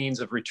multiple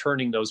means of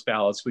returning those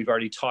ballots, we've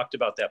already talked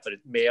about that, but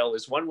mail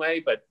is one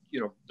way, but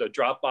the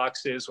drop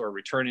boxes or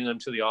returning them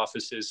to the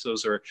offices,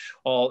 those are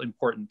all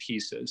important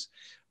pieces.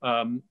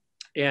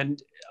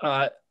 And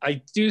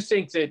I do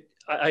think that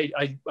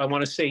I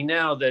want to say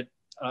now that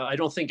I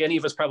don't think any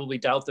of us probably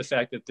doubt the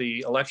fact that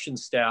the election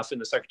staff in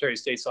the Secretary of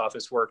State's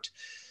office worked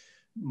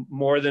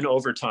more than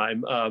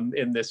overtime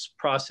in this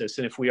process.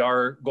 And if we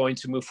are going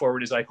to move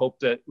forward, as I hope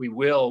that we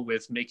will,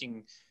 with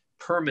making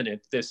permanent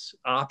this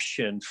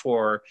option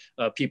for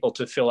people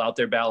to fill out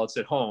their ballots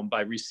at home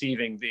by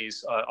receiving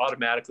these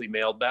automatically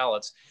mailed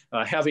ballots,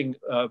 having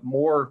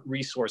more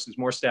resources,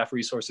 more staff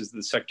resources in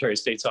the Secretary of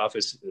State's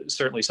office,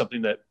 certainly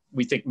something that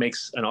we think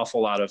makes an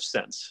awful lot of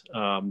sense.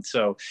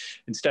 So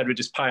instead of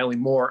just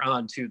piling more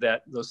onto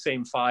those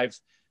same 5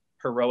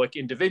 heroic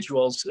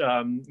individuals,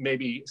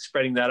 maybe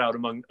spreading that out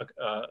among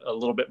a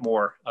little bit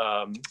more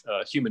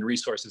human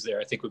resources there,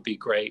 I think would be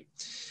great.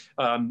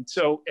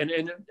 So,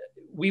 and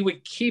we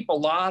would keep a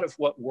lot of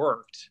what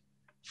worked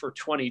for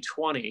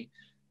 2020,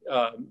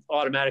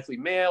 automatically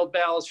mailed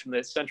ballots from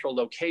that central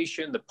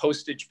location, the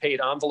postage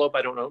paid envelope.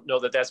 I don't know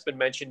that that's been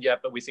mentioned yet,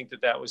 but we think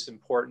that that was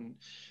important.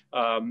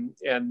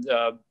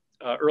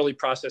 Early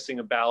processing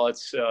of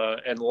ballots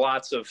and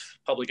lots of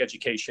public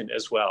education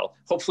as well.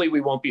 Hopefully we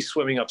won't be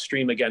swimming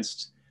upstream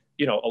against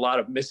a lot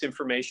of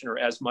misinformation or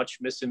as much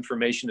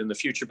misinformation in the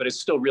future, but it's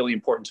still really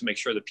important to make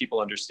sure that people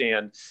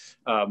understand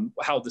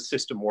how the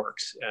system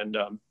works. And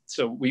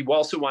so we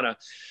also want to,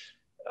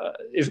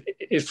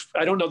 if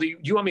I don't know, do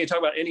you want me to talk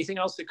about anything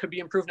else that could be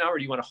improved now, or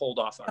do you want to hold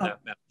off on that,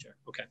 Madam Chair?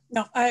 Okay.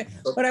 No,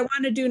 what I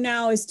want to do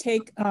now is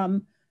take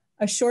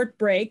a short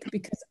break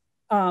because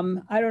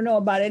I don't know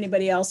about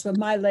anybody else, but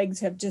my legs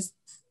have just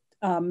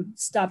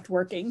stopped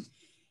working.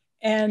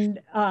 And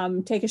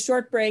take a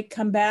short break,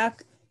 come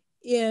back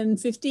in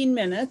 15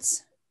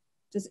 minutes.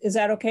 Is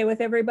that okay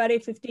with everybody,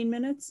 15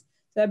 minutes?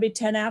 That'd be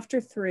 10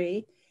 after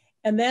 3.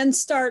 And then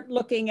start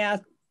looking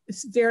at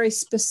very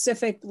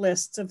specific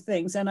lists of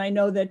things. And I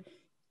know that,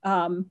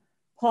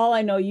 Paul,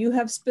 I know you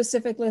have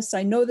specific lists.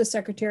 I know the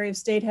Secretary of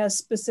State has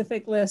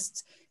specific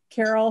lists.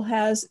 Carol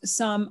has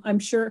some, I'm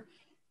sure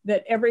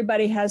that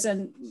everybody has,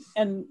 and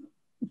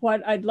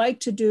what I'd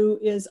like to do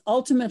is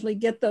ultimately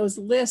get those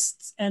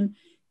lists and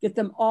get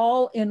them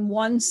all in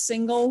one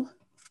single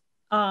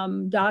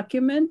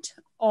document,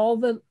 all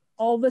the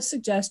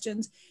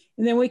suggestions,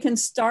 and then we can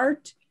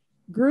start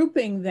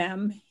grouping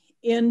them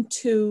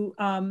into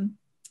kind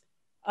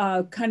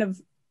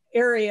of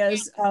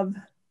areas of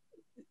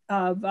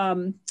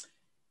oh,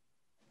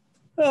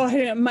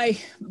 my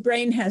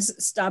brain has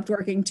stopped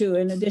working too,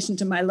 in addition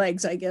to my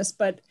legs, I guess,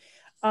 but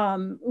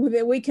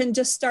we can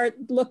just start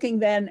looking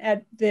then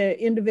at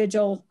the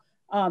individual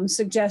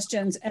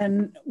suggestions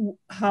and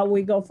how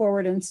we go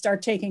forward and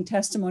start taking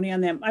testimony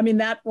on them. I mean,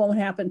 that won't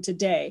happen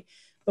today,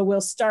 but we'll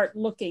start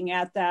looking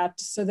at that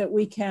so that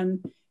we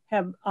can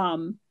have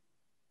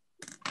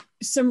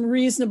some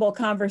reasonable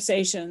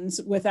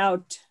conversations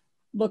without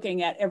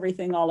looking at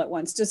everything all at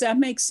once. Does that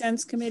make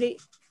sense, committee?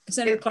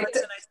 Senator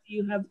Clarkson, I see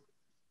you have.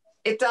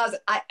 It does.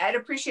 I'd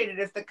appreciate it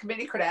if the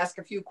committee could ask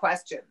a few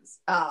questions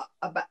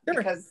about, sure,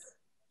 because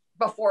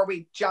before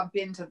we jump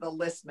into the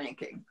list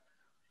making.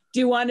 Do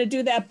you want to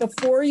do that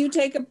before you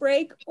take a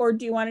break, or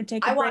do you want to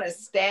take a break? I want to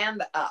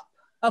stand up.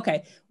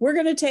 Okay, we're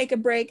going to take a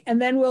break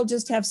and then we'll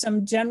just have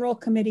some general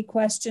committee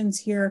questions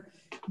here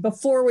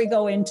before we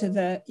go into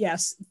the,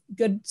 yes,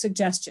 good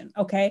suggestion.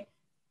 Okay,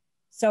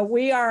 so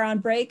we are on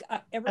break. I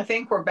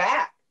think we're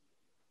back.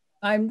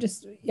 I'm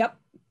just, yep.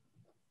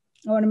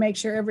 I want to make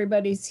sure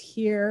everybody's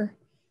here.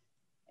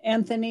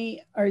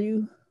 Anthony, are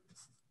you?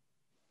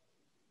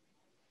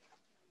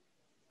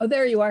 Oh,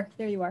 there you are.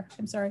 There you are.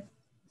 I'm sorry.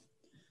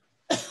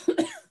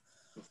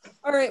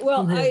 All right.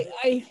 Well,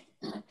 I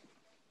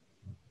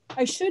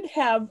should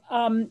have.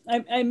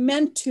 I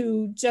meant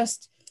to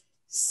just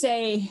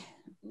say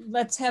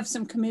let's have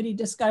some committee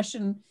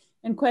discussion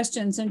and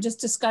questions and just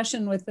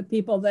discussion with the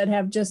people that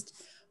have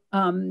just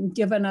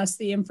given us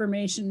the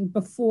information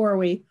before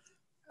we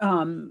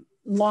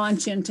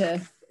launch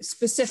into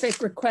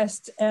specific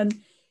requests. And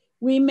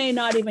we may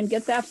not even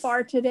get that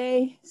far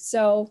today.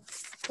 So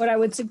what I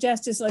would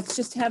suggest is let's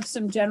just have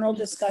some general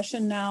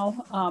discussion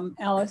now.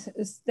 Alice,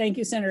 thank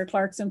you, Senator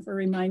Clarkson, for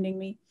reminding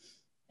me.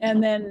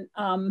 And then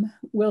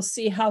we'll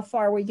see how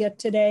far we get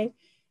today.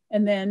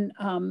 And then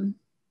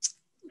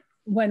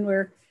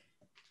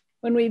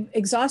when we've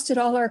exhausted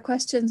all our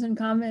questions and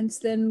comments,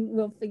 then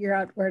we'll figure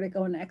out where to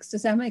go next.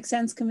 Does that make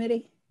sense,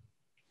 committee?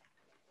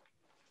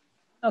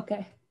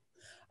 Okay.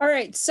 All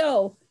right,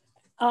 so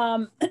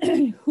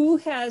who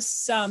has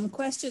some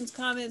questions,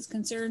 comments,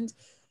 concerns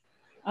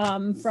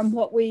from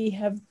what we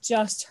have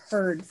just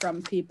heard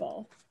from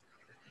people?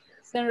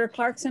 Senator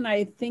Clarkson,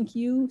 I think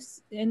you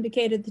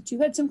indicated that you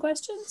had some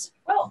questions.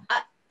 Well,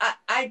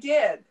 I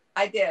did.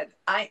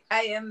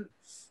 I'm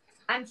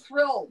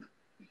thrilled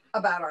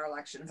about our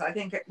elections. I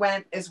think it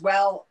went as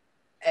well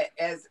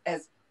as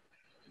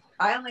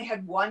I only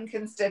had one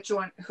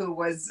constituent who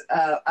was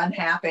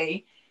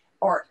unhappy,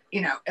 or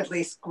at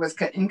least was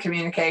in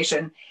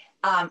communication.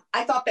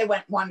 I thought they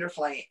went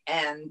wonderfully,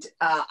 and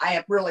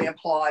I really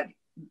applaud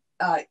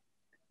the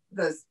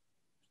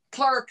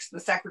clerks, the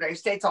Secretary of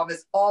State's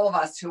office, all of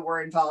us who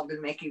were involved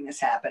in making this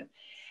happen.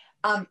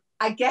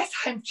 I guess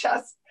I'm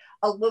just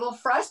a little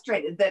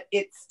frustrated that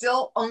it's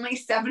still only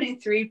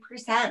 73%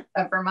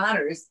 of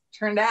Vermonters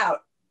turned out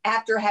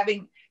after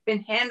having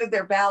been handed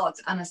their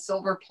ballots on a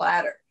silver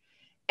platter.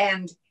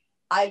 And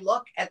I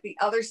look at the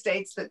other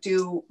states that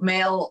do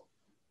mail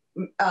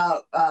in,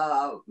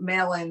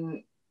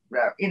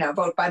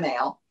 vote by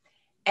mail,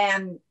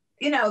 and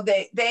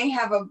they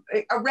have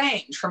a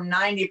range from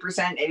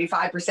 90%,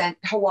 85%.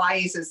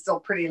 Hawaii's is still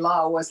pretty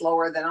low, was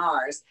lower than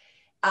ours.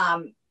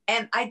 And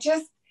I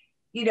just,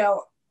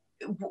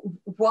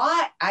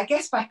 why? I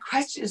guess my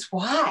question is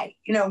why?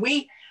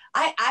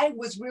 I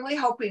was really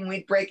hoping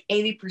we'd break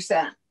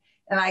 80%.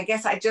 And I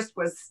guess I just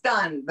was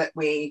stunned that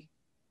we,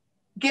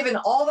 given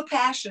all the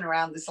passion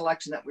around this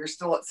election, that we're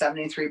still at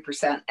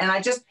 73%. And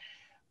I just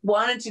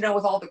wanted to know,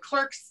 with all the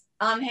clerks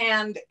on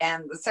hand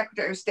and the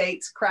Secretary of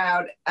State's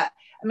crowd, I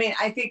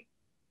think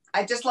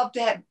I'd just love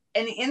to have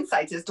any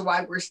insights as to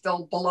why we're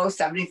still below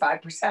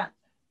 75%.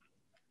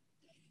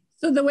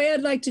 So the way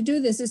I'd like to do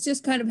this is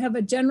just kind of have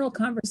a general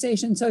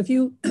conversation. So if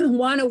you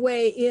want to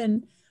weigh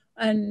in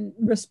and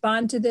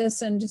respond to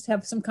this and just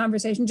have some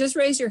conversation, just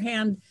raise your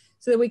hand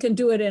so that we can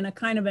do it in a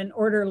kind of an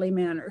orderly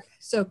manner.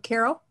 So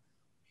Carol?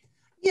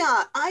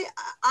 Yeah,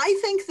 I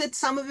think that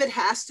some of it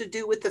has to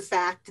do with the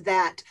fact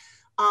that,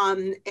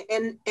 and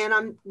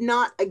I'm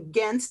not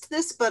against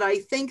this, but I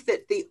think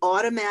that the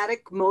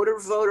automatic motor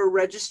voter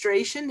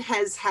registration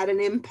has had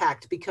an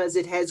impact because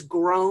it has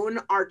grown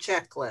our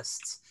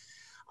checklists.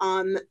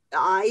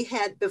 I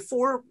had,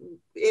 before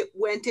it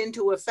went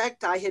into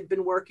effect, I had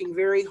been working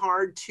very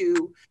hard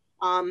to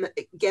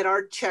get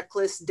our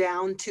checklist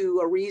down to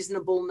a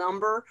reasonable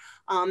number.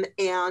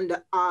 And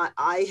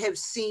I have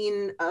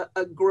seen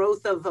a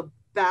growth of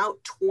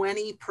about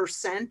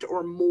 20%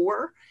 or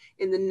more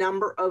in the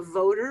number of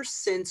voters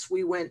since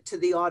we went to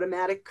the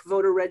automatic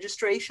voter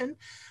registration.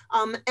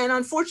 And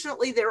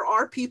unfortunately, there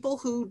are people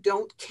who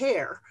don't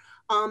care,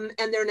 and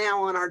they're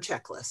now on our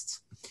checklists.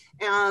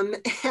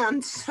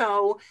 And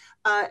so,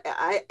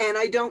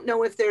 I don't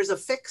know if there's a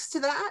fix to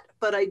that,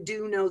 but I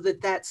do know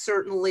that that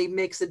certainly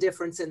makes a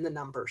difference in the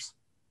numbers.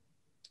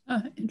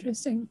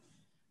 Interesting.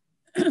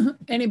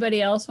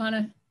 Anybody else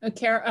want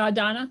to,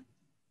 Donna?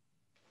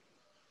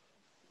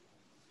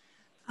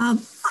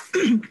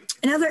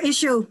 Another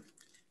issue,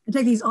 I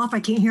take these off, I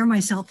can't hear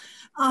myself.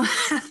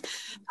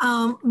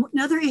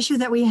 Another issue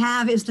that we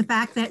have is the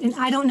fact that, and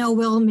I don't know,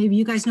 Will, maybe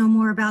you guys know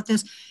more about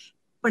this,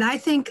 but I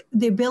think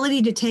the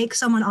ability to take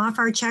someone off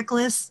our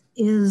checklist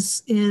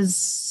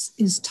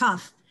is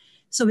tough.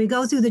 So we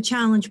go through the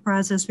challenge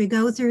process. We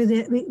go through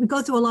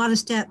a lot of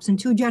steps and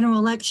 2 general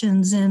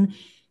elections, and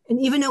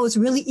even though it's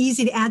really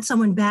easy to add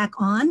someone back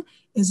on,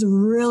 it's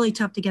really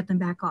tough to get them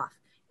back off.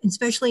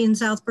 Especially in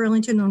South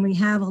Burlington, when we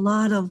have a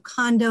lot of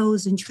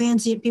condos and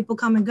transient people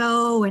come and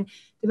go, and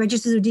they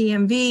register the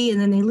DMV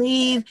and then they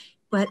leave,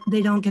 but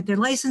they don't get their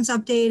license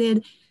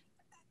updated.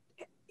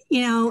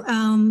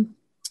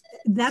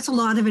 That's a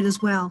lot of it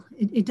as well.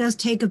 It does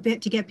take a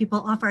bit to get people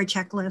off our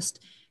checklist,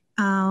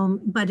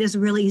 but it's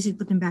really easy to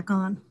put them back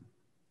on.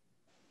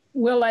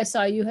 Will, I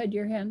saw you had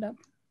your hand up.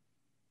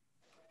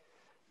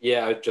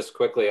 Yeah, just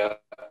quickly, I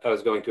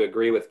was going to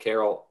agree with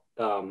Carol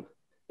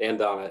and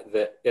Donna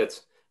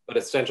that but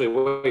essentially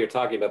what you're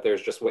talking about there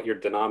is just what your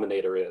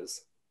denominator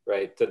is,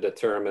 right, to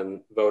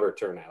determine voter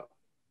turnout.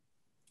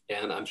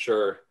 And I'm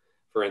sure,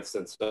 for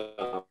instance,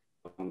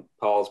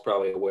 Paul's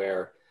probably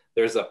aware,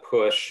 there's a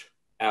push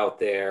out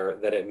there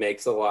that it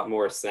makes a lot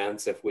more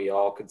sense if we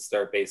all could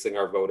start basing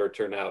our voter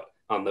turnout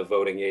on the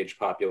voting age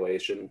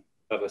population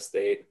of a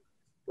state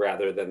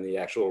rather than the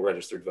actual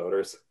registered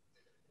voters,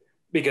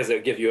 because it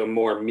would give you a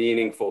more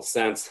meaningful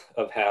sense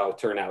of how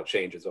turnout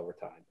changes over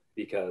time.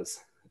 Because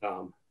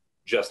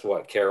just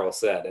what Carol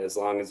said. As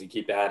long as you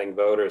keep adding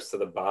voters to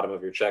the bottom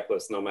of your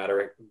checklist, no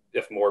matter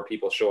if more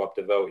people show up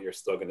to vote, you're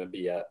still going to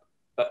be at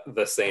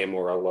the same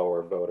or a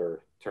lower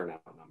voter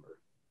turnout number.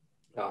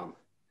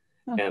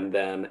 And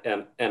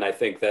I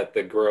think that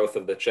the growth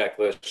of the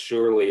checklist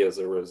surely is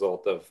a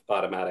result of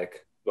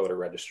automatic voter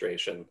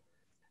registration.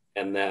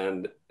 And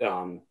then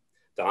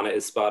Donna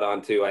is spot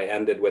on too. I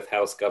ended with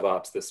House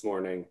GovOps this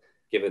morning,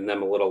 giving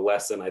them a little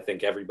lesson. I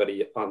think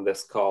everybody on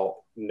this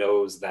call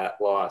knows that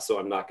law, so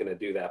I'm not going to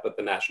do that. But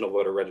the National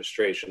Voter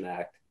Registration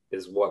Act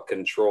is what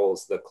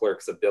controls the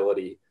clerk's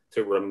ability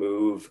to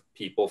remove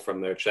people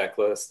from their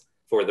checklist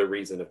for the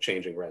reason of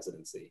changing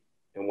residency.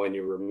 And when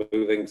you're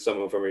removing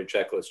someone from your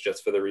checklist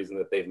just for the reason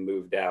that they've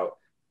moved out,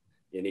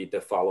 you need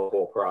to follow the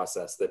whole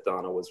process that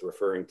Donna was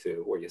referring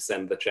to, where you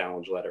send the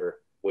challenge letter,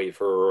 wait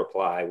for a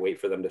reply,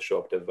 wait for them to show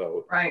up to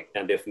vote. Right.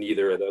 And if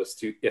neither of those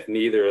two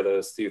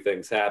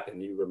things happen,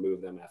 you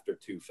remove them after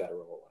 2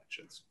 federal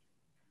elections.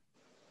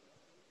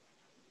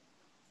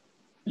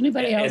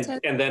 Anybody else?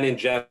 And then in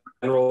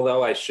general,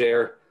 though, I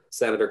share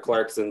Senator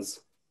Clarkson's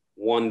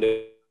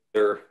wonder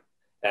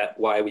at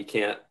why we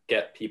can't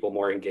get people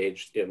more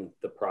engaged in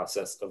the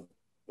process of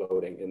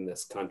voting in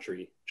this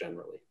country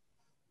generally.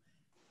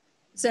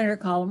 Senator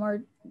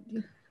Collmore.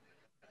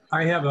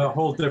 I have a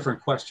whole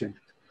different question.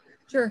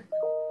 Sure.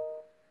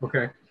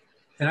 Okay.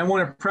 And I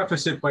want to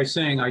preface it by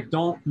saying I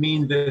don't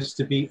mean this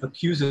to be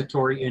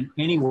accusatory in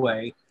any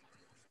way.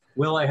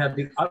 Will, I have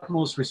the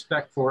utmost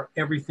respect for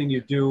everything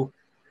you do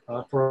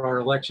for our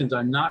elections.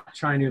 I'm not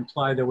trying to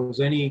imply there was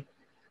any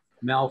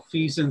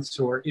malfeasance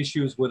or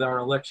issues with our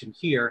election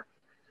here.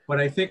 But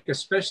I think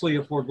especially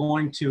if we're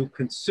going to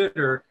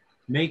consider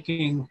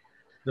making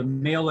the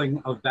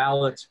mailing of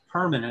ballots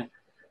permanent,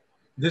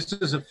 this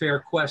is a fair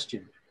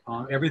question.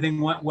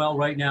 Everything went well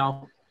right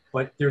now,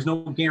 but there's no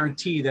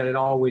guarantee that it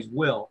always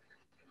will.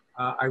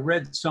 I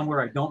read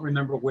somewhere, I don't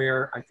remember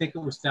where, I think it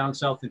was down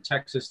south in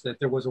Texas, that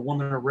there was a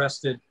woman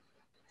arrested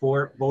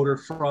for voter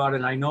fraud.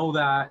 And I know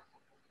that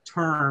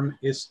term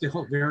is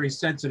still very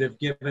sensitive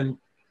given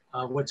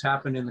what's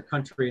happened in the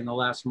country in the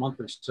last month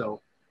or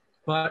so.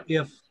 But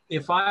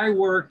if I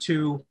were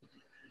to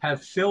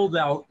have filled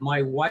out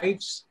my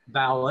wife's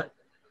ballot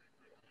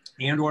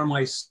and or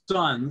my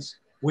son's,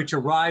 which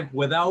arrived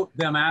without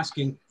them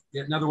asking,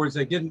 in other words,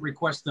 they didn't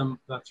request them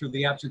through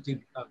the absentee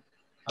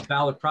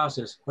ballot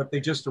process, but they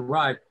just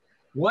arrived,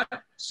 what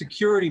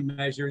security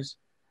measures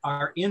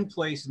are in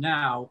place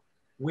now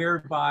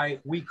whereby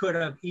we could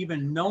have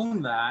even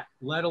known that,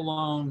 let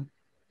alone,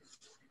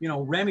 you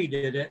know,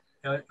 remedied it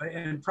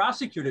and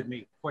prosecuted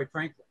me, quite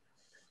frankly?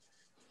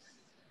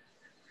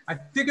 I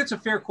think it's a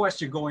fair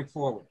question going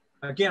forward.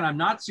 Again, I'm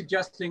not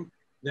suggesting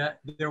that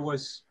there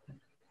was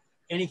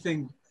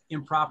anything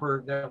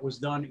improper that was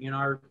done in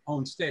our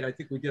own state. I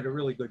think we did a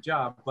really good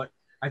job, but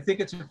I think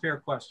it's a fair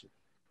question.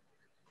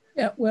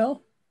 Yeah,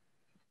 Will?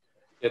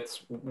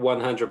 It's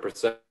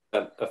 100%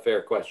 a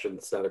fair question,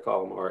 Senator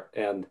Collmore.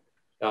 And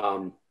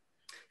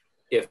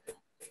if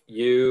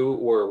you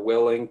were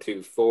willing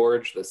to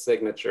forge the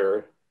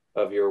signature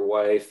of your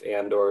wife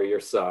and or your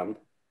son,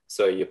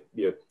 so you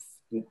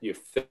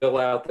fill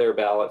out their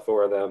ballot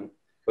for them,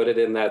 put it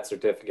in that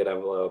certificate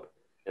envelope,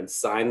 and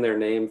sign their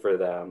name for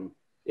them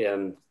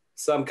in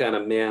some kind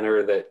of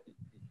manner that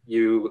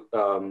you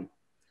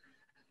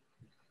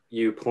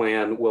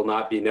plan will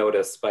not be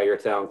noticed by your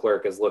town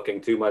clerk as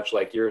looking too much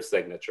like your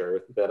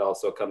signature that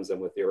also comes in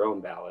with your own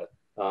ballot,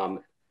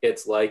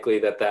 it's likely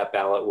that that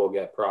ballot will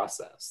get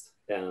processed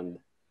and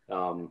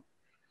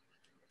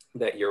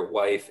that your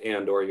wife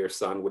and or your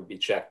son would be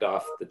checked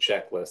off the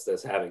checklist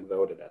as having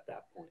voted at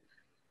that point.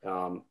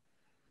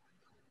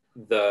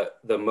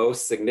 The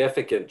most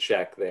significant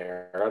check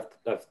there,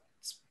 I've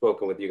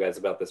spoken with you guys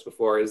about this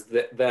before, is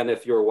that then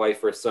if your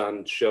wife or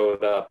son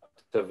showed up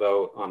to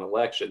vote on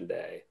election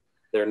day,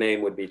 their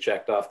name would be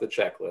checked off the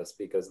checklist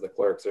because the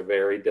clerks are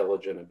very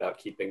diligent about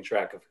keeping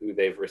track of who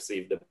they've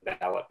received a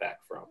ballot back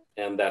from.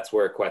 And that's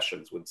where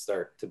questions would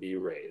start to be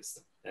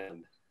raised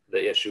and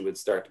the issue would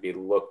start to be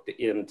looked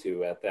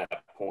into at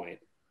that point.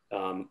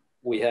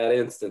 We had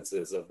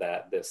instances of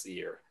that this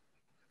year.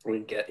 We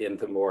can get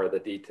into more of the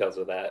details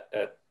of that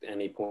at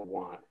any point we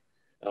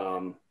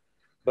want.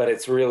 But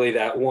it's really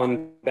that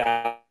one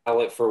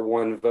ballot for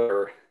one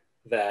voter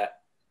that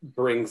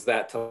brings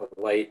that to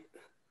light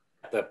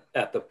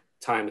at the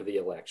time of the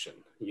election.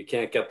 You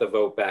can't get the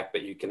vote back,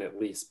 but you can at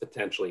least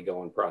potentially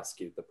go and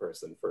prosecute the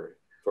person for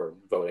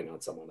voting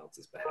on someone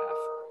else's behalf.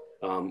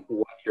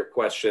 What your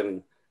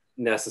question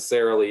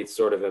necessarily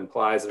sort of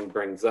implies and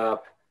brings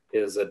up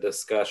is a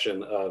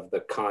discussion of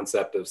the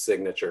concept of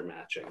signature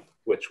matching,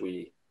 which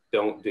we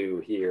don't do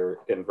here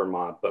in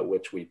Vermont, but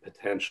which we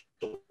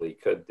potentially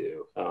could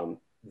do.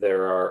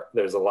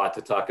 There's a lot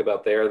to talk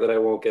about there that I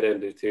won't get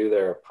into too.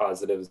 There are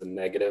positives and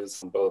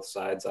negatives on both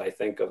sides, I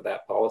think, of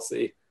that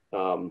policy.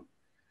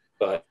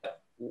 But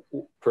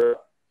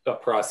a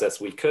process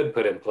we could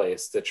put in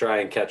place to try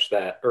and catch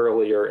that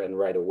earlier and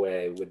right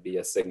away would be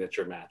a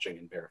signature matching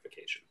and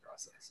verification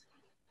process.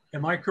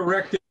 Am I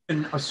correct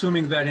in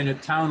assuming that in a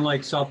town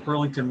like South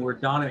Burlington, where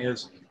Donna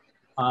is,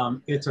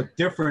 It's a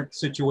different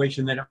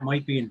situation than it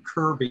might be in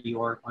Kirby,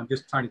 or I'm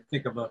just trying to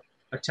think of a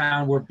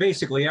town where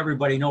basically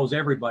everybody knows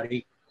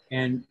everybody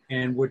and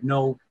would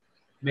know,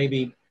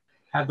 maybe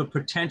have the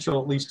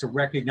potential at least to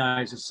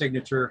recognize a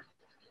signature.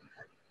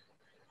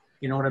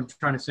 You know what I'm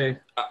trying to say?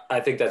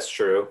 I think that's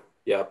true.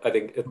 Yeah, I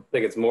think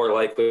it's more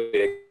likely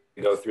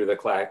to go through the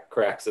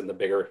cracks in the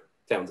bigger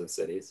towns and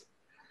cities.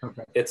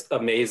 Okay. It's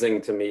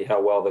amazing to me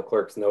how well the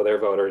clerks know their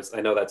voters.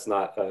 I know that's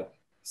not a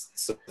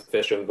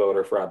sufficient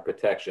voter fraud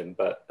protection,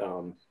 but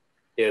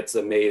it's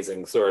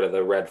amazing sort of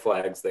the red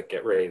flags that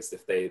get raised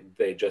if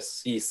they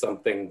just see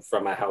something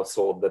from a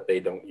household that they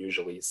don't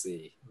usually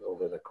see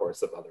over the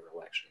course of other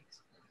elections.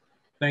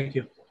 Thank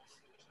you.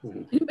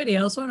 Anybody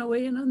else want to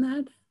weigh in on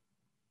that?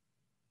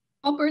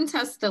 Paul Burns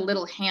has the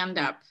little hand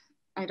up.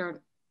 I don't.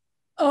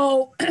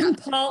 Oh,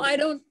 Paul, I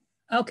don't.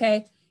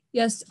 Okay.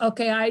 Yes.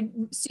 Okay. I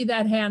see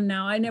that hand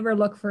now. I never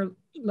look for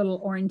little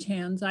orange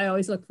hands. I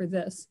always look for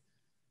this.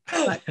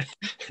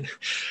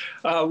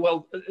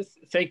 Well,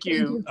 thank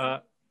you,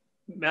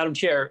 Madam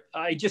Chair.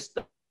 I just,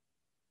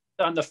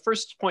 on the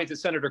first point that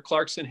Senator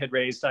Clarkson had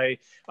raised, I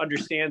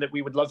understand that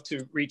we would love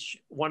to reach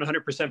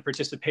 100%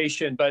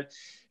 participation, but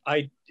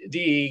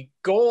the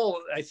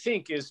goal, I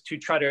think, is to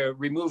try to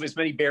remove as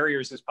many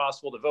barriers as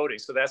possible to voting.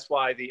 So that's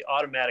why the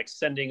automatic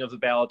sending of the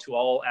ballot to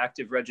all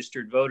active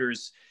registered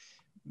voters,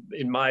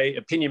 in my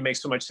opinion,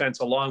 makes so much sense,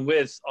 along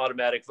with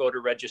automatic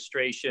voter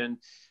registration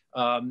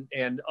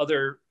and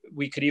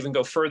we could even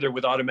go further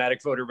with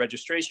automatic voter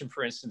registration,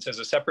 for instance, as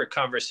a separate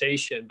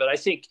conversation. But I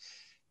think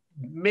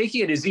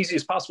making it as easy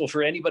as possible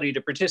for anybody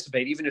to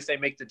participate, even if they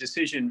make the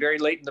decision very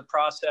late in the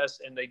process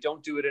and they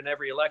don't do it in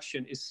every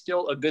election, is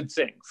still a good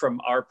thing from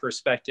our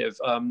perspective.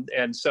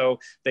 And so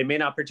they may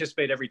not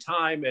participate every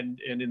time, and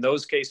in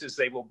those cases,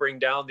 they will bring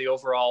down the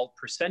overall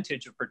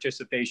percentage of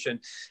participation.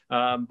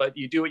 But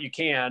you do what you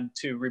can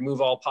to remove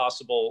all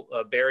possible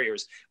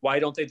barriers. Why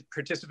don't they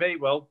participate?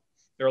 Well,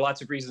 there are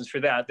lots of reasons for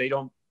that. They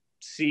don't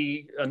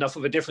see enough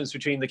of a difference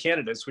between the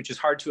candidates, which is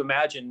hard to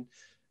imagine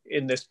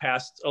in this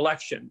past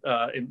election,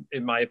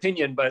 in my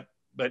opinion, but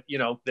you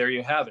know, there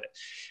you have it.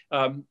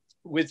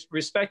 With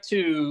respect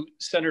to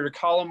Senator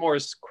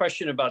Collimore's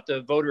question about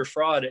the voter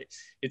fraud,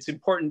 it's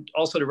important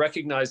also to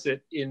recognize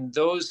that in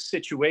those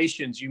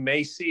situations, you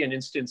may see an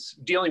instance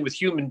dealing with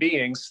human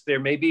beings. There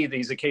may be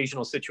these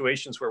occasional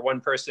situations where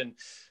one person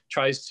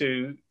tries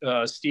to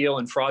steal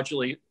and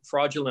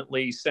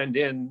fraudulently send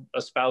in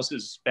a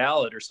spouse's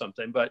ballot or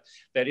something, but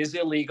that is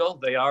illegal.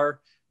 They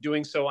are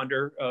doing so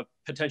under a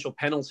potential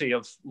penalty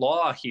of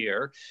law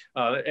here,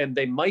 and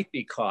they might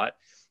be caught.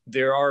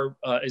 There are,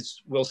 as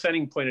Will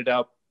Senning pointed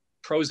out,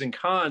 pros and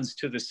cons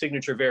to the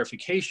signature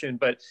verification,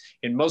 but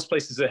in most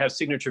places that have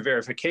signature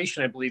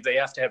verification, I believe they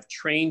have to have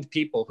trained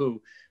people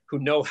who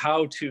know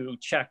how to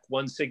check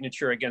one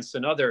signature against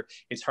another.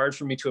 It's hard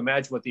for me to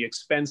imagine what the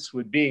expense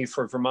would be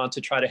for Vermont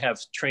to try to have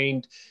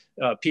trained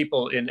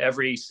people in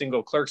every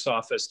single clerk's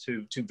office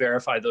to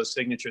verify those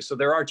signatures. So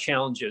there are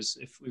challenges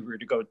if we were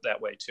to go that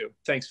way too.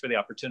 Thanks for the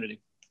opportunity.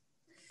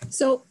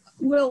 So,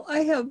 Will, I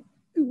have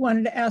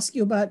wanted to ask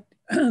you about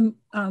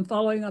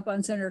following up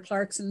on Senator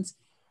Clarkson's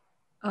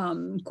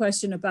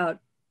question about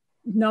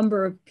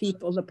number of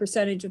people, the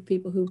percentage of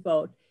people who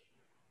vote.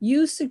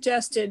 You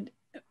suggested,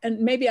 and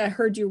maybe I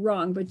heard you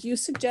wrong, but you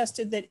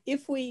suggested that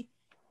if we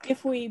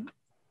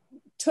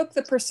took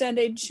the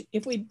percentage,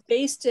 if we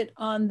based it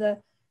on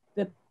the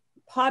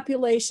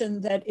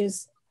population that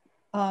is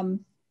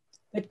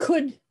that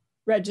could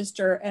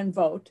register and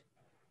vote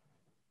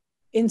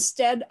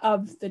instead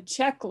of the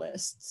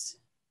checklists,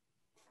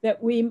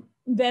 that we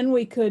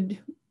could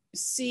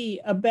see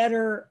a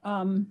better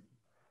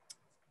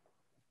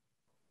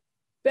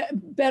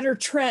better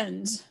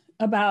trends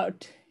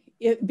about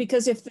it,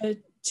 because if the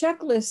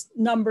checklist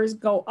numbers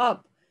go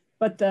up,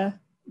 but the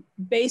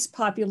base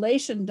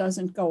population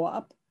doesn't go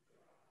up.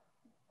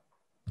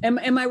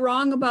 Am I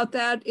wrong about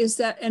that? Is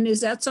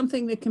that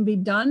something that can be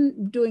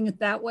done, doing it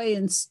that way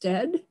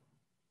instead?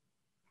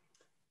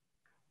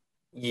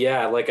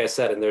 Yeah, like I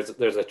said, and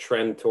there's a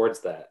trend towards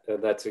that.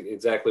 That's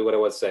exactly what I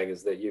was saying,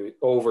 is that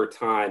over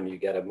time, you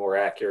get a more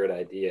accurate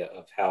idea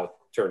of how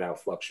turnout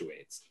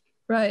fluctuates.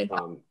 Right.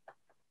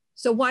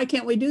 So why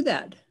can't we do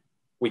that?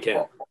 We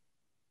can.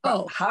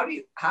 Oh, how do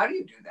you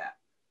do that?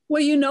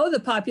 Well, you know the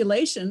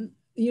population,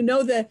 you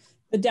know the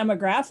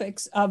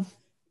demographics of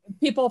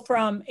people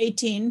from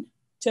 18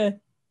 to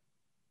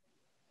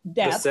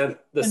death.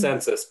 The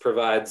census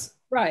provides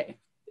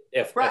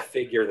a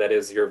figure that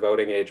is your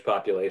voting age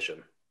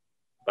population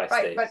by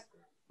state.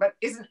 But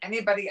isn't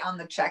anybody on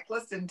the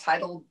checklist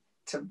entitled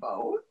to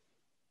vote?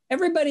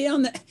 Everybody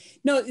on the,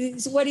 no,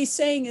 what he's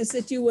saying is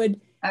that you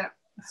would,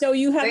 so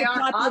you have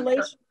a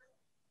population,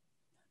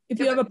 if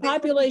you have a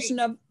population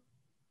of,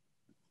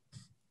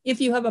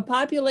 if you have a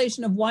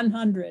population of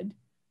 100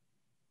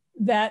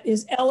 that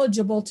is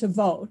eligible to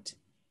vote,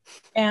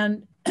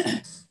 and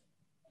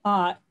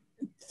 30%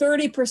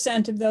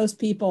 of those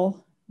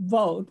people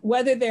vote,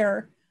 whether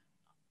they're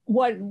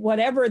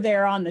whatever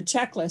they're on the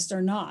checklist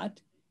or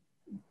not,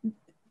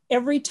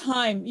 every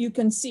time you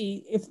can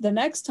see if the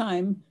next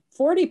time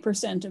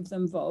 40% of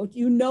them vote,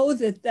 you know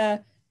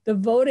that the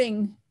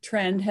voting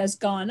trend has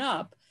gone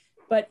up.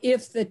 But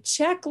if the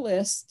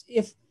checklist,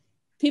 if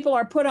people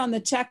are put on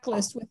the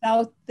checklist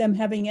without them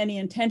having any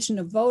intention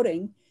of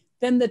voting,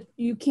 then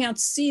you can't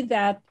see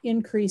that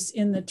increase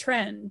in the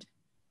trend.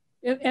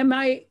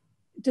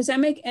 Does that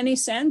make any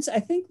sense? I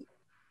think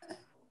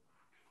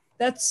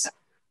that's...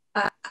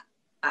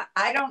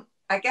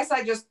 I guess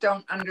I just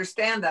don't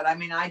understand that. I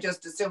mean, I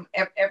just assume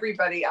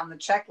everybody on the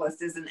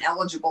checklist is an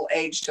eligible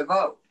age to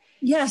vote.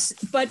 Yes,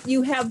 but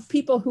you have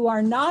people who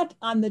are not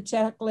on the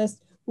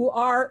checklist who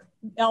are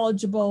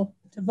eligible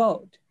to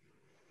vote.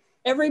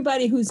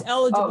 Everybody who's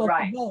eligible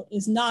to vote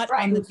is not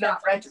on the checklist.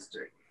 Not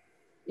registered.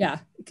 Yeah,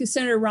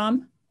 Senator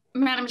Rahm.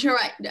 Madam Chair,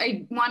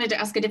 I wanted to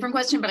ask a different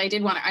question, but I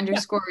did want to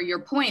underscore your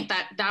point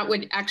that that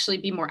would actually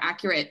be more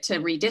accurate to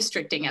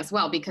redistricting as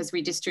well, because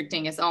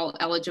redistricting is all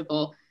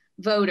eligible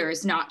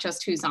voters, not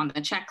just who's on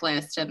the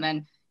checklist. And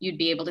then you'd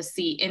be able to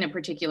see in a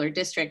particular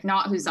district,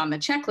 not who's on the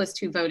checklist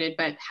who voted,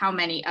 but how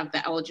many of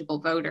the eligible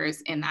voters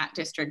in that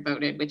district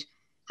voted, which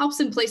helps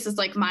in places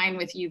like mine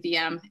with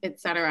UVM, et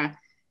cetera.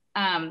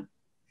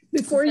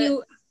 Before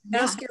you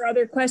ask your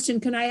other question,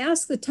 can I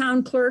ask the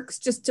town clerks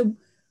just to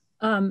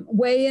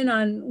weigh in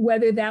on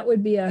whether that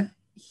would be a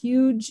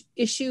huge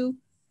issue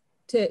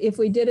if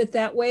we did it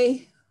that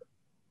way?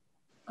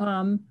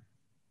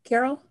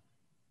 Carol?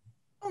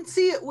 I don't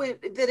see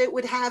that it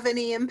would have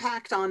any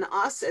impact on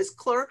us as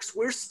clerks.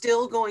 We're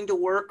still going to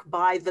work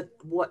by the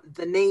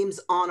names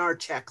on our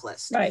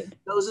checklist. Right.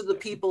 Those are the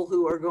people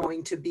who are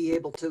going to be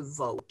able to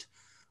vote.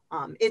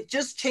 It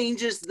just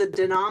changes the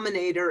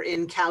denominator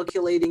in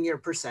calculating your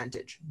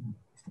percentage.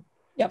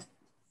 Yep.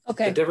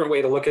 Okay. A different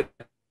way to look at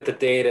the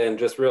data, and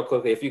just real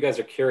quickly, if you guys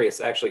are curious,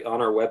 actually on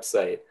our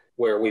website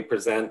where we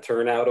present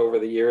turnout over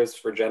the years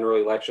for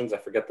general elections, I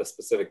forget the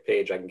specific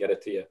page, I can get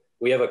it to you.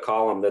 We have a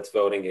column that's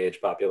voting age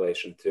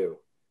population too.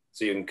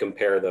 So you can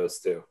compare those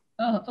two.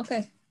 Oh,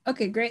 okay.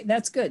 Okay, great.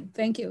 That's good.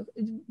 Thank you.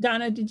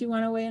 Donna, did you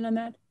want to weigh in on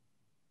that?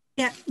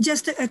 Yeah,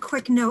 just a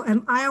quick note.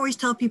 I always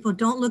tell people,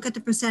 don't look at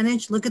the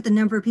percentage, look at the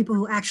number of people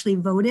who actually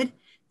voted.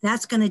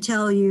 That's going to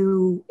tell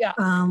you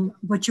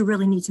what you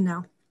really need to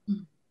know.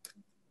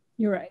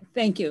 You're right.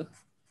 Thank you.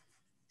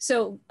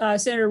 So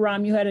Senator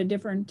Rahm, you had a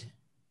different...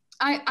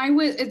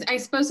 I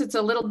suppose it's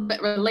a little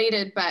bit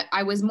related, but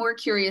I was more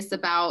curious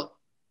about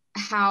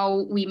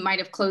how we might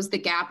have closed the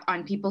gap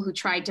on people who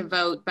tried to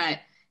vote but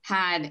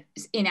had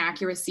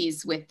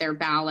inaccuracies with their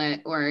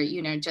ballot, or,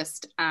 you know,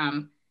 just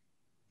I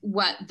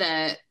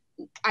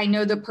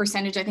know the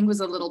percentage I think was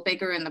a little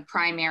bigger in the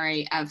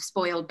primary of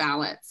spoiled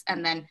ballots,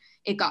 and then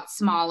it got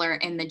smaller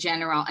in the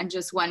general, and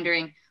just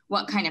wondering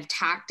what kind of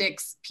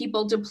tactics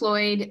people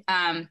deployed.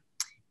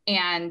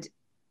 And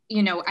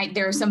you know,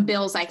 there are some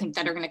bills I think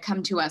that are going to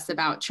come to us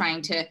about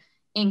trying to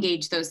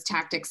engage those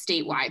tactics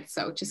statewide.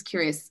 So just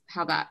curious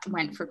how that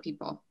went for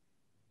people.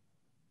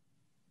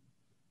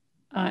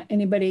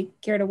 Anybody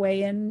care to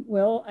weigh in?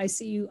 Will, I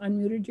see you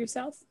unmuted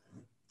yourself.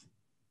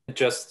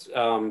 Just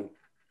from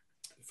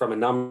a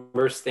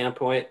numbers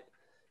standpoint,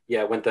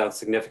 yeah, it went down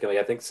significantly.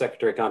 I think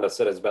Secretary Kondo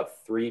said it's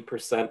about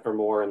 3% or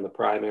more in the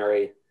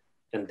primary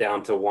and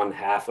down to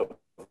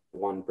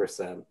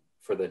 0.5%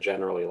 for the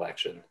general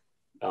election.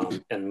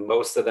 And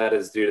most of that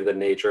is due to the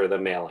nature of the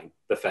mailing,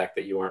 the fact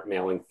that you aren't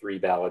mailing 3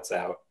 ballots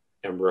out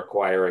and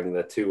requiring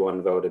the 2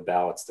 unvoted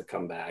ballots to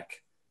come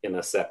back in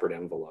a separate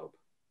envelope.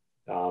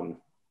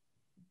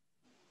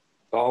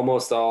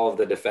 Almost all of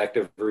the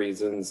defective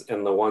reasons,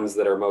 and the ones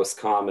that are most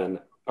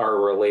common,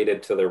 are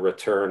related to the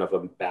return of a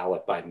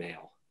ballot by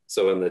mail.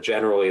 So in the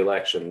general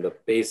election,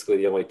 basically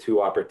the only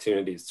 2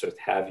 opportunities to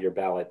have your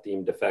ballot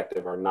deemed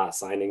defective are not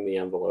signing the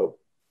envelope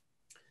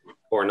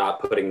or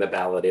not putting the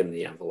ballot in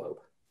the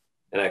envelope.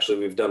 And actually,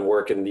 we've done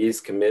work in these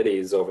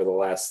committees over the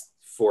last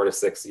 4 to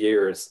 6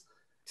 years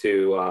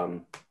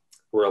to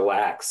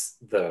relax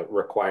the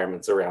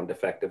requirements around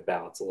defective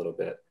ballots a little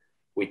bit.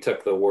 We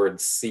took the word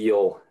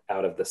seal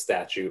out of the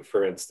statute,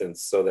 for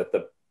instance, so that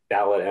the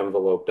ballot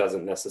envelope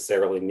doesn't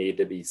necessarily need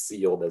to be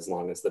sealed as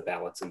long as the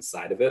ballot's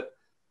inside of it.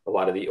 A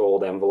lot of the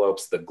old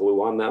envelopes, the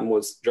glue on them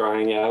was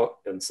drying out,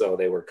 and so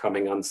they were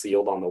coming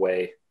unsealed on the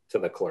way to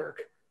the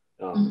clerk.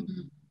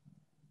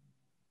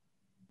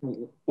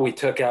 We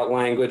took out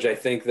language, I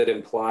think, that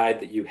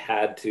implied that you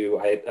had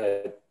to,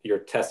 you're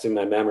testing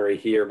my memory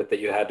here, but that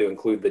you had to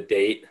include the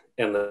date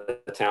and the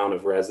town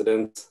of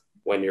residence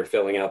when you're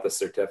filling out the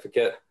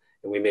certificate.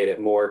 And we made it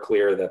more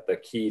clear that the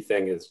key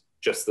thing is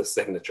just the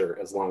signature.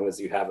 As long as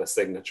you have a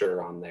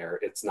signature on there,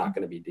 it's not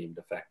going to be deemed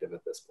effective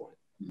at this point.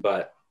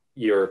 But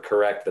you're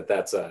correct that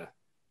that's a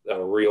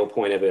real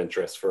point of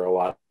interest for a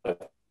lot of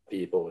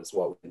people, is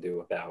what we can do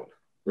about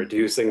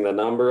reducing the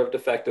number of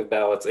defective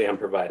ballots and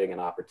providing an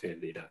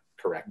opportunity to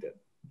correct it.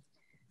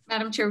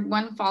 Madam Chair,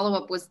 one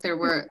follow-up was there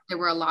were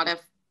a lot of,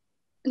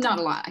 not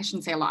a lot, I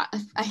shouldn't say a lot,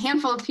 a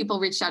handful of people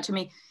reached out to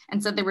me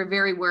and said they were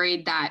very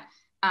worried that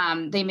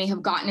they may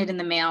have gotten it in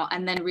the mail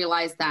and then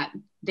realized that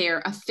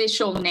their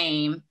official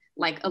name,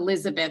 like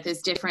Elizabeth,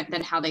 is different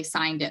than how they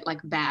signed it, like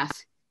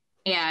Beth.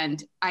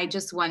 And I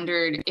just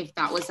wondered if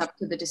that was up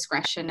to the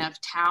discretion of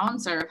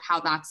towns or how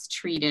that's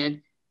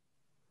treated.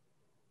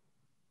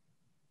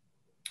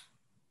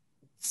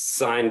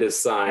 Signed is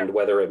signed,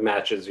 whether it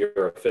matches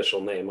your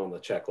official name on the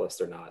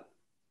checklist or not.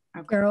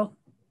 Carol?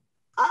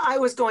 I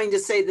was going to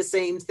say the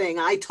same thing.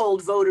 I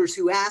told voters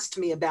who asked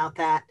me about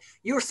that,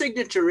 your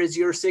signature is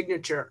your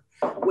signature,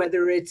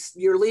 whether it's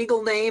your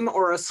legal name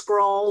or a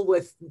scrawl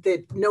with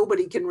that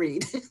nobody can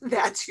read.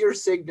 That's your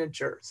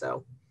signature.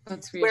 So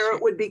that's where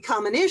it would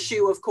become an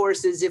issue, of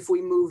course, is if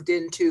we moved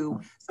into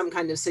some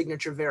kind of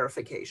signature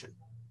verification.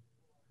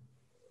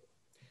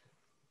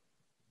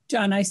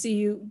 John, I see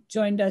you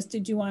joined us.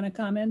 Did you want to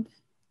comment?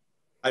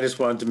 I just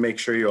wanted to make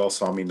sure you all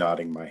saw me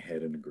nodding my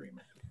head in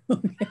agreement.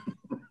 Okay.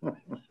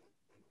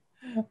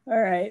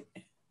 All right.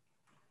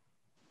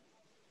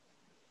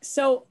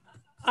 So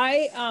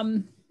half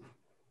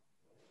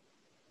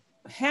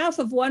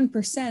of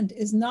 1%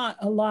 is not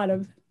a lot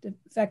of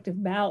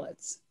defective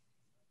ballots.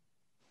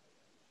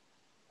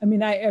 I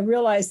mean, I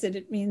realize that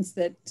it means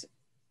that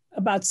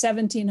about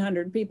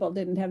 1,700 people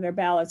didn't have their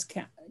ballots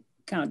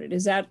counted.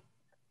 Is that,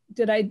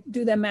 did I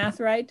do the math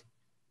right?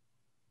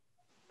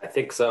 I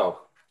think so.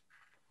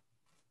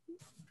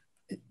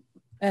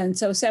 And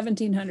so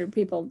 1,700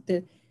 people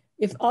did.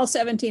 If all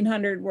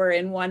 1,700 were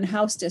in one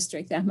House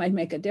district, that might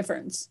make a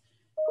difference.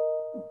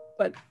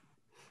 But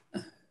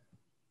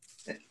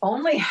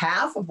only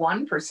half of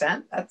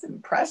 1%, that's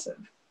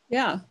impressive.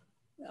 Yeah,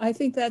 I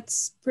think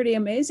that's pretty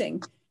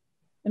amazing.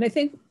 And I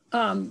think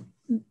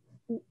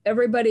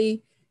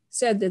everybody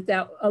said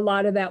that a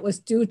lot of that was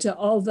due to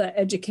all the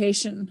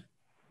education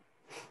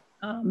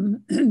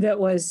that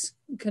was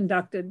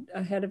conducted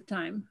ahead of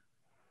time.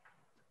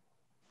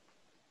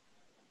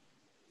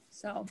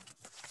 So,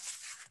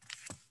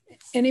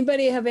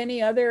 anybody have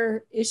any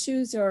other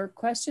issues or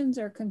questions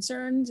or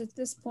concerns at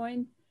this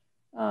point,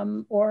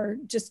 or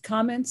just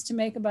comments to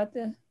make about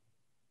the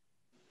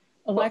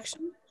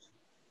election?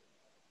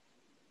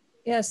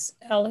 Yes,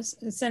 Alice,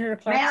 Senator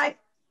Clark.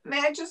 May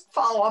I just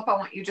follow up on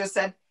what you just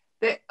said?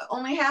 That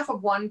only half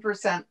of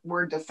 1%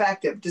 were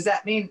defective. Does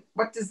that mean,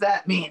 what does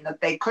that mean? That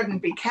they couldn't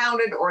be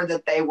counted, or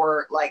that they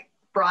were like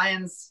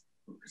Brian's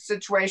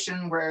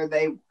situation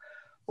where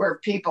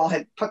people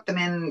had put them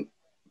in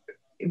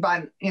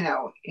by, in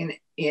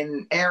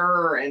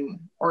error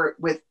or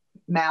with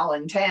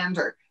malintent,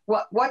 or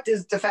what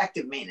does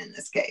defective mean in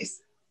this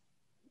case?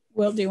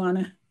 Will, do you want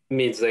to? It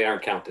means they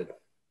aren't counted.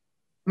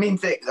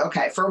 Means they,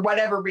 okay, for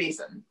whatever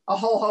reason, a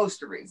whole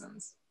host of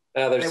reasons.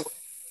 There's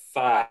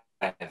 5.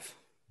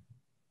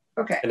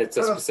 Okay. And it's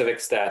a specific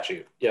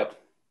statute. Yep.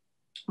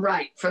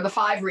 Right. For the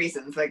 5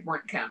 reasons they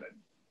weren't counted.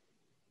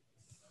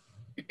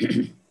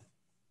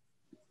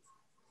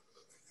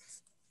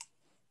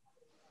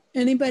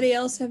 Anybody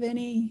else have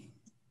any?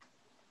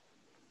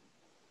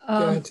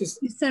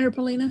 Senator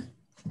Polina?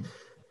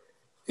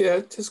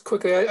 Yeah, just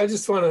quickly, I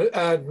just want to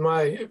add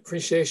my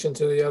appreciation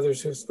to the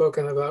others who've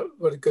spoken about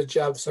what a good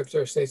job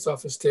Secretary of State's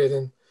office did,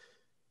 and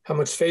how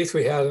much faith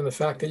we had in the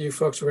fact that you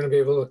folks were going to be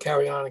able to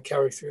carry on and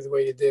carry through the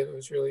way you did. It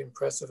was really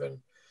impressive, and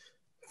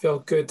it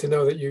felt good to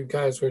know that you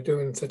guys were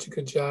doing such a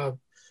good job.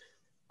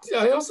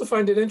 I also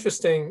find it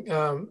interesting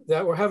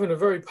that we're having a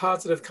very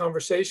positive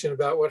conversation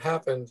about what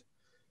happened.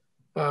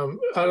 I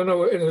don't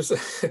know,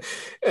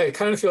 I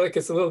kind of feel like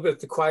it's a little bit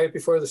the quiet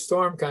before the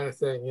storm kind of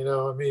thing,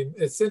 I mean,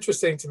 it's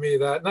interesting to me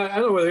that, I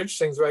don't know whether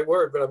interesting is the right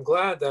word, but I'm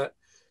glad that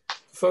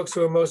the folks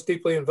who are most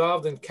deeply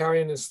involved in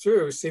carrying this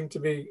through seem to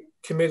be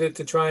committed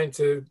to trying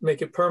to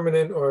make it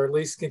permanent, or at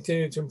least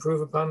continue to improve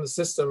upon the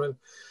system. And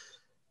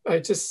I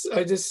just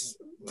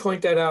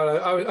point that out.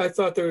 I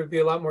thought there would be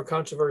a lot more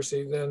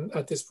controversy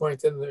at this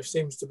point than there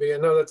seems to be. I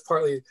know that's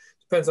partly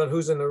depends on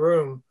who's in the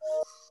room,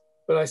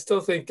 but I still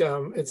think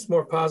it's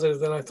more positive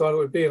than I thought it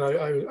would be. And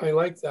I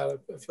like that.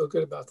 I feel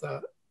good about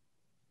that.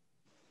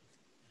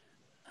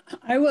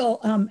 I will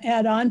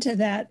add on to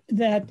that,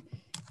 the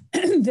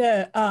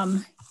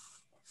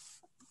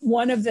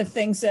one of the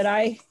things that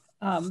I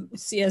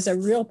see as a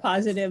real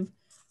positive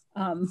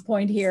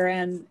point here,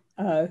 and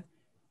a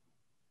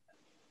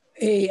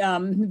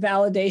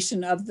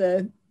validation of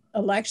the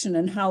election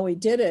and how we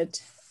did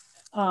it,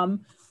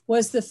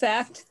 was the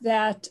fact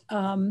that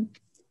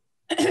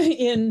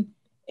in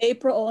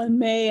April and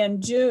May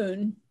and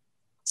June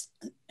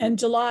and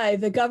July,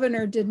 the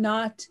governor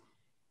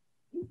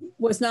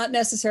was not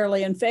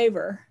necessarily in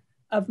favor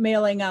of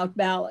mailing out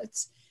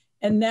ballots.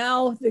 And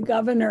now the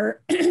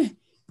governor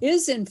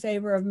is in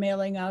favor of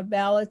mailing out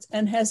ballots,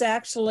 and has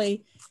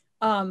actually,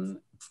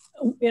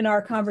 in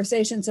our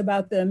conversations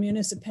about the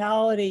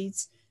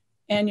municipalities'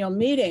 annual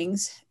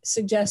meetings,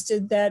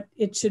 suggested that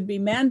it should be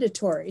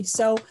mandatory.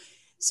 So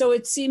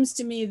it seems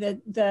to me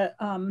that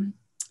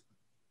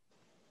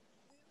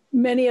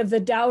many of the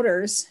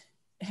doubters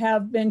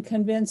have been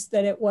convinced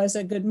that it was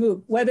a good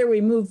move, whether we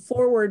move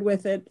forward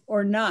with it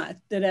or not,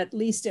 that at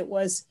least it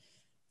was,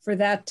 for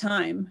that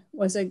time,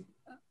 was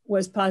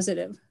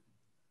positive.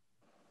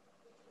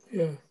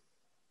 Yeah.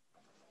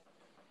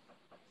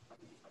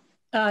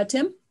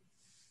 Tim?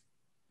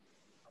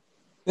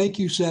 Thank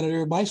you,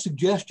 Senator. My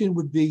suggestion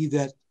would be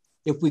that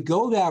if we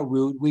go that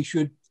route, we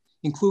should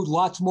include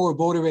lots more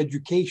voter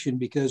education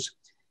because,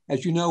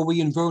 as you know,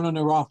 we in Vernon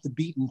are off the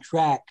beaten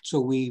track, so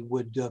we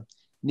would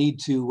need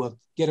to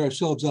get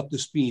ourselves up to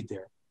speed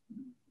there.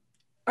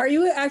 Are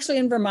you actually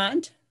in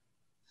Vermont?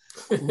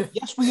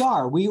 Yes, we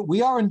are.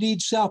 We are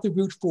indeed south of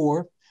Route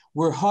 4.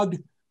 We're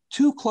hugged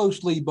too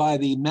closely by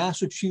the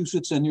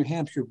Massachusetts and New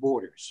Hampshire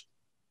borders.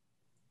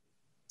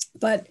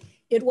 But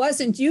it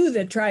wasn't you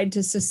that tried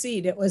to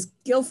secede. It was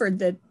Guilford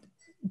that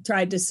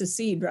tried to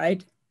secede,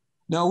 right?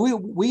 No,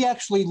 we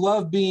actually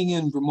love being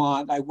in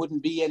Vermont. I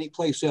wouldn't be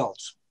anyplace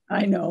else.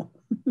 I know.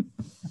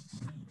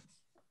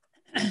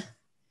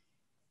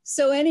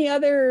 So any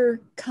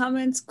other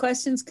comments,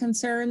 questions,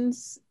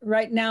 concerns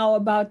right now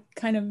about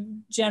kind of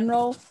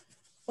general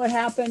what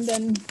happened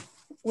and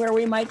where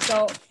we might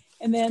go?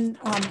 And then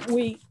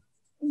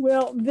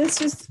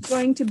this is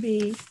going to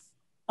be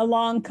a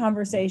long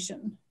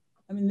conversation.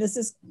 I mean, this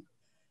is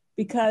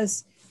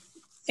because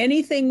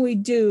anything we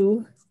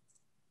do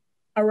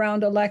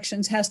around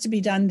elections has to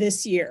be done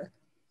this year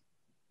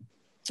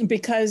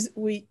because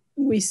we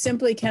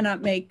simply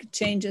cannot make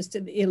changes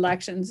to the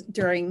elections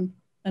during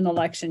an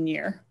election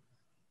year,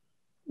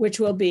 which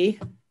will be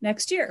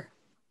next year.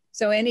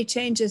 So any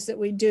changes that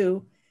we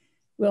do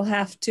will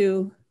have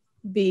to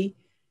be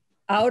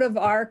out of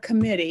our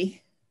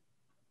committee.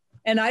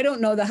 And I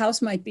don't know, the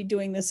House might be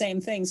doing the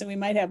same things and we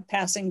might have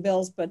passing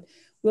bills, but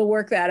we'll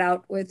work that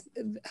out with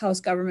House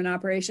Government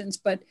Operations.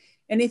 But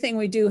anything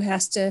we do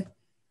has to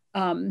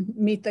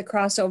meet the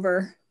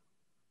crossover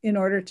in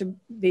order to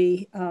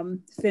be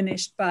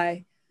finished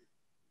by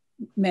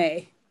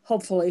May,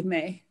 hopefully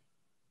May.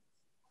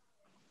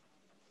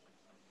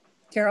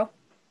 Carol?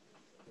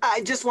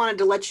 I just wanted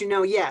to let you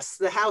know, yes,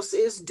 the House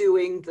is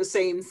doing the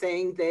same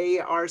thing. They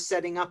are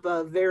setting up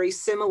a very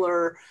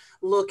similar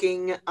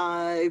looking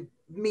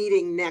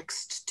meeting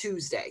next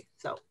Tuesday.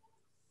 So.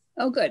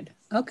 Oh, good.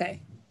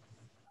 Okay.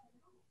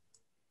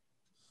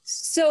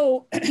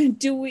 So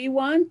do we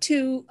want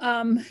to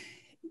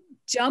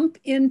jump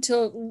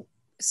into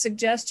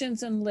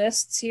suggestions and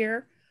lists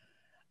here?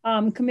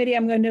 Committee,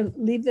 I'm going to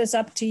leave this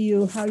up to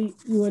you, how you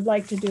would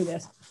like to do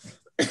this.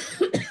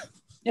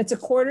 It's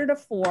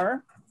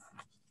 3:45.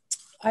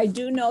 I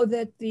do know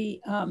that the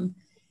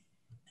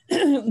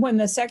when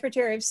the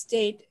Secretary of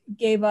State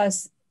gave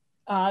us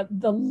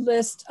the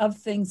list of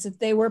things that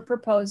they were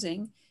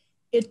proposing,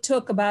 it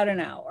took about an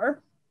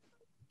hour.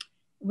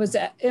 Was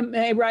that, am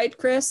I right,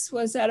 Chris?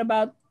 Was that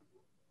about?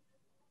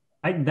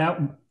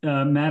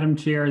 Madam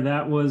Chair,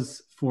 that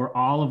was for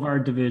all of our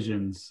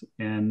divisions.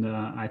 And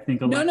I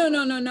think-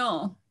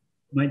 No.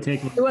 Might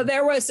take- Well,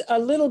 there was a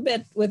little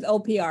bit with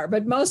OPR,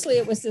 but mostly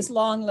it was this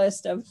long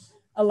list of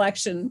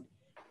election.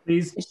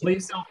 Please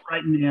don't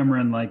frighten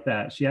Ameren like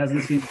that. She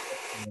hasn't seen.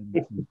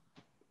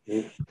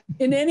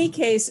 In any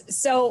case,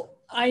 so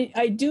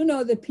I do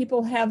know that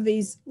people have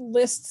these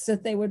lists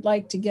that they would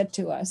like to get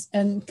to us.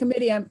 And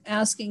committee, I'm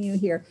asking you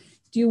here,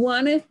 do you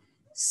want to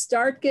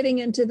start getting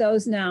into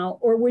those now?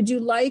 Or would you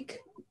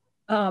like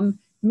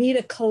me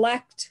to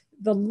collect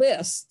the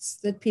lists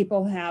that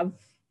people have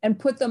and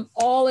put them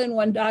all in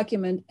one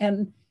document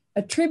and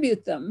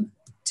attribute them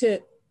to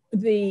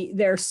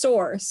their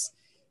source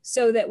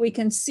so that we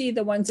can see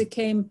the ones that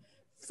came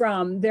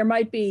from, there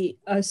might be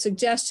a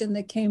suggestion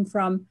that came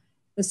from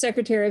the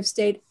Secretary of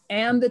State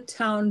and the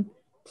town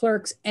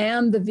clerks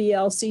and the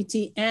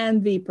VLCT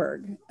and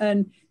VPIRG.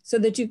 And so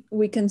that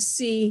we can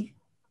see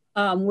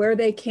where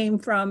they came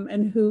from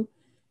and who,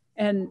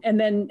 and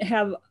then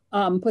have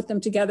put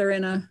them together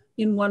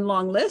in one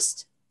long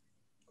list?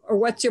 Or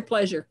what's your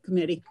pleasure,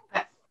 committee?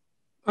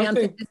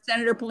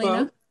 Senator Polina?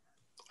 Well,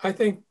 I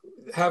think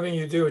having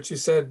you do what you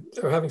said,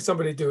 or having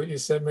somebody do what you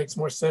said makes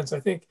more sense.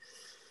 I think,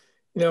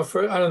 I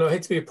don't know, I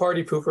hate to be a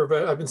party pooper,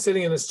 but I've been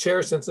sitting in this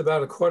chair since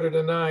about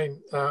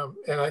 8:45.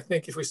 And I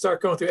think if we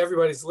start going through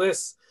everybody's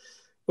lists,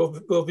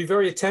 we'll be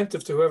very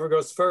attentive to whoever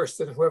goes first,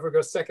 and whoever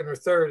goes second or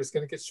third is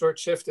going to get short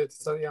shifted,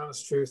 to tell the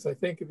honest truth. I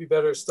think it'd be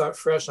better to start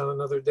fresh on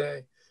another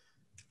day.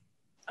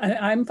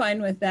 I'm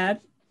fine with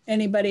that.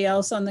 Anybody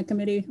else on the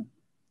committee?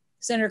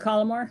 Senator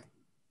Collmore?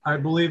 I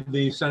believe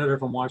the senator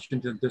from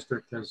Washington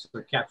District has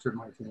captured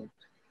my vote.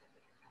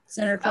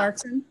 Senator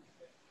Clarkson?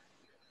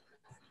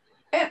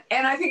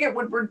 And I think it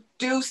would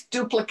reduce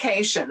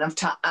duplication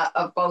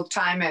of both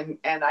time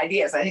and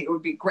ideas. I think it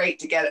would be great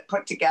to get it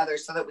put together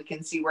so that we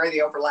can see where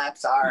the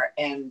overlaps are.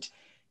 And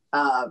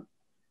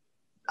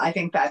I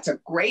think that's a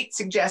great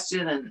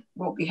suggestion and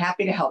we'll be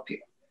happy to help you.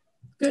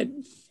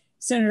 Good.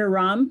 Senator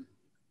Rahm?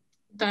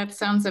 That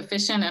sounds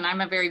efficient, and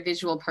I'm a very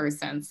visual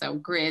person, so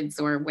grids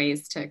or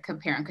ways to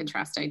compare and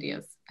contrast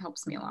ideas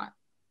helps me a lot.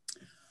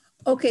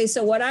 Okay,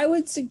 so what I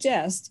would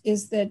suggest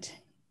is that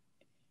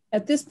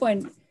at this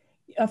point,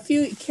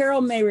 Carol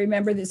may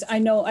remember this,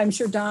 I'm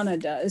sure Donna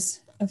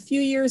does. A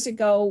few years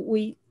ago,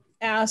 we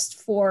asked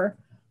for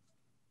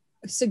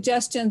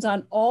suggestions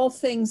on all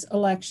things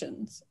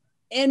elections,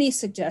 any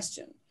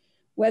suggestion,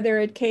 whether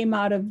it came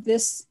out of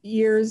this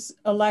year's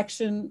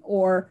election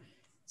or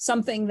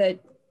something that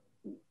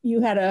you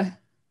had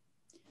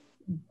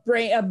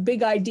a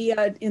big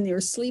idea in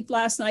your sleep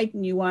last night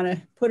and you want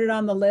to put it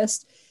on the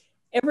list,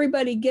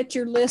 everybody get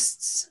your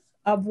lists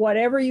of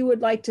whatever you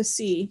would like to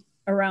see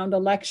around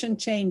election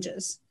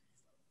changes.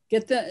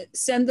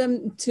 Send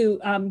them to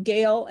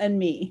Gail and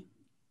me,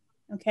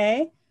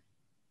 okay?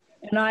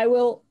 And I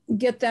will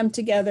get them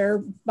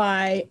together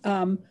by,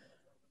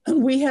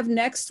 we have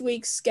next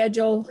week's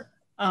schedule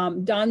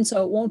done,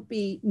 so it won't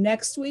be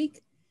next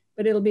week,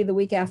 but it'll be the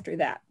week after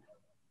that.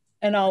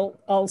 And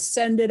I'll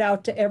send it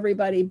out to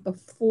everybody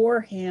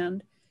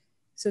beforehand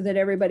so that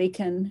everybody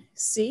can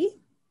see.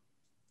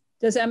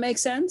 Does that make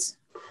sense?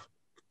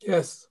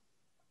 Yes.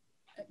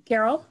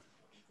 Carol?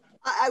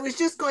 I was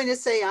just going to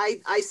say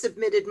I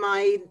submitted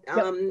my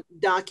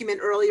document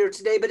earlier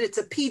today, but it's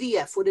a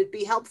PDF. Would it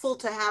be helpful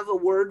to have a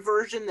Word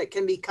version that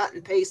can be cut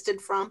and pasted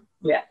from?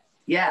 Yeah.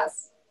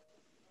 Yes.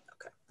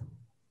 Okay.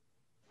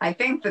 I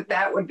think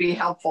that would be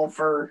helpful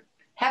for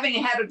having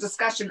had a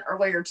discussion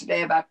earlier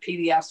today about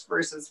PDFs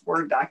versus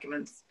Word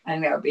documents. I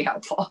think that would be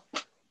helpful.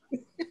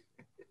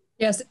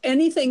 Yes,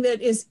 anything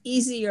that is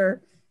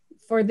easier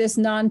for this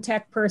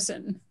non-tech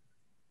person.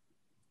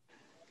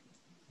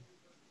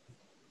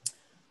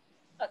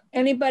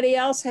 Anybody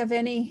else have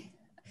any?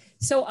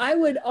 So I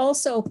would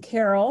also,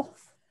 Carol,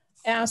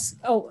 ask,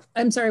 oh,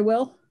 I'm sorry,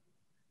 Will?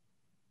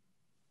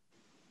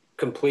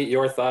 Complete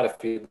your thought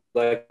if you'd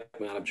like,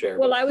 Madam Chair.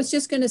 Well, I was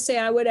just going to say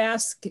I would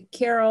ask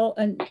Carol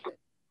and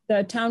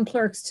the town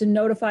clerks to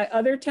notify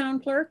other town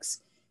clerks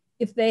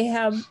if they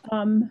have, I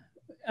don't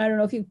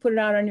know if you put it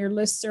out on your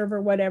listserv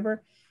or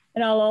whatever.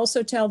 And I'll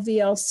also tell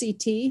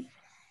VLCT,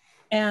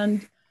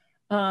 and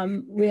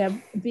we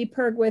have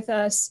VPIRG with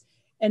us.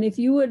 And if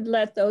you would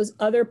let those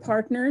other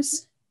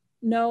partners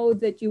know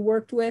that you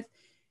worked with,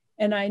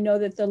 and I know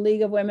that the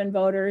League of Women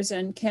Voters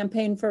and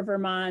Campaign for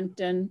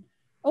Vermont and,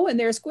 oh, and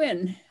there's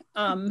Gwen.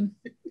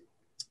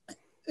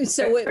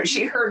 So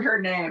she heard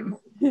her name.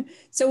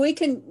 So we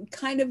can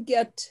kind of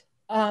get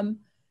the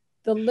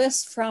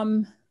list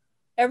from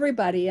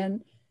everybody,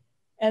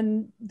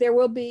 and there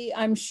will be,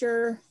 I'm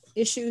sure,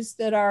 issues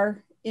that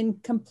are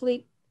in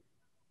complete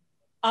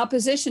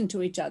opposition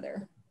to each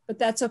other. But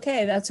that's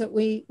okay. That's what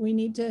we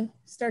need to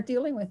start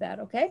dealing with that,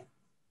 okay?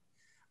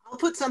 I'll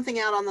put something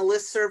out on the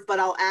listserv, but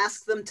I'll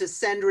ask them to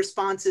send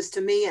responses to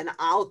me and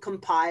I'll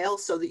compile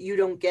so that you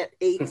don't get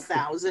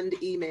 8,000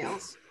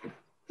 emails.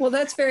 Well,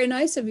 that's very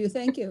nice of you.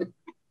 Thank you.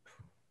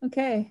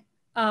 Okay,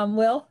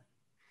 Will?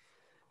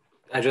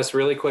 I just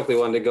really quickly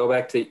wanted to go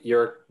back to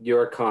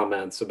your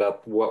comments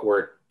about what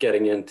we're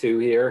getting into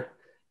here,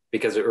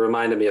 because it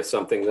reminded me of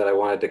something that I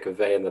wanted to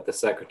convey and that the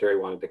secretary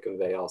wanted to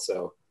convey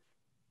also.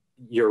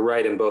 You're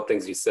right in both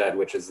things you said,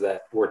 which is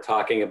that we're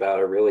talking about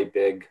a really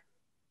big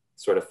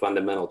sort of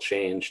fundamental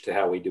change to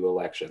how we do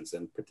elections,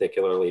 and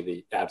particularly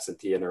the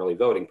absentee and early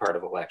voting part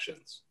of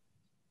elections.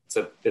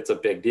 It's a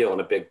big deal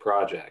and a big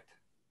project.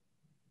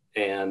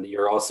 And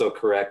you're also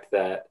correct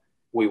that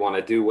we want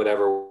to do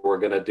whatever we're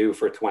going to do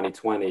for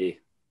 2020,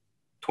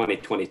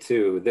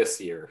 2022 this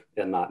year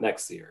and not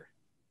next year.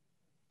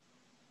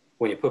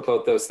 When you put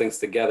both those things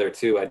together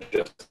too, I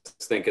just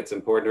think it's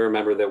important to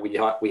remember that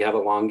we have a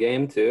long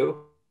game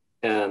too.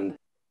 And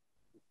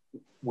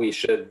we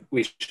should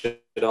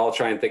all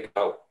try and think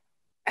about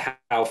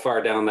how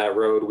far down that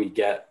road we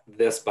get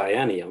this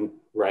biennium,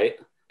 right?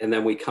 And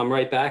then we come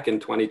right back in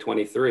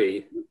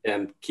 2023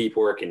 and keep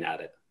working at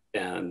it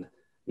and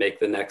make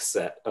the next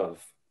set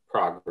of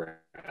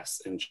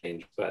progress and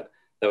change. But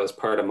that was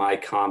part of my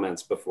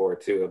comments before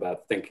too,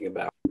 about thinking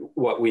about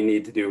what we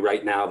need to do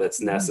right now that's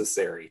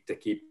necessary to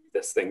keep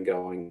this thing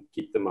going,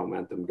 keep the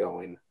momentum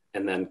going,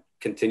 and then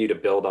continue to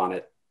build on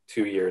it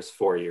 2 years,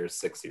 4 years,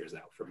 6 years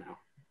out from now.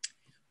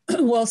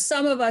 Well,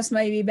 some of us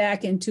may be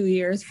back in 2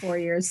 years, 4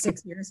 years,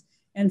 6 years,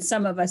 and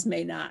some of us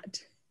may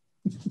not.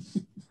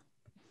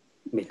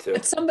 Me too.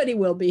 But somebody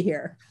will be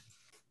here.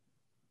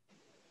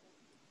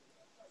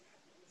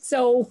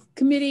 So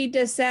committee,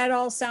 does that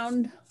all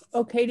sound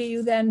okay to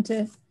you then?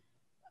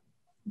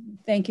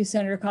 Thank you,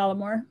 Senator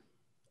Collmore.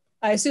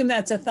 I assume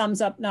that's a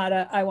thumbs up, not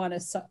a I want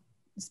to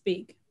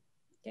speak.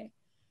 Okay.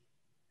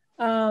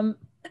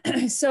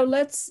 So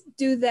let's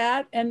do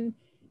that, and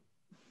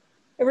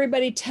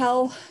everybody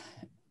tell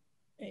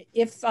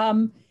if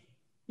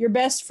your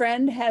best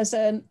friend has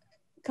a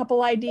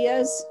couple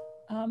ideas,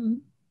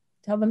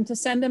 tell them to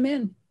send them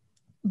in.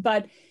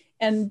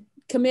 And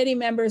committee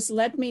members,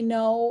 let me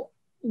know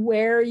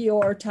where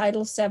your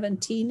Title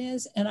 17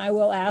 is, and I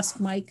will ask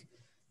Mike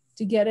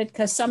to get it,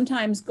 because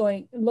sometimes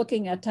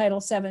looking at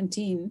Title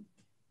 17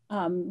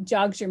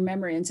 jogs your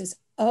memory and says,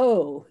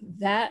 oh,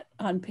 that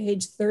on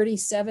page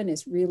 37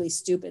 is really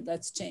stupid.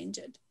 Let's change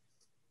it.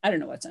 I don't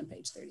know what's on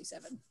page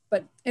 37,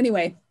 but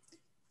anyway.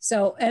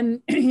 So,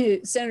 and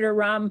Senator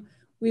Rahm,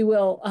 we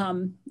will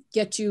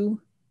get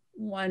you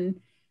one,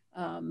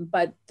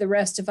 but the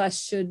rest of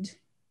us should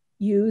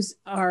use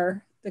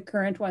the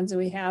current ones that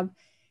we have.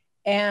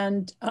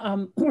 And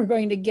we're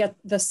going to get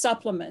the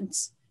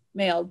supplements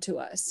mailed to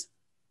us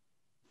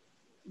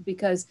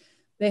because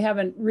they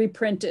haven't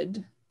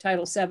reprinted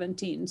Title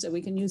 17, so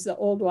we can use the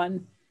old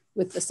one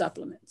with the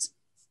supplements.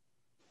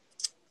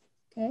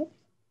 Okay.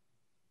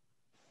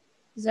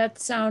 Does that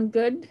sound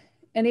good?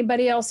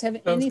 Anybody else have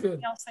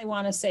anything else they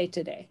want to say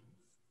today?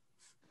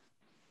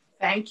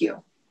 Thank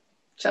you.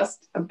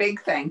 Just a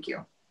big thank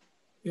you.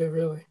 Yeah,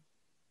 really.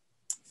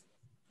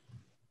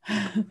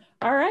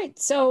 All right.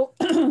 So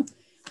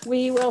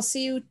we will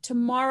see you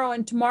tomorrow.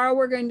 And tomorrow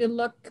we're going to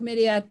look,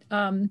 committee, at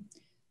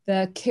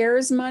the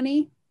CARES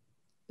money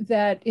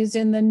that is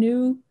in the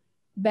new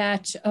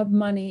batch of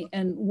money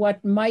and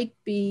what might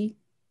be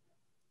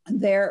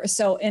there.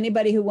 So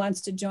anybody who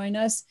wants to join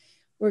us,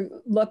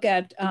 we'll look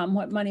at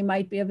what money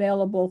might be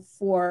available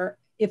for,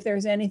 if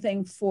there's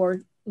anything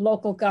for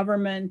local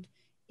government,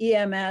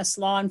 EMS,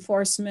 law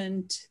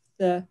enforcement,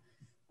 the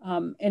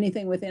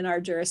anything within our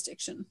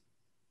jurisdiction.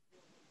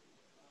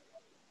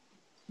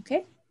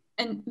 Okay.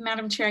 And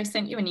Madam Chair, I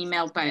sent you an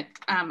email, but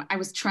I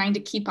was trying to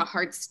keep a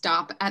hard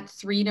stop at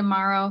 3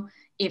 tomorrow,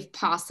 if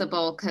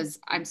possible, because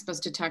I'm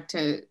supposed to talk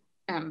to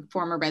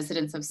former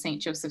residents of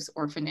St. Joseph's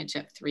Orphanage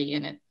at 3,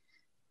 and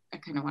I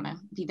kind of want to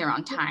be there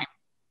on time.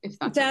 If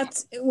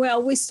that's okay.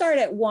 Well, we start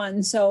at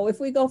 1, so if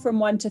we go from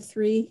 1 to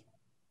 3,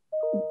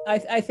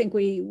 I think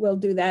we will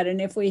do that. And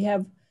if we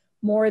have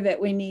more that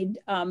we need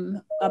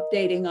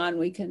updating on,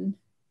 we can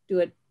do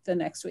it the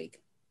next week.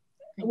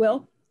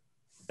 Will?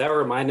 That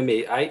reminded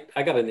me, I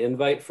got an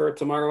invite for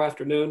tomorrow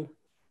afternoon,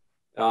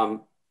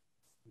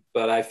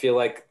 but I feel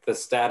like the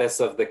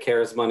status of the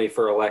CARES money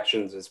for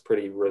elections is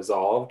pretty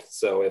resolved.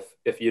 So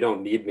if you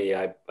don't need me,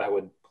 I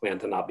would plan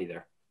to not be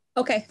there.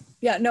 Okay.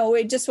 Yeah, no,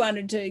 we just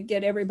wanted to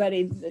get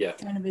everybody that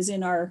kind of is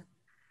in our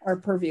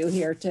purview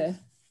here to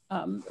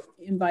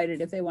invite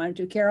it if they wanted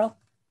to. Carol?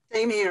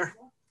 Same here.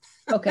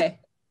 Okay.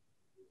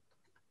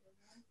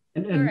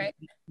 And all right.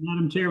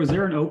 Madam Chair, was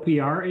there an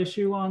OPR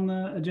issue on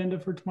the agenda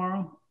for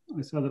tomorrow?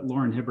 I saw that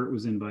Lauren Hibbert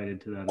was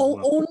invited to that as well.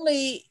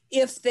 Only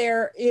if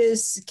there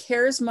is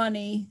CARES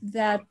money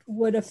that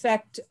would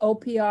affect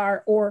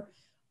OPR or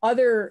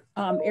other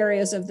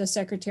areas of the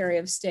Secretary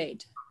of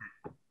State.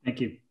 Thank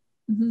you.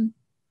 Mm-hmm.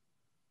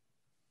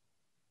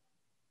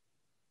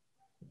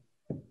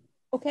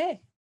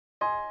 Okay.